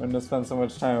 Wouldn't have spent so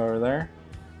much time over there.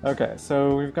 Okay,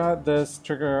 so we've got this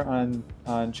trigger on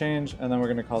change, and then we're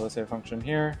going to call the save function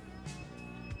here.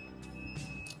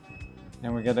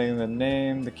 And we're getting the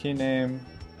name, the key name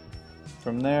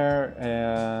from there,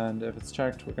 and if it's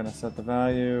checked, we're going to set the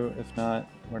value. If not,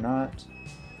 we're not.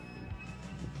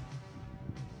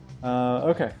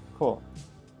 Okay, cool.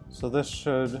 So this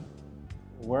should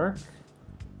work.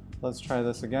 Let's try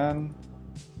this again.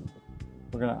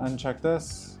 We're going to uncheck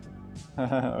this.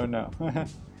 Oh no.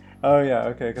 Oh yeah,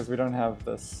 okay, because we don't have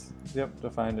this,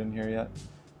 defined in here yet.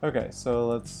 Okay, so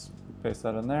let's paste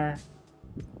that in there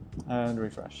and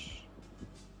refresh.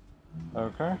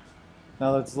 Okay.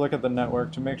 Now let's look at the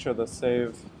network to make sure the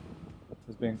save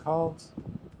is being called.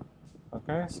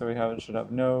 Okay, so it should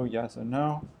have no, yes, and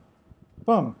no.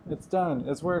 Boom, it's done,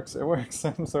 it works,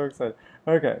 I'm so excited.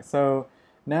 Okay, so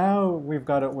now we've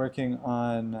got it working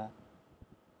on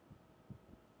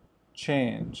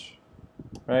change,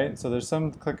 right? So there's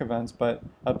some click events but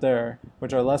up there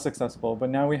which are less accessible, but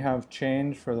now we have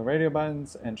change for the radio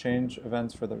buttons and change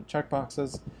events for the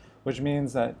checkboxes, which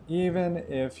means that even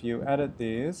if you edit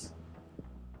these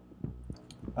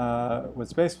with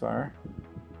spacebar,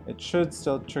 it should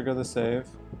still trigger the save,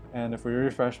 and if we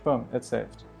refresh, boom, it's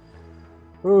saved.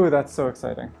 Ooh, that's so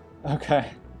exciting.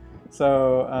 Okay,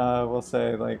 so we'll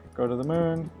say like go to the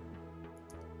moon,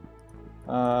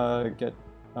 get,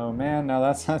 oh man, now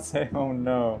that's not saying, oh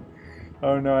no,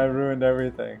 I ruined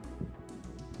everything.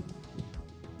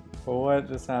 Well, what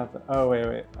just happened? Oh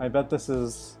wait, I bet this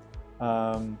is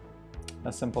a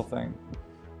simple thing.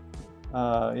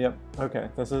 Yep, okay,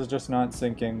 this is just not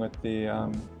syncing with the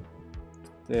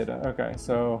data. Okay,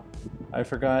 so I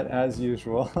forgot, as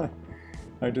usual.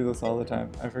 I do this all the time.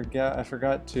 I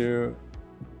forgot to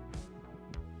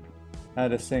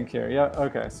add a sync here. Yeah,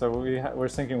 okay, so we're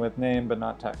syncing with name but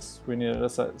not text. We needed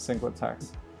to sync with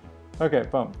text. Okay,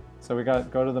 boom. So we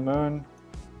got go to the moon.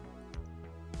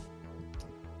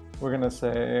 We're gonna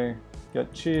say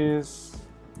get cheese,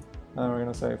 and we're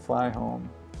gonna say fly home.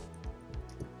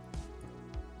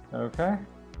 Okay,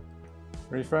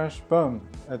 refresh, boom,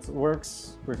 it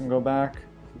works. We can go back,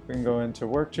 we can go into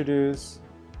work to-dos,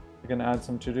 we can add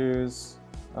some to-dos,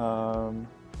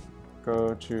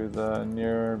 go to the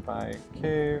nearby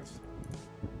cave,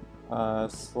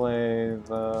 slay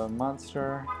the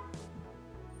monster,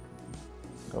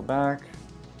 go back,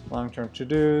 long-term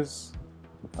to-dos,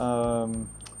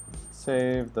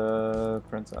 save the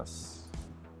princess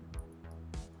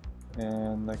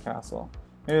in the castle.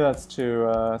 Maybe that's too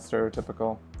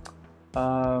stereotypical.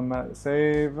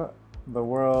 Save the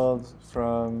world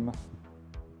from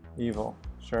evil.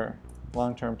 Sure.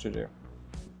 Long-term to-do.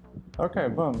 Okay,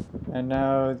 boom. And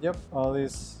now, yep, all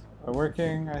these are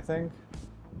working, I think.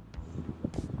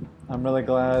 I'm really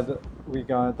glad we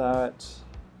got that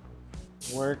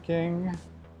working.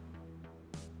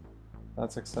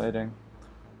 That's exciting.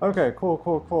 Okay,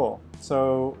 cool.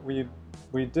 So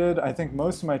we did, I think,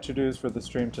 most of my to-dos for the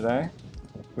stream today.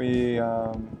 We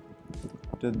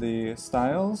did the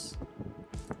styles.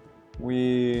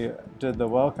 We did the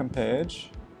welcome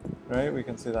page, right? We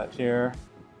can see that here.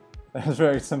 It's a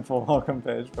very simple welcome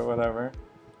page, but whatever.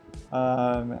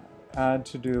 Add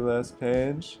to-do list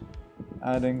page,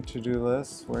 adding to-do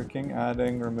lists, working,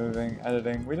 adding, removing,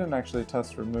 editing. We didn't actually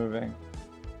test removing.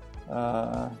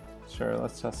 Sure,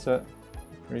 let's test it.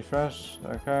 Refresh,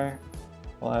 okay.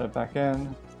 We'll add it back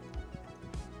in.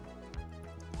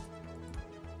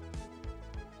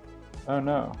 Oh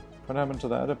no, what happened to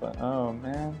the edit button? Oh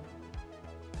man.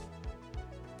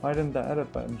 Why didn't the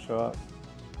edit button show up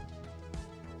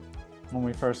when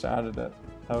we first added it?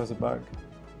 That was a bug.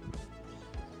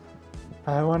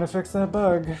 I want to fix that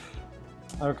bug.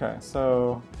 Okay,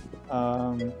 so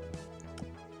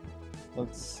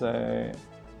let's say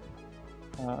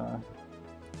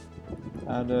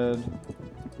added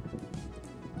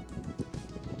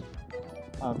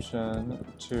option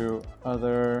to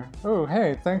other. Oh,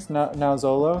 hey, thanks now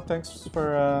Zolo. Thanks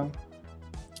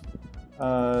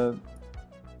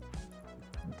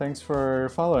for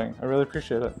following. I really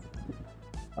appreciate it.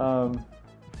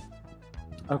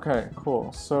 Okay,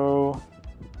 cool. So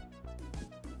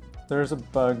there's a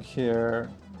bug here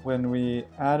when we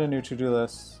add a new to-do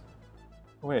list.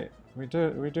 Wait, we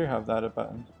do have that edit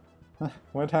button.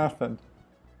 What happened?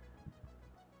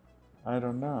 I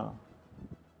don't know.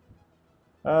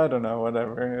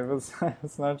 Whatever.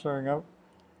 It's not showing up.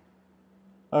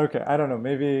 Okay, I don't know.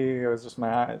 Maybe it was just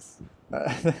my eyes.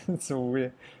 It's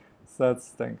weird. So that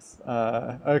stinks.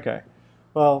 Okay.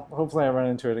 Well, hopefully I run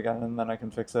into it again and then I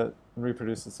can fix it and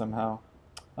reproduce it somehow.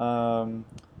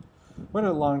 What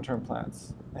are long-term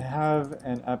plans? I have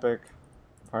an epic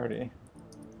party.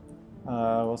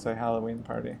 We'll say Halloween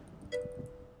party.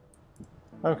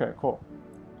 Okay, cool.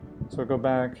 So go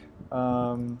back.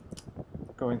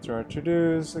 Going through our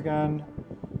to-dos again.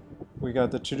 we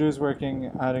got the to-dos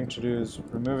working, adding to-dos,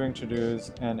 removing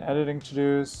to-dos, and editing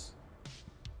to-dos.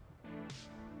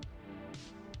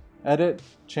 Edit,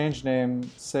 change name,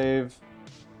 save.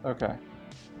 Okay.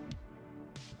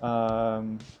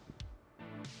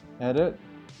 Edit,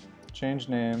 change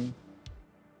name.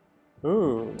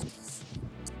 Ooh.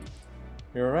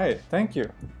 You're right. Thank you.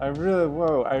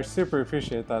 Whoa, I super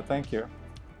appreciate that. Thank you.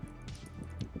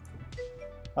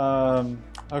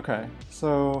 Okay,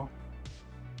 so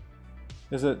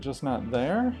is it just not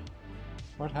there?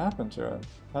 What happened to it?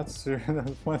 That's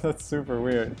super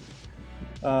weird.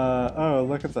 Oh,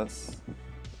 look at this.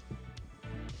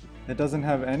 It doesn't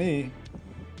have any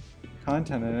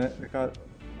content in it. It got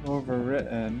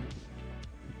overwritten.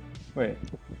 Wait.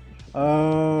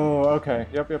 Oh, okay.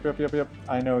 Yep.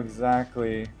 I know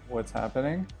exactly what's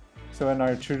happening. So in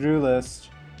our to-do list,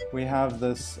 we have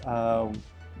this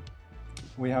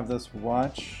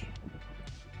watch.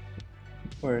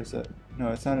 Where is it? No,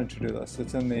 it's not a to-do list.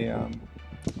 It's in the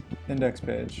index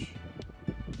page.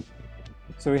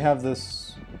 So we have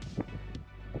this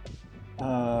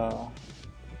oh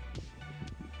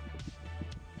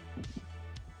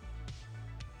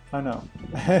no,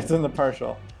 it's in the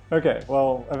partial. Okay,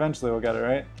 well, eventually we'll get it,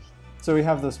 right? So we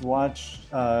have this watch,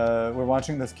 we're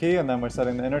watching this key and then we're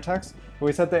setting the inner text. But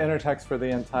we set the inner text for the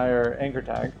entire anchor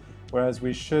tag, whereas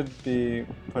we should be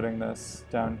putting this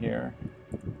down here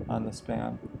on the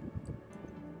span.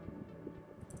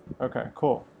 Okay,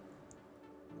 cool.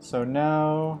 So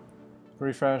now,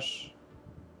 refresh.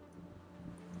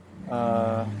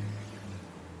 Now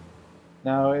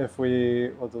if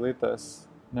we'll delete this.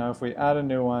 Now if we add a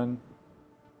new one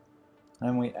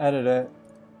and we edit it,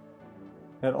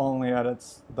 it only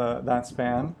edits that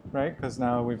span, right? Because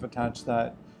now we've attached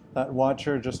that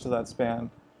watcher just to that span.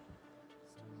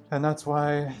 And that's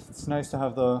why it's nice to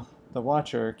have the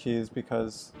watcher keys,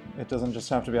 because it doesn't just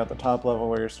have to be at the top level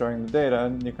where you're storing the data,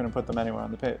 and you can put them anywhere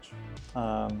on the page,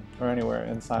 or anywhere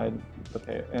inside the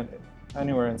page,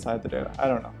 anywhere inside the data. I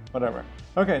don't know, whatever.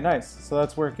 Okay, nice. So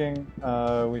that's working.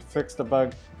 We fixed a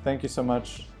bug. Thank you so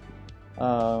much.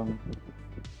 Yeah,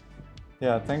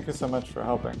 thank you so much for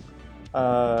helping.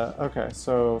 Okay,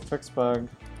 so fix bug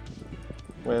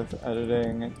with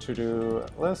editing to-do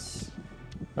lists.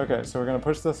 Okay, so we're gonna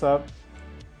push this up,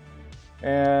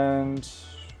 and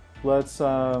let's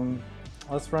run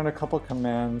a couple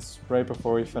commands right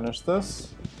before we finish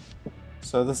this.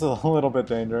 So this is a little bit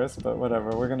dangerous, but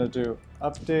whatever. We're gonna do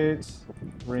update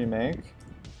remake,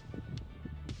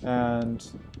 and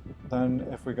then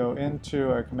if we go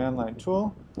into our command line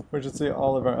tool, we should see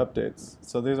all of our updates.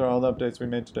 So these are all the updates we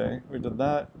made today. We did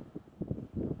that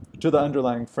to the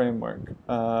underlying framework.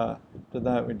 We did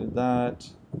that, we did that.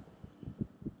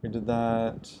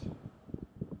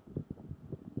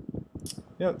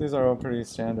 Yep, these are all pretty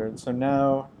standard. So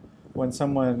now when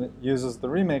someone uses the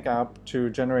Remake app to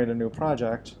generate a new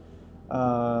project,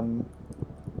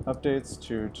 updates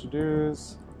to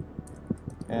to-dos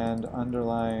and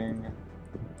underlying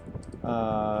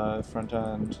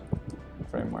front-end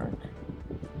framework,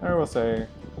 or we'll say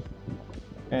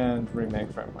and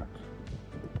Remake framework.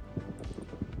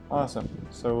 Awesome.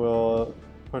 So we'll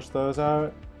push those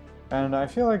out, and I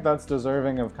feel like that's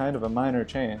deserving of kind of a minor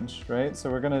change, right? So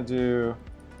we're gonna do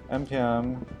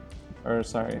npm, or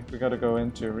sorry, we got to go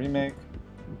into Remake,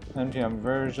 npm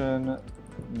version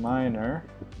minor,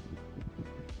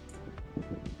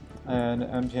 and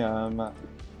npm,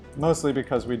 mostly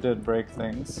because we did break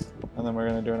things, and then we're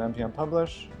going to do an npm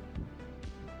publish.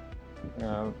 We're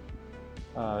going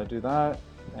to do that,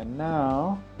 and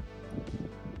now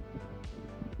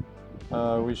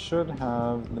we should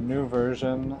have the new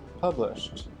version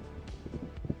published.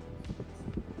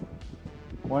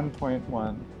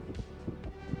 1.1.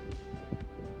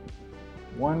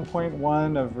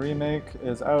 1.1 of Remake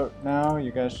is out now.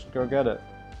 You guys should go get it.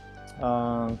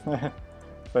 But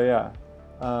yeah,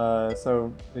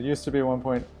 so it used to be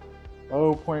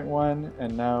 1.0.1,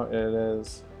 and now it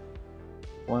is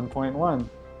 1.1.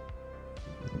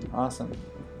 Awesome.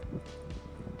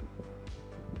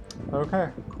 Okay,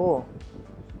 cool.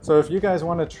 So if you guys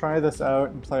want to try this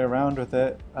out and play around with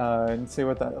it and see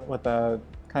what the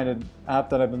kind of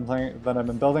app that I've been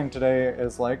building today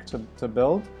is like to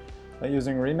build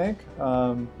using Remake,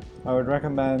 I would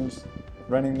recommend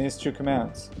running these two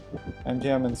commands: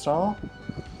 npm install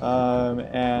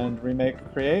and remake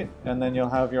create, and then you'll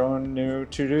have your own new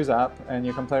to-dos app and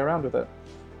you can play around with it.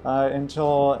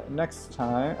 Until next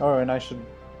time, oh, and I should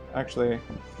actually,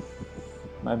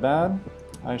 my bad,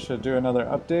 I should do another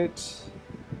update.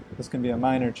 This can be a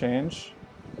minor change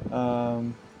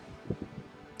to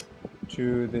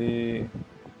the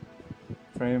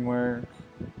framework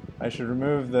I should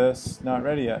remove this not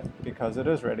ready yet because it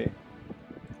is ready.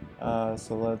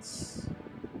 So let's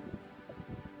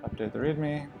update the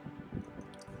README.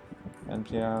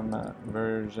 npm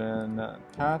version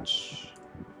patch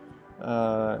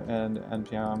and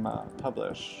npm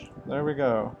publish. There we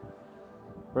go.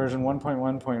 Version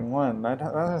 1.1.1. That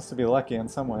has to be lucky in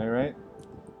some way, right?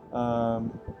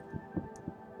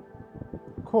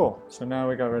 Cool. So now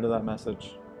we got rid of that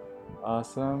message.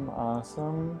 Awesome,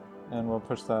 awesome. And we'll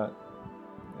push that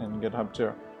in GitHub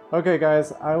too. Okay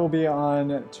guys, I will be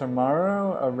on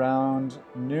tomorrow around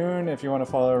noon if you want to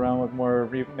follow around with more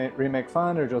remake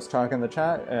fun or just talk in the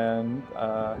chat and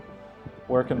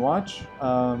work and watch.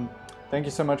 Thank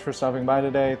you so much for stopping by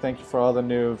today. Thank you for all the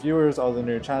new viewers, all the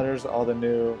new chatters, all the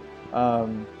new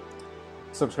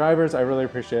subscribers. I really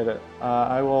appreciate it.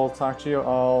 I will talk to you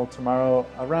all tomorrow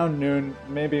around noon,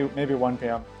 maybe 1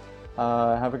 p.m.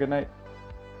 Have a good night.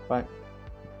 Bye.